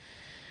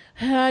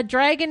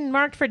 Dragon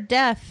Marked for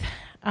Death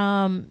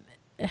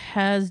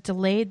has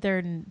delayed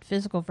their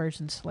physical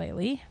version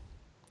slightly.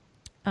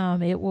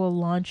 It will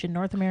launch in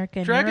North America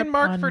and Dragon Europe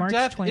Marked on for March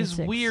Death 26th. is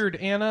weird,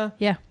 Anna.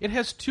 Yeah. It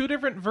has 2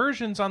 different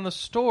versions on the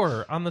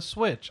store on the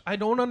Switch. I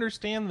don't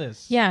understand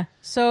this. Yeah.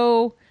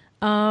 So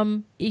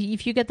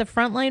if you get the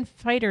Frontline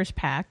Fighters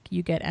pack,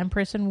 you get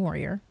Empress and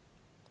Warrior.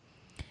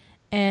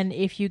 And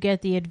if you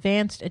get the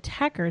Advanced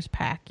Attackers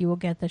pack, you will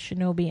get the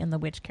Shinobi and the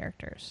Witch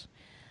characters.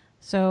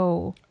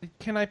 So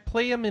Can I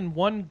play them in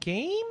one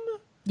game?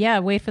 yeah,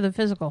 wait for the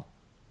physical.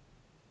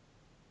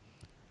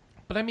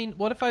 But I mean,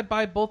 what if I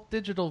buy both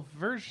digital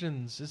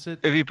versions? Is it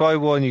If you buy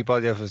one, you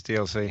buy the other's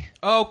DLC.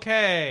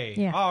 okay?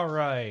 Yeah. All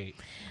right.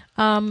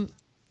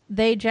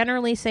 They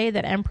generally say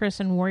that Empress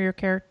and Warrior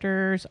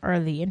characters are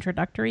the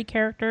introductory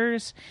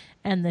characters,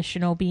 and the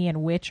Shinobi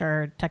and Witch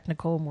are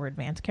technical, more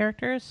advanced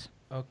characters.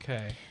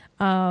 Okay.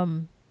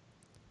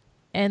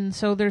 And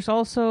so there's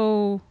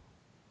also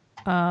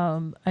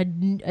a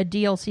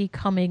DLC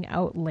coming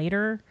out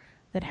later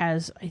that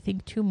has, I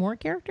think, 2 more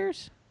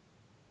characters.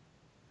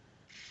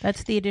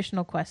 That's the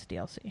additional quest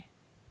DLC.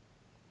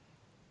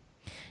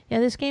 Yeah,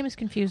 this game is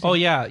confusing. Oh,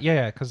 yeah,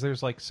 because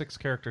there's like 6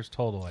 characters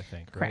total, I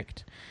think.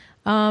 Correct.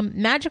 Right?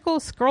 Magical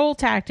Scroll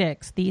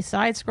Tactics, the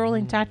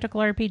side-scrolling tactical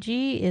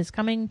RPG, is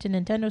coming to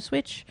Nintendo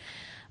Switch,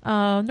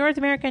 North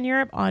America and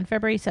Europe on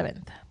February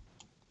 7th.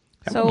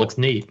 That one looks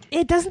neat.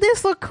 Doesn't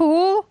this look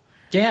cool?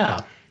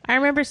 Yeah. I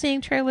remember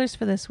seeing trailers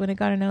for this when it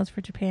got announced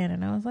for Japan,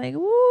 and I was like,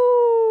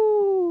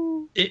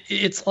 woo!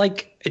 It's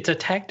a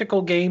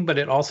tactical game, but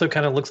it also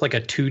kind of looks like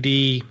a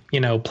 2D,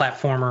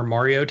 platformer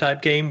Mario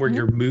type game where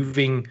you're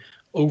moving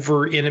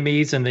over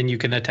enemies and then you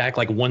can attack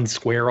like one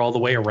square all the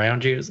way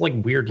around you. It's like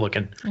weird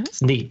looking.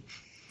 It's neat.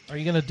 Are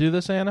you going to do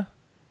this, Anna?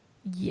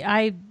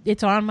 Yeah,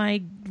 it's on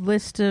my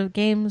list of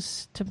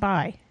games to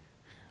buy.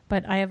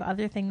 But I have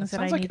other things that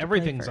I need to play first. Sounds like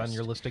everything's on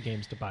your list of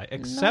games to buy,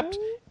 except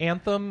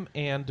Anthem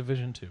and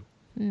Division 2.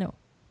 No. All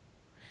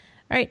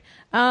right.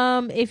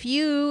 If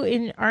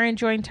you are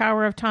enjoying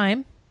Tower of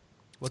Time.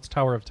 What's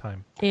Tower of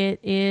Time? It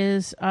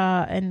is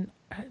how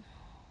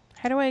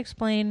do I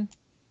explain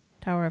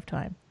Tower of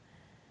Time?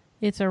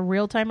 It's a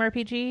real-time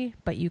RPG,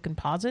 but you can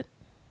pause it.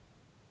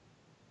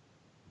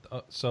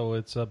 So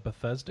it's a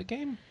Bethesda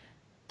game?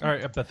 Or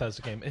a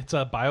Bethesda game. It's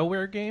a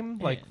BioWare game,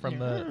 like from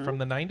the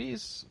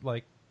 90s,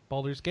 like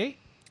Baldur's Gate?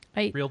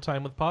 Real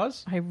time with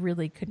pause? I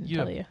really couldn't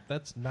tell you.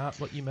 That's not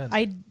what you meant.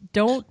 I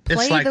don't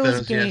play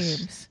those games.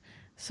 Yes.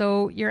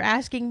 So you're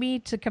asking me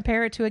to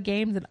compare it to a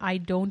game that I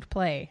don't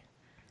play.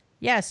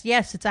 Yes,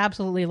 it's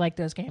absolutely like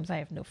those games. I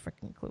have no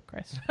freaking clue,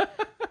 Chris.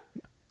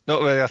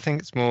 Not really. I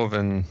think it's more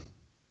than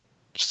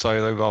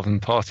solo rather than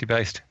party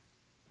based.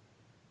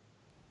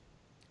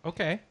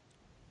 Okay.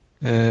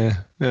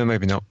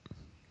 Maybe not.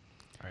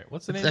 All right.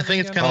 What's the name? I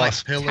think it's kind of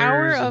like Pillars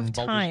Tower of and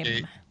Time.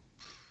 Baldur's Gate.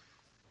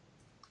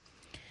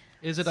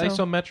 Is it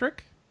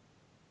isometric?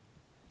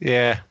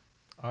 Yeah.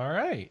 All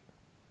right.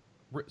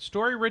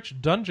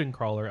 Story-rich dungeon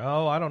crawler.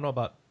 Oh, I don't know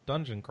about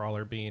dungeon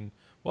crawler being...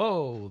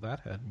 Whoa,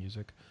 that had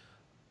music.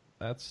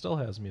 That still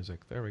has music.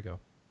 There we go.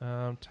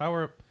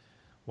 Tower...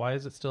 Why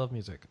does it still have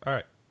music? All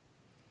right.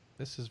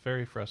 This is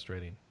very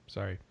frustrating.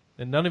 Sorry.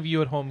 And none of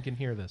you at home can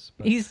hear this.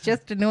 But. He's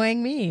just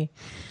annoying me.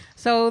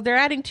 So they're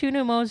adding 2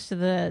 new modes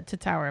to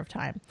Tower of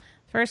Time.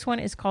 First one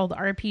is called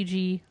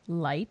RPG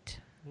Lite,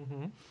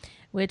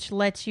 which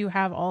lets you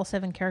have all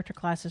 7 character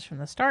classes from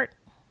the start.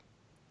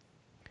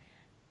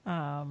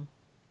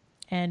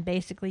 And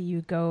basically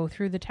you go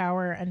through the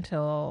tower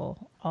until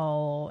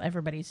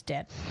everybody's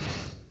dead.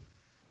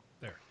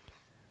 There.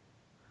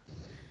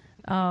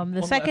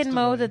 The second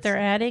mode that they're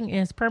adding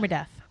is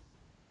permadeath.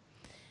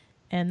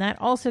 And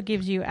that also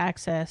gives you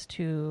access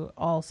to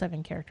all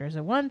 7 characters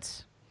at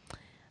once.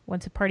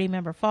 Once a party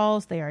member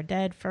falls, they are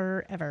dead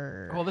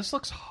forever. Oh, this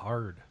looks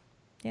hard.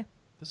 Yeah.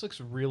 This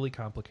looks really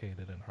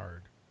complicated and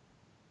hard.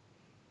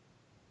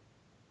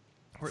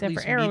 Or Except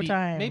for arrow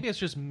time. Maybe it's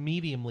just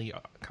mediumly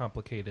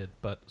complicated,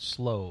 but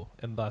slow,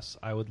 and thus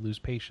I would lose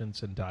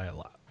patience and die a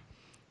lot.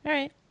 All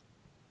right.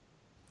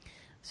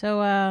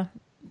 So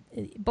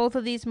both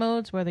of these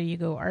modes, whether you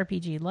go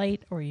RPG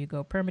Lite or you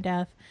go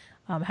permadeath,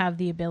 have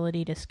the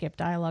ability to skip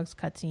dialogues,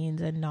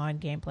 cutscenes, and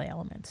non-gameplay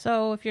elements.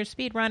 So if you're a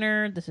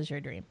speedrunner, this is your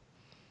dream.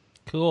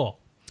 Cool.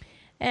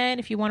 And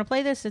if you want to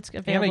play this, it's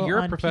available Anna, you're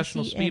on a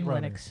professional PC and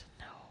speedrunner. Linux.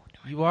 No,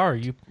 you are.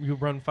 You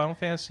run Final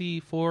Fantasy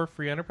IV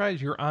Free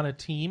Enterprise. You're on a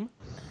team,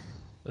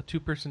 a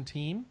 2-person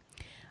team.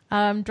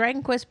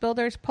 Dragon Quest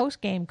Builders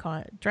Dragon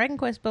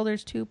Quest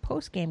Builders 2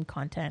 post-game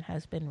content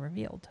has been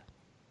revealed.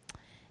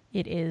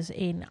 It is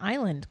an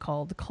island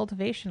called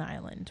Cultivation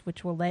Island,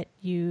 which will let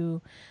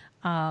you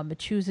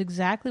choose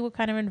exactly what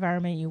kind of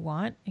environment you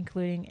want,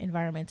 including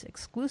environments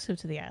exclusive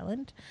to the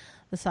island.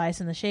 The size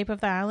and the shape of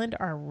the island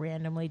are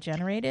randomly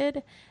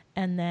generated.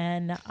 And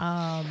then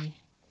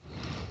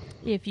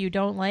if you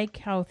don't like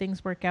how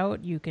things work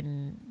out, you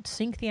can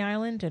sink the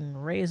island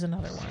and raise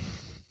another one.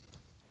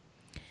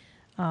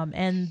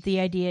 And the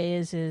idea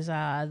is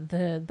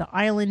the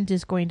island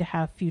is going to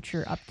have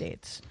future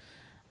updates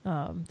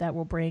that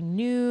will bring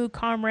new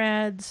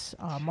comrades,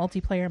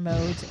 multiplayer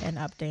modes, and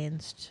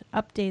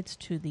updates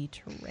to the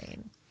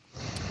terrain.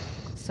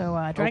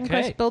 So Dragon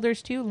Quest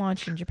Builders 2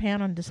 launched in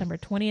Japan on December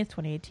 20th,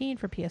 2018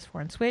 for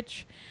PS4 and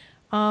Switch.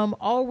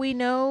 All we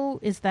know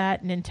is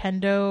that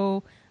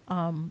Nintendo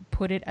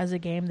put it as a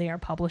game they are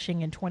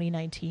publishing in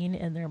 2019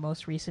 in their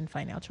most recent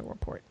financial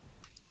report.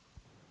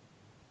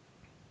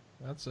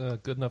 That's a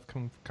good enough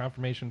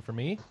confirmation for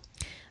me.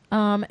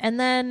 And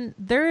then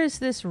there is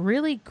this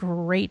really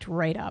great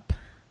write-up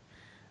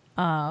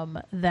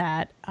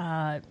that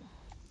I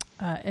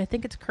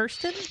think it's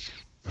Kirsten.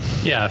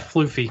 Yeah,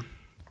 Floofy.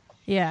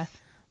 Yeah.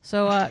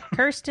 So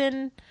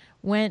Kirsten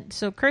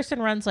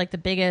runs like the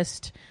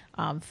biggest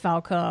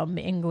Falcom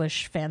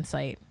English fan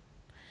site.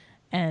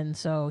 And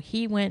so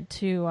he went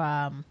to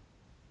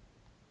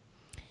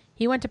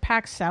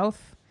PAX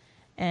South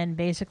and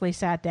basically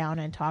sat down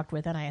and talked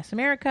with NIS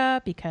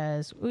America,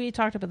 because we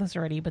talked about this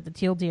already, but the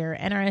Teal Deer,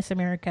 NIS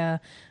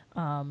America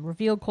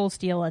revealed Cold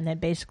Steel and then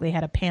basically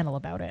had a panel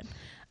about it.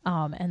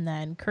 And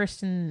then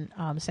Kirsten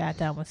sat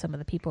down with some of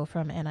the people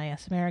from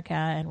NIS America,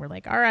 and we're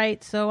like, all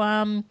right, so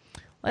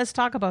let's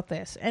talk about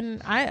this.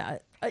 And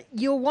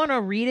you'll want to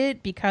read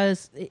it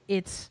because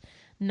it's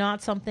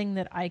not something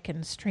that I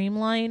can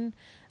streamline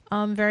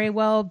very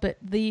well, but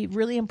the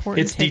really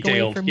important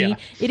takeaway for me,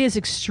 it is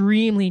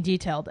extremely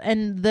detailed.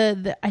 And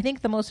the I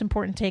think the most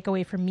important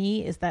takeaway for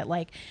me is that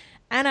like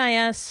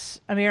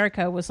NIS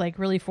America was like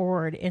really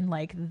forward in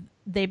like,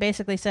 they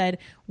basically said,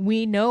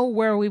 we know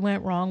where we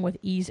went wrong with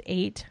Ys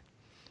 8,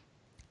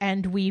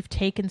 and we've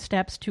taken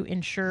steps to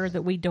ensure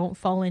that we don't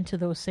fall into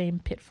those same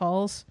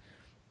pitfalls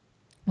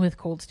with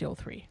Cold Steel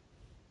 3.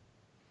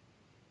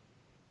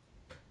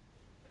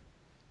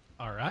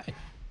 All right.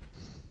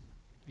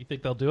 You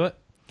think they'll do it?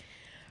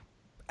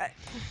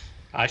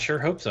 I sure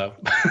hope so.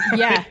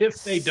 Yeah.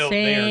 If they don't,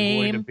 they are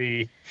going to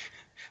be.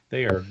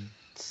 They are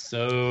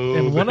so.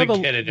 And one of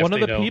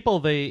the people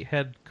they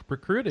had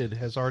recruited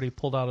has already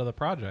pulled out of the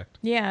project.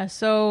 Yeah.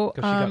 So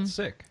because she got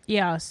sick.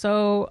 Yeah.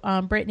 So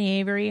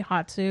Brittany Avery,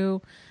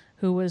 Hatsu,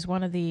 who was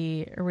one of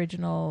the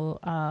original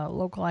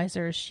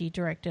localizers, she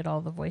directed all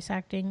the voice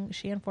acting.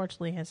 She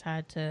unfortunately has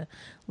had to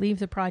leave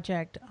the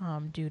project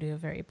due to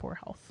very poor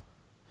health,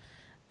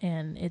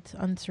 and it's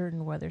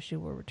uncertain whether she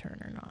will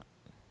return or not.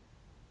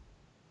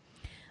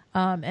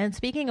 And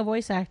speaking of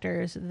voice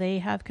actors, they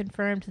have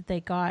confirmed that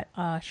they got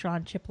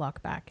Sean Chiplock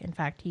back. In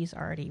fact, he's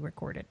already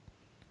recorded.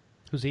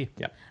 Who's he?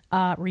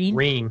 Yeah.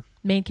 Reen.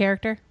 Main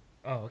character.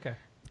 Oh, okay.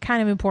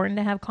 Kind of important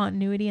to have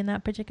continuity in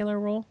that particular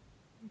role.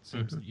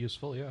 Seems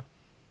useful, yeah.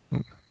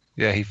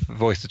 Yeah, he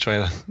voiced the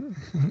trailer.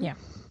 Yeah.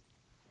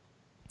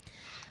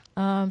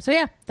 So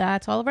yeah,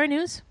 that's all of our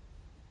news.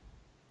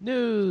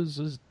 News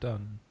is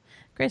done.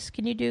 Chris,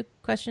 can you do the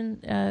question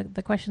of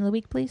the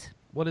week, please?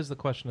 What is the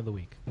question of the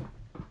week?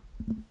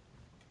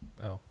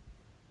 Oh.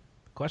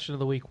 The question of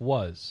the week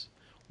was,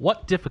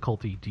 what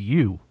difficulty do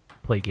you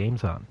play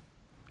games on?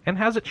 And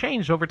has it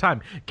changed over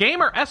time?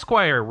 Gamer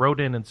Esquire wrote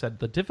in and said,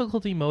 the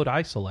difficulty mode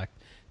I select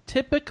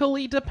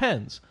typically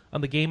depends on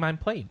the game I'm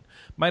playing.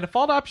 My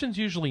default option is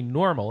usually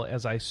normal,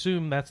 as I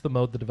assume that's the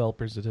mode the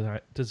developers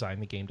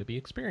designed the game to be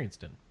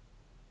experienced in.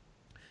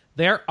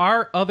 There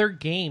are other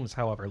games,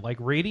 however, like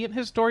Radiant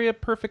Historia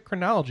Perfect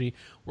Chronology,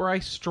 where I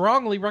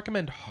strongly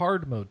recommend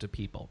hard mode to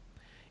people.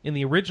 In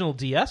the original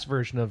DS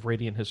version of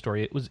Radiant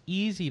Historia, it was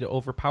easy to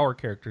overpower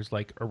characters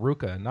like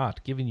Aruka and Not,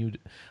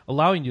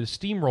 allowing you to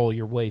steamroll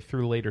your way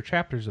through later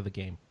chapters of the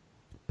game.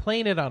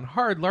 Playing it on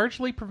hard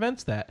largely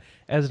prevents that,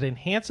 as it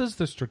enhances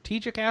the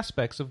strategic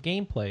aspects of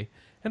gameplay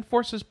and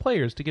forces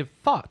players to give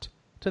thought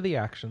to the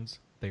actions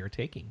they are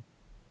taking.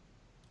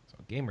 So,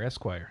 Gamer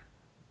Esquire,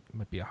 it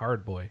might be a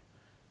hard boy.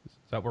 Is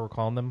that what we're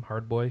calling them?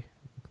 Hard boy?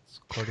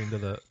 According to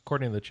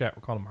the chat,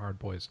 we're calling them hard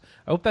boys.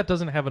 I hope that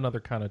doesn't have another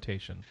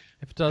connotation.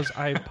 If it does,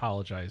 I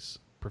apologize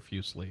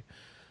profusely.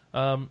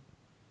 Lord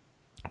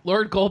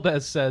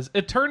Golbez says,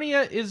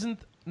 Eternia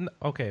isn't...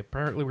 Okay,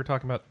 apparently we're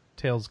talking about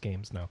Tales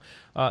games now.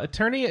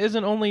 Eternia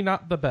isn't only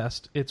not the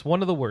best, it's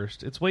one of the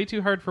worst. It's way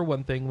too hard for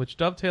one thing, which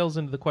dovetails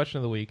into the question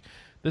of the week.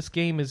 This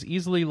game is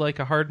easily like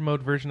a hard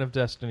mode version of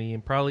Destiny,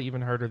 and probably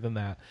even harder than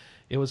that.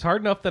 It was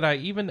hard enough that I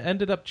even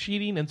ended up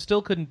cheating and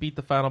still couldn't beat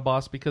the final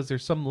boss because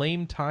there's some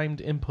lame timed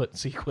input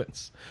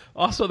sequence.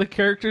 Also, the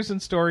characters and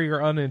story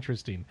are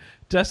uninteresting.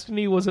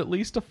 Destiny was at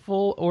least a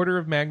full order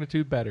of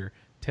magnitude better.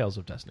 Tales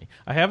of Destiny.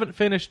 I haven't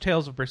finished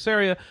Tales of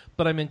Berseria,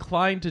 but I'm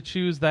inclined to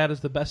choose that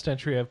as the best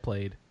entry I've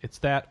played. It's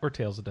that or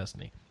Tales of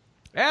Destiny.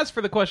 As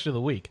for the question of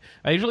the week,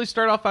 I usually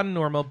start off on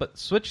normal, but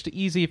switch to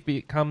easy if it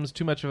becomes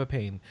too much of a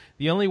pain.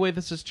 The only way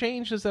this has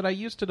changed is that I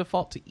used to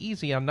default to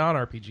easy on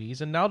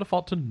non-RPGs, and now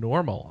default to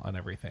normal on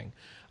everything.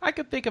 I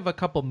could think of a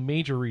couple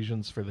major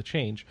reasons for the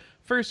change.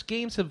 First,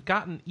 games have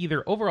gotten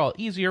either overall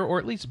easier or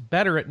at least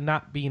better at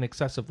not being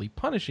excessively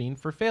punishing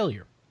for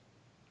failure.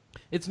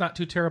 It's not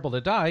too terrible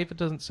to die if it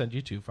doesn't send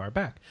you too far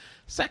back.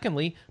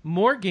 Secondly,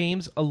 more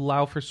games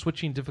allow for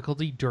switching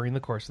difficulty during the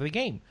course of the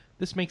game.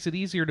 This makes it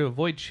easier to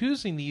avoid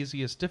choosing the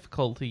easiest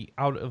difficulty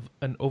out of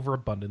an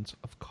overabundance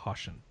of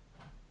caution.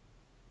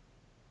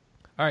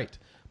 All right,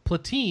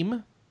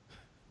 Plateem,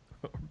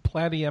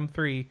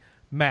 Platium3,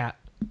 Matt,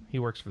 he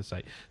works for the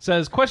site,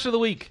 says, question of the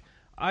week.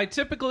 I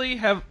typically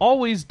have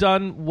always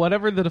done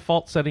whatever the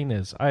default setting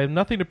is. I have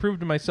nothing to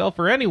prove to myself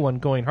or anyone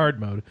going hard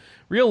mode.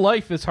 Real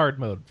life is hard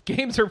mode.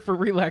 Games are for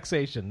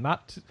relaxation,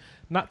 not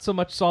so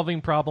much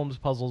solving problems,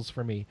 puzzles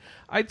for me.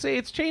 I'd say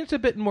it's changed a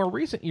bit in more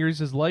recent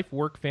years as life,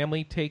 work,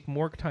 family take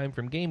more time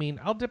from gaming.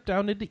 I'll dip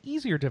down into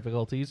easier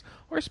difficulties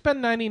or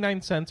spend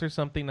 99 cents or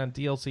something on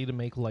DLC to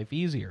make life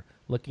easier.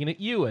 Looking at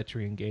you,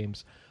 Etrian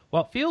Games.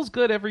 While it feels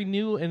good every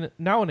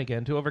now and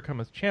again to overcome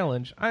a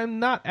challenge, I'm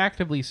not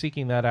actively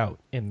seeking that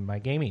out in my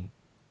gaming.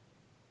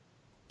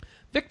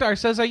 Victor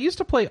says, I used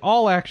to play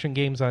all action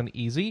games on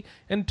easy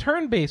and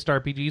turn-based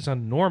RPGs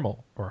on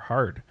normal or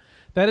hard.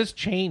 That has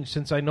changed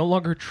since I no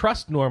longer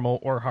trust normal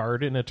or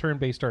hard in a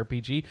turn-based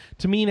RPG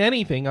to mean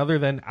anything other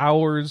than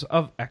hours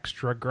of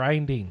extra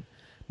grinding.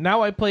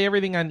 Now I play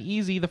everything on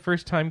easy the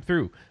first time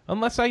through,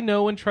 unless I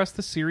know and trust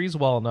the series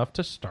well enough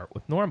to start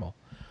with normal.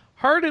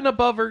 Hard and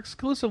above are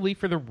exclusively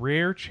for the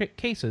rare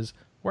cases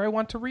where I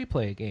want to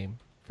replay a game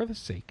for the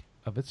sake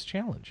of its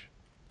challenge.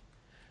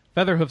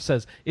 Featherhoof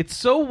says, it's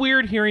so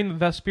weird hearing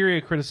the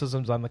Vesperia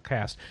criticisms on the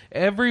cast.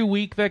 Every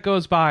week that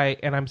goes by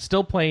and I'm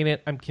still playing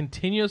it, I'm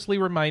continuously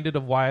reminded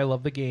of why I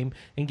love the game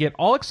and get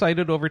all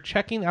excited over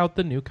checking out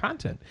the new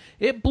content.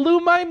 It blew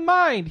my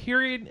mind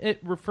hearing it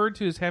referred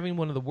to as having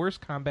one of the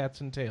worst combats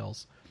in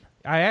Tales.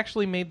 I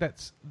actually made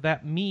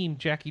that meme,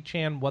 Jackie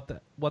Chan, what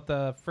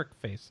the frick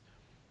face.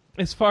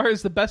 As far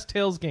as the best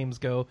Tales games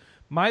go,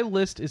 my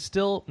list is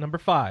still number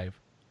 5,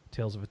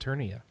 Tales of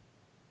Eternia.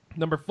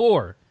 Number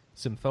 4,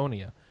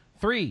 Symphonia.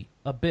 3,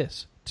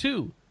 Abyss.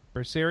 2,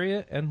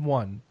 Berseria. And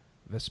 1,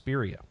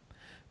 Vesperia.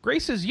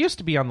 Graces used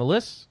to be on the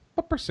list,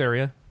 but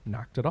Berseria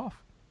knocked it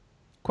off.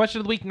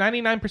 Question of the week,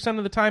 99%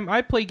 of the time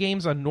I play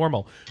games on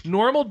normal.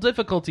 Normal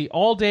difficulty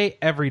all day,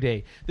 every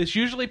day. This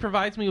usually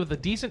provides me with a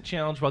decent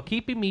challenge while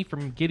keeping me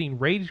from getting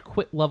rage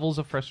quit levels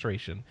of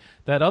frustration.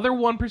 That other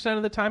 1%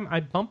 of the time,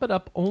 I bump it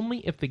up only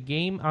if the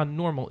game on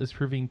normal is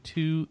proving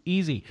too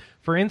easy.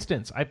 For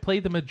instance, I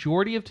played the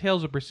majority of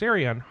Tales of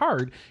Berseria on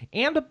hard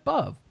and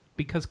above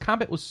because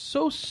combat was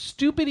so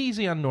stupid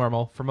easy on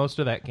normal for most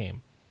of that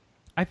game.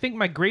 I think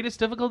my greatest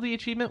difficulty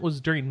achievement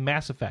was during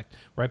Mass Effect,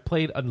 where I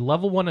played a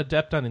level 1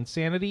 Adept on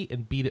Insanity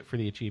and beat it for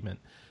the achievement.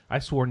 I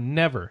swore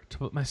never to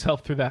put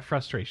myself through that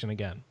frustration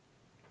again.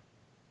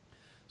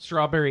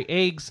 Strawberry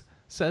Eggs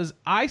says,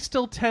 I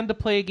still tend to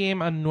play a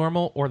game on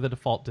normal or the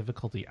default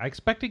difficulty. I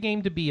expect a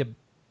game to be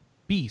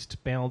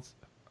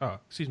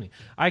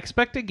I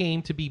expect a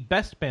game to be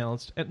best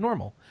balanced at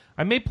normal.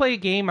 I may play a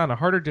game on a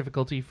harder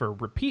difficulty for a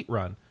repeat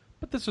run,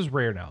 but this is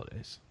rare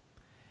nowadays.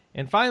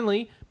 And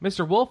finally,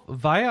 Mr. Wolf,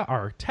 via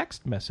our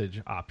text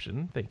message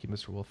option, thank you,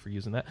 Mr. Wolf, for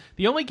using that.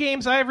 The only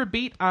games I ever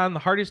beat on the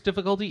hardest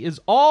difficulty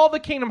is all the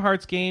Kingdom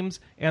Hearts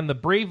games and the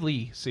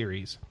Bravely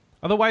series.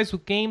 Otherwise,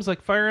 with games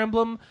like Fire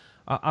Emblem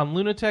on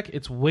Lunatech,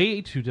 it's way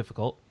too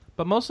difficult.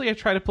 But mostly I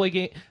try to play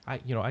game. I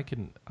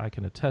can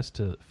attest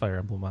to Fire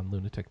Emblem on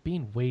Lunatech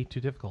being way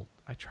too difficult.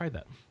 I tried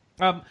that.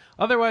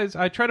 Otherwise,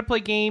 I try to play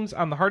games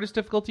on the hardest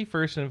difficulty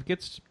first, and if it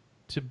gets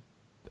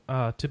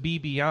to be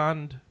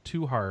beyond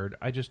too hard,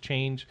 I just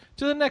change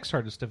to the next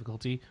hardest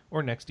difficulty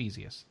or next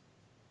easiest.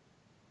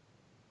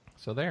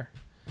 So there.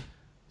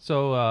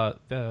 So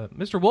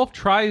Mr. Wolf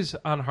tries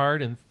on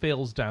hard and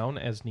fails down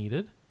as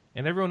needed,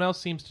 and everyone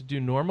else seems to do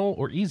normal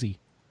or easy.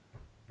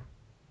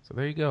 So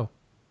there you go.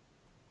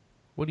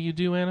 What do you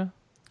do, Anna?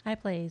 I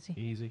play easy.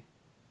 Easy.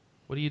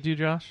 What do you do,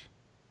 Josh?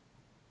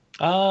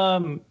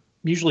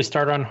 Usually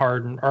start on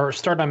hard or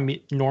start on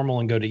normal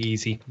and go to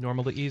easy.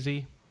 Normal to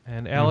easy.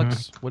 And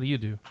Alex, what do you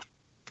do?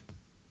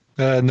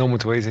 Normal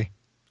to easy.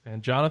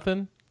 And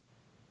Johnathan?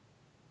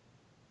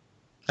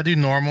 I do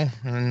normal,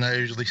 and I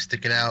usually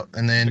stick it out.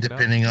 And then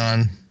depending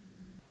on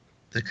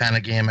the kind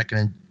of game, I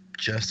can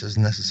adjust as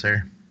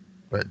necessary.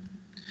 But do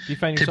you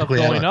find yourself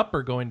going up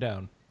or going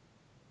down?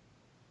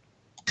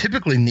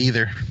 Typically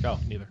neither. Oh,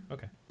 neither.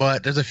 Okay.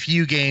 But there's a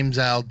few games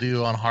I'll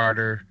do on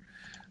harder,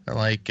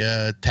 like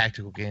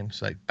tactical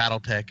games, like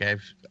BattleTech.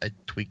 I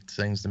tweaked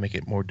things to make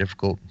it more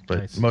difficult, but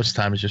nice. Most of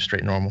the time it's just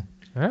straight normal.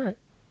 All right.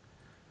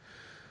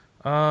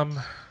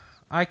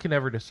 I can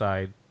never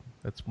decide.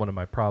 That's one of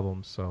my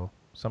problems. So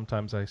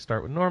sometimes I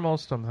start with normal,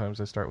 sometimes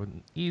I start with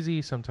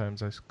easy,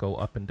 sometimes I go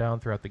up and down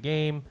throughout the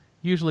game.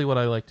 Usually what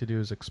I like to do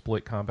is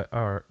exploit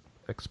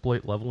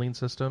leveling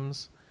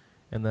systems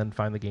and then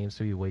find the games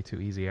to be way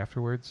too easy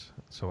afterwards.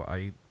 So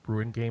I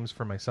ruin games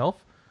for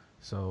myself.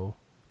 So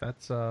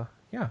that's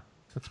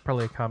that's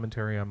probably a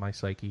commentary on my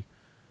psyche.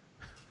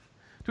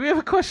 Do we have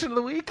a question of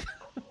the week?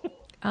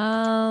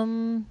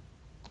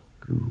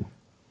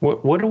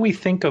 What do we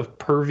think of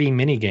pervy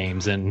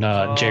minigames in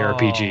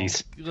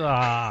JRPGs?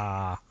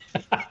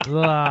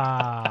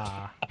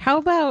 How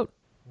about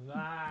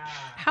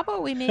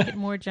we make it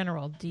more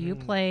general? Do you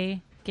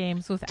play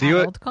games with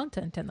adult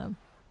content in them?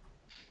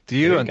 Do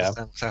you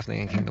understand what's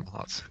happening in Kingdom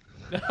Hearts?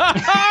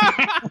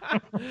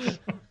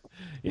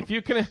 If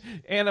you can,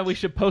 Anna, we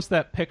should post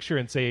that picture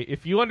and say,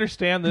 if you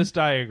understand this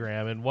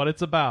diagram and what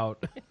it's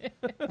about,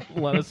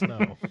 let us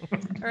know.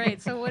 All right.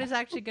 So, what is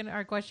actually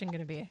our question going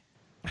to be?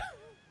 I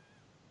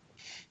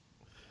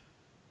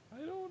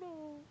don't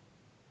know.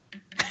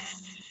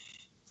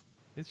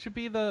 It should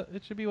be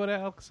what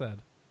Alex said.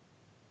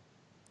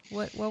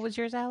 What was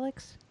yours,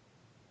 Alex?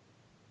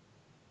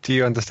 Do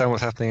you understand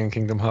what's happening in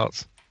Kingdom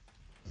Hearts?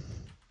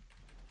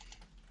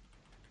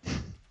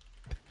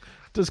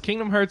 Does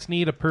Kingdom Hearts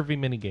need a pervy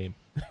minigame?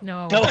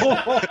 No.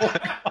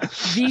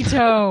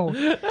 Veto.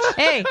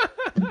 Hey,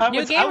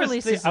 new game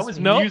releases. I was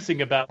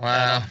musing about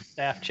that on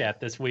staff chat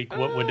this week.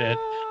 What would an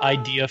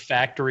Idea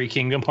Factory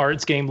Kingdom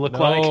Hearts game look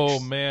like? Oh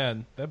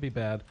man, that'd be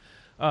bad.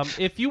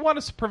 If you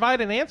want to provide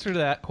an answer to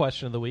that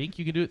question of the week,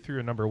 you can do it through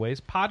a number of ways.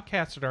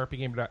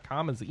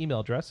 Podcast@rpgamer.com is the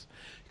email address.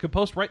 You can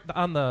post right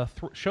on the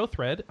show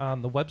thread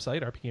on the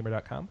website,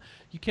 rpgamer.com.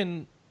 You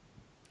can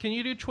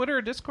you do Twitter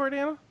or Discord,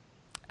 Anna?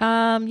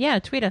 Yeah,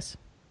 tweet us.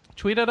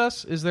 Tweet at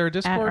us. Is there a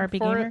Discord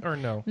for it or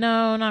no?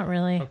 No, not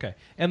really. Okay.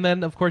 And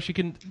then, of course, you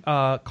can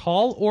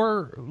call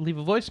or leave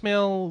a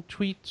voicemail,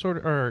 tweet,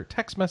 or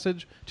text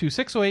message to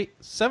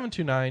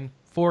 608-729-4098.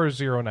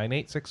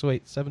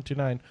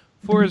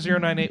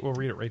 608-729-4098. We'll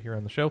read it right here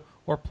on the show,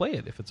 or play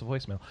it if it's a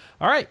voicemail.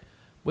 All right.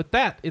 With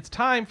that, it's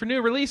time for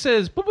new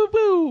releases. Boo, boo,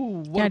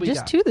 boo. What do we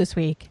got? 2 this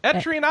week.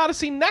 Etrian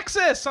Odyssey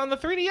Nexus on the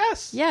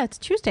 3DS. Yeah, it's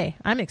Tuesday.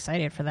 I'm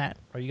excited for that.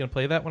 Are you going to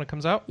play that when it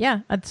comes out?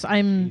 Yeah,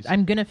 I'm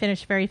going to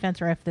finish Fairy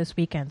Fence Ref this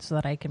weekend so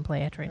that I can play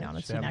Etrian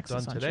Odyssey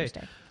Nexus on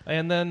Tuesday.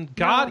 And then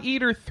God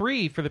Eater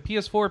 3 for the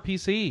PS4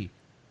 PC.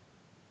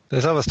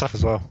 There's other stuff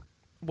as well.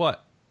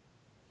 What?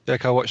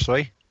 Jericho Watch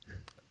 3.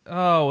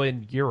 Oh,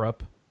 in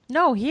Europe.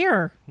 No,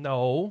 here.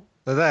 No.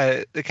 They're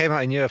there. It came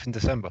out in Europe in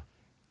December.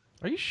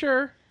 Are you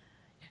sure?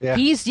 Yeah.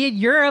 He's in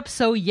Europe,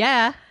 so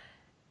yeah.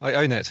 I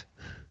own it.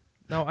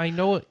 No, I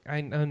know it.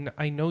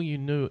 I know you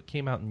knew it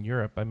came out in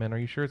Europe. I mean, are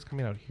you sure it's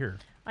coming out here?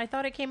 I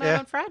thought it came out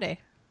on Friday.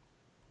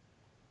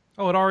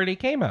 Oh, it already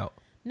came out.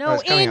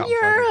 No, in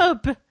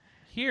Europe.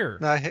 Here.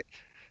 No,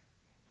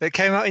 it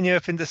came out in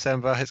Europe in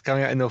December. It's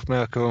coming out in North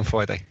America on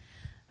Friday.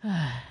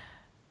 I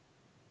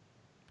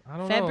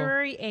don't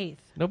February know. 8th.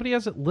 Nobody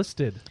has it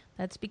listed.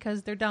 That's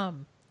because they're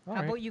dumb. All How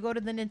right. about you go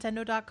to the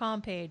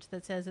Nintendo.com page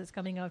that says it's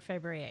coming out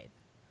February 8th?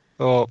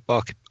 Or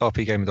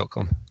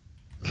rpgamer.com.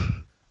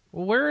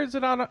 Well, where is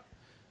it on?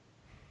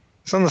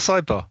 It's on the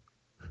sidebar.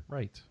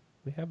 Right.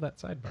 We have that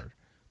sidebar.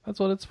 That's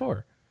what it's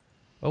for.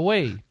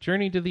 Away,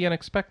 Journey to the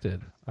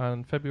Unexpected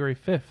on February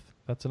 5th.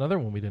 That's another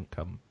one we didn't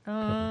cover.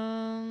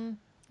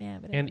 Yeah.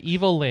 But And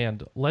Evil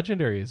Land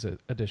Legendary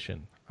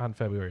Edition on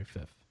February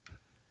 5th.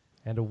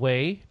 And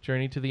Away,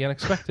 Journey to the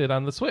Unexpected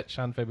on the Switch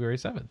on February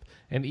 7th.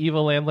 And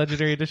Evil Land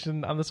Legendary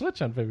Edition on the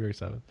Switch on February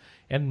 7th.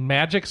 And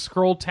Magic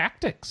Scroll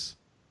Tactics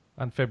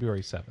on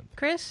February 7th.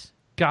 Chris?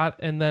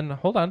 And then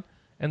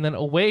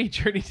Away,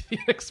 Journey to the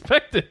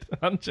Unexpected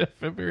on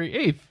February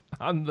 8th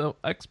on the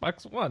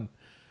Xbox One.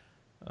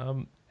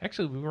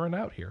 Actually, we run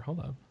out here. Hold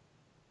on.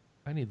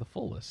 I need the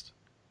full list.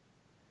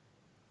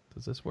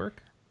 Does this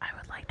work? I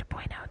would like to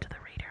point out to the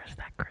readers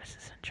that Chris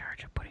is in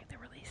charge of putting the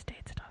release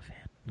date stuff in.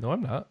 No,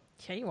 I'm not.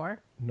 Yeah, you are.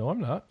 No, I'm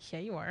not. Yeah,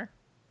 you are.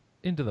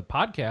 Into the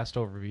podcast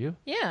overview.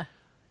 Yeah.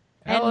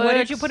 And what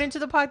did you put into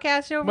the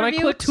podcast overview? When I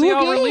click 2 see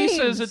all games.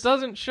 releases, it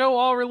doesn't show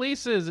all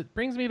releases. It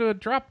brings me to a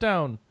drop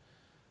down.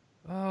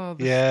 Oh,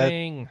 this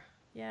thing.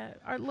 Yeah,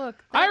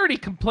 look. I already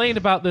complained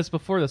about this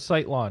before the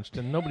site launched,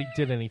 and nobody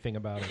did anything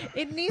about it.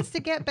 It needs to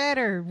get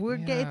better.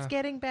 It's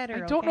getting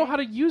better. I don't know how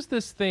to use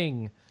this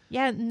thing.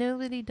 Yeah,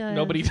 nobody does.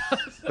 Nobody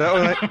does.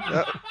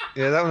 that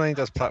one only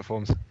does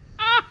platforms.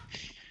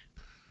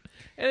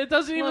 And it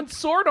doesn't even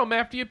sort them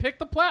after you pick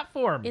the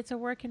platform. It's a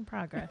work in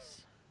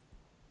progress.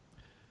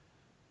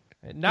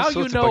 And now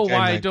you know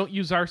why I don't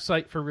use our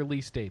site for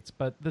release dates,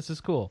 but this is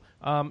cool.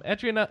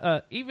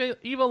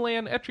 Evil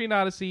Land, Etrian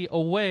Odyssey,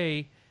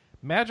 Away,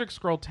 Magic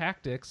Scroll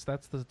Tactics,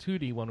 that's the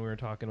 2D one we were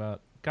talking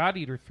about, God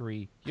Eater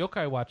 3,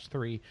 Yokai Watch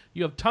 3.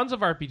 You have tons of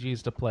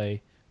RPGs to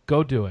play.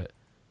 Go do it.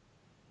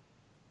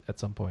 At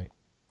some point.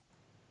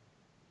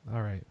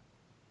 All right.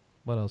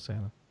 What else,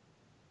 Anna?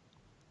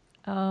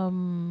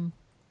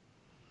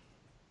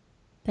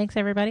 Thanks,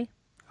 everybody.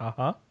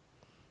 Uh-huh.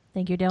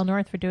 Thank you, Dale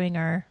North, for doing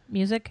our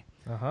music.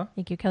 Uh-huh.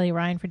 Thank you, Kelly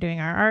Ryan, for doing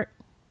our art.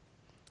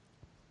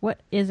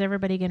 What is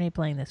everybody going to be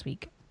playing this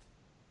week?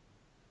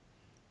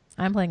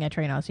 I'm playing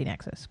Etrian Odyssey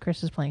Nexus.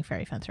 Chris is playing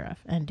Fairy Fence Ref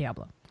and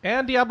Diablo.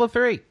 And Diablo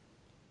 3.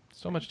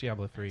 So much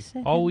Diablo 3.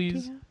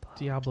 Always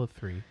Diablo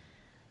 3.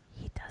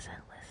 He doesn't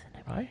listen to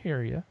me. I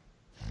hear you.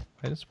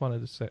 I just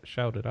wanted to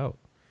shout it out.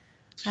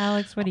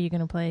 Alex, what are you going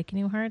to play?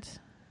 Kingdom Hearts?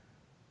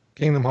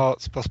 Kingdom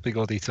Hearts, possibly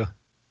God Eater.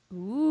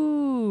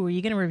 Ooh, are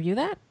you going to review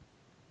that?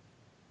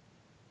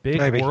 Big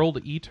Maybe. World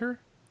Eater?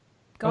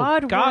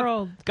 God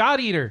World. God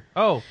Eater.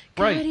 Oh,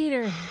 right. God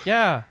Eater.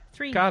 Yeah.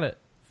 3. Got it.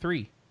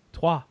 3.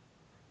 Trois.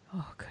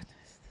 Oh, goodness.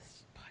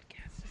 This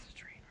podcast is a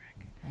train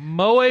wreck.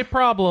 Moe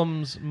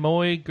problems.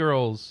 Moe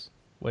girls.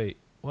 Wait,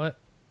 what?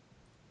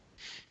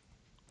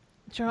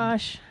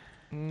 Josh.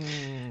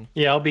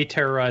 Yeah, I'll be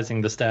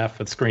terrorizing the staff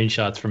with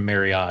screenshots from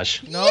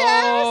Marriage. No.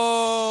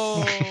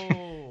 Yes!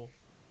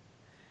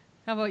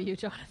 How about you,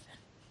 Jonathan?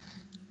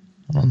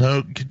 I don't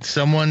know.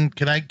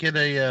 Can I get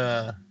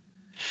a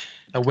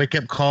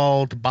wake-up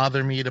call to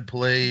bother me to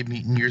play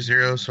Mutant Year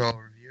Zero so I'll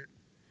review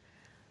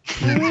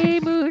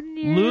it?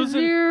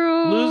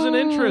 Losing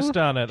interest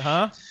on it,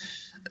 huh?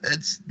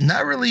 It's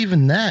not really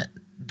even that,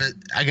 but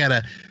I got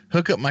to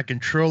hook up my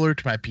controller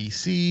to my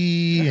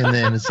PC, and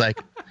then it's like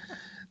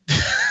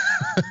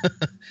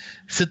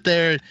sit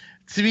there.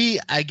 To me,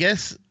 I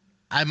guess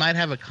I might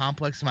have a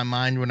complex in my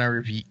mind when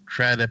I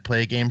try to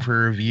play a game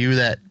for a review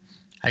that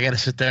I got to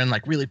sit there and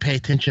like really pay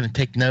attention and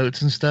take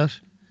notes and stuff.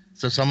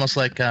 So it's almost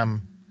like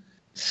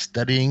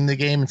studying the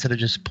game instead of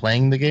just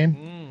playing the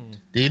game.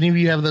 Do any of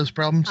you have those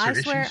problems? I or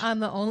swear issues? I'm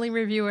the only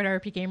reviewer at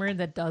RP Gamer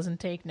that doesn't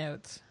take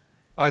notes.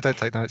 I don't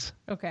take notes.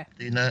 Okay.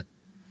 Do you not?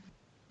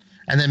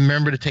 And then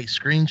remember to take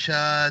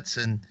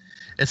screenshots, and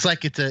it's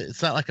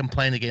not like I'm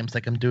playing the game. It's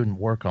like I'm doing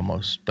work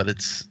almost, but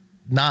it's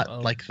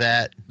not like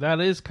that.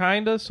 That is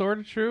kind of sort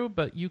of true,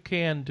 but you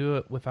can do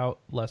it without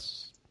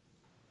less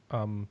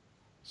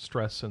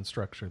stress and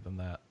structure than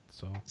that.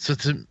 So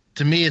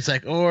To me, it's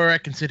like, or I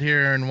can sit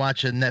here and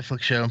watch a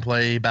Netflix show and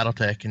play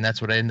BattleTech, and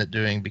that's what I end up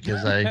doing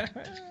because I'm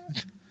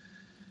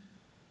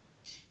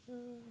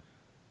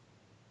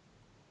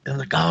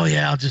like, oh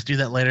yeah, I'll just do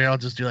that later. I'll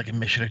just do like a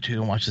mission or two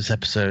and watch this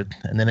episode,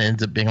 and then it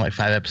ends up being like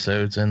 5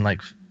 episodes and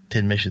like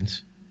 10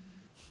 missions.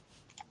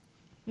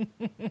 We're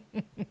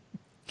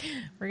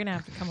going to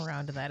have to come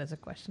around to that as a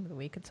question of the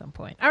week at some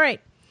point. All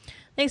right.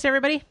 Thanks,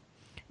 everybody.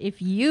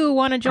 If you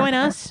want to join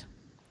us,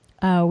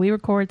 we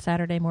record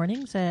Saturday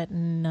mornings at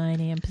 9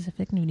 a.m.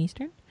 Pacific, noon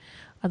Eastern.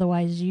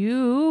 Otherwise,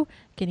 you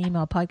can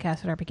email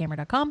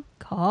podcast@rpgamer.com,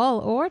 call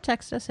or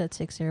text us at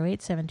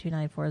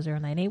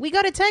 608-729-4098. We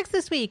got a text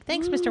this week.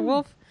 Thanks, Mr.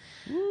 Wolf.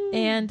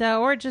 And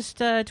or just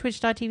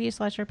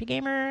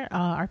twitch.tv/rpgamer,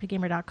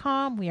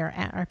 rpgamer.com. We are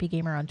at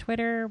rpgamer on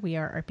Twitter. We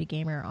are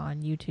rpgamer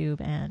on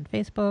YouTube and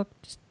Facebook.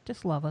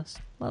 Just love us.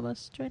 Love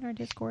us. Join our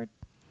Discord.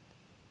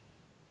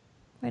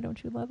 Why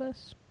don't you love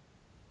us?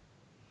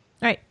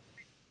 All right.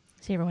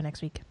 See everyone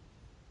next week.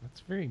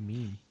 that's very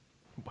mean.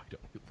 Why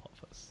don't you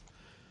love us?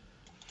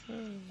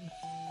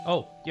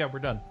 Oh, yeah, we're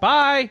done.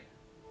 Bye.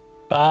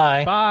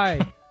 Bye.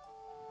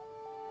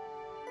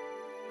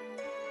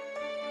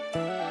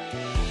 Bye.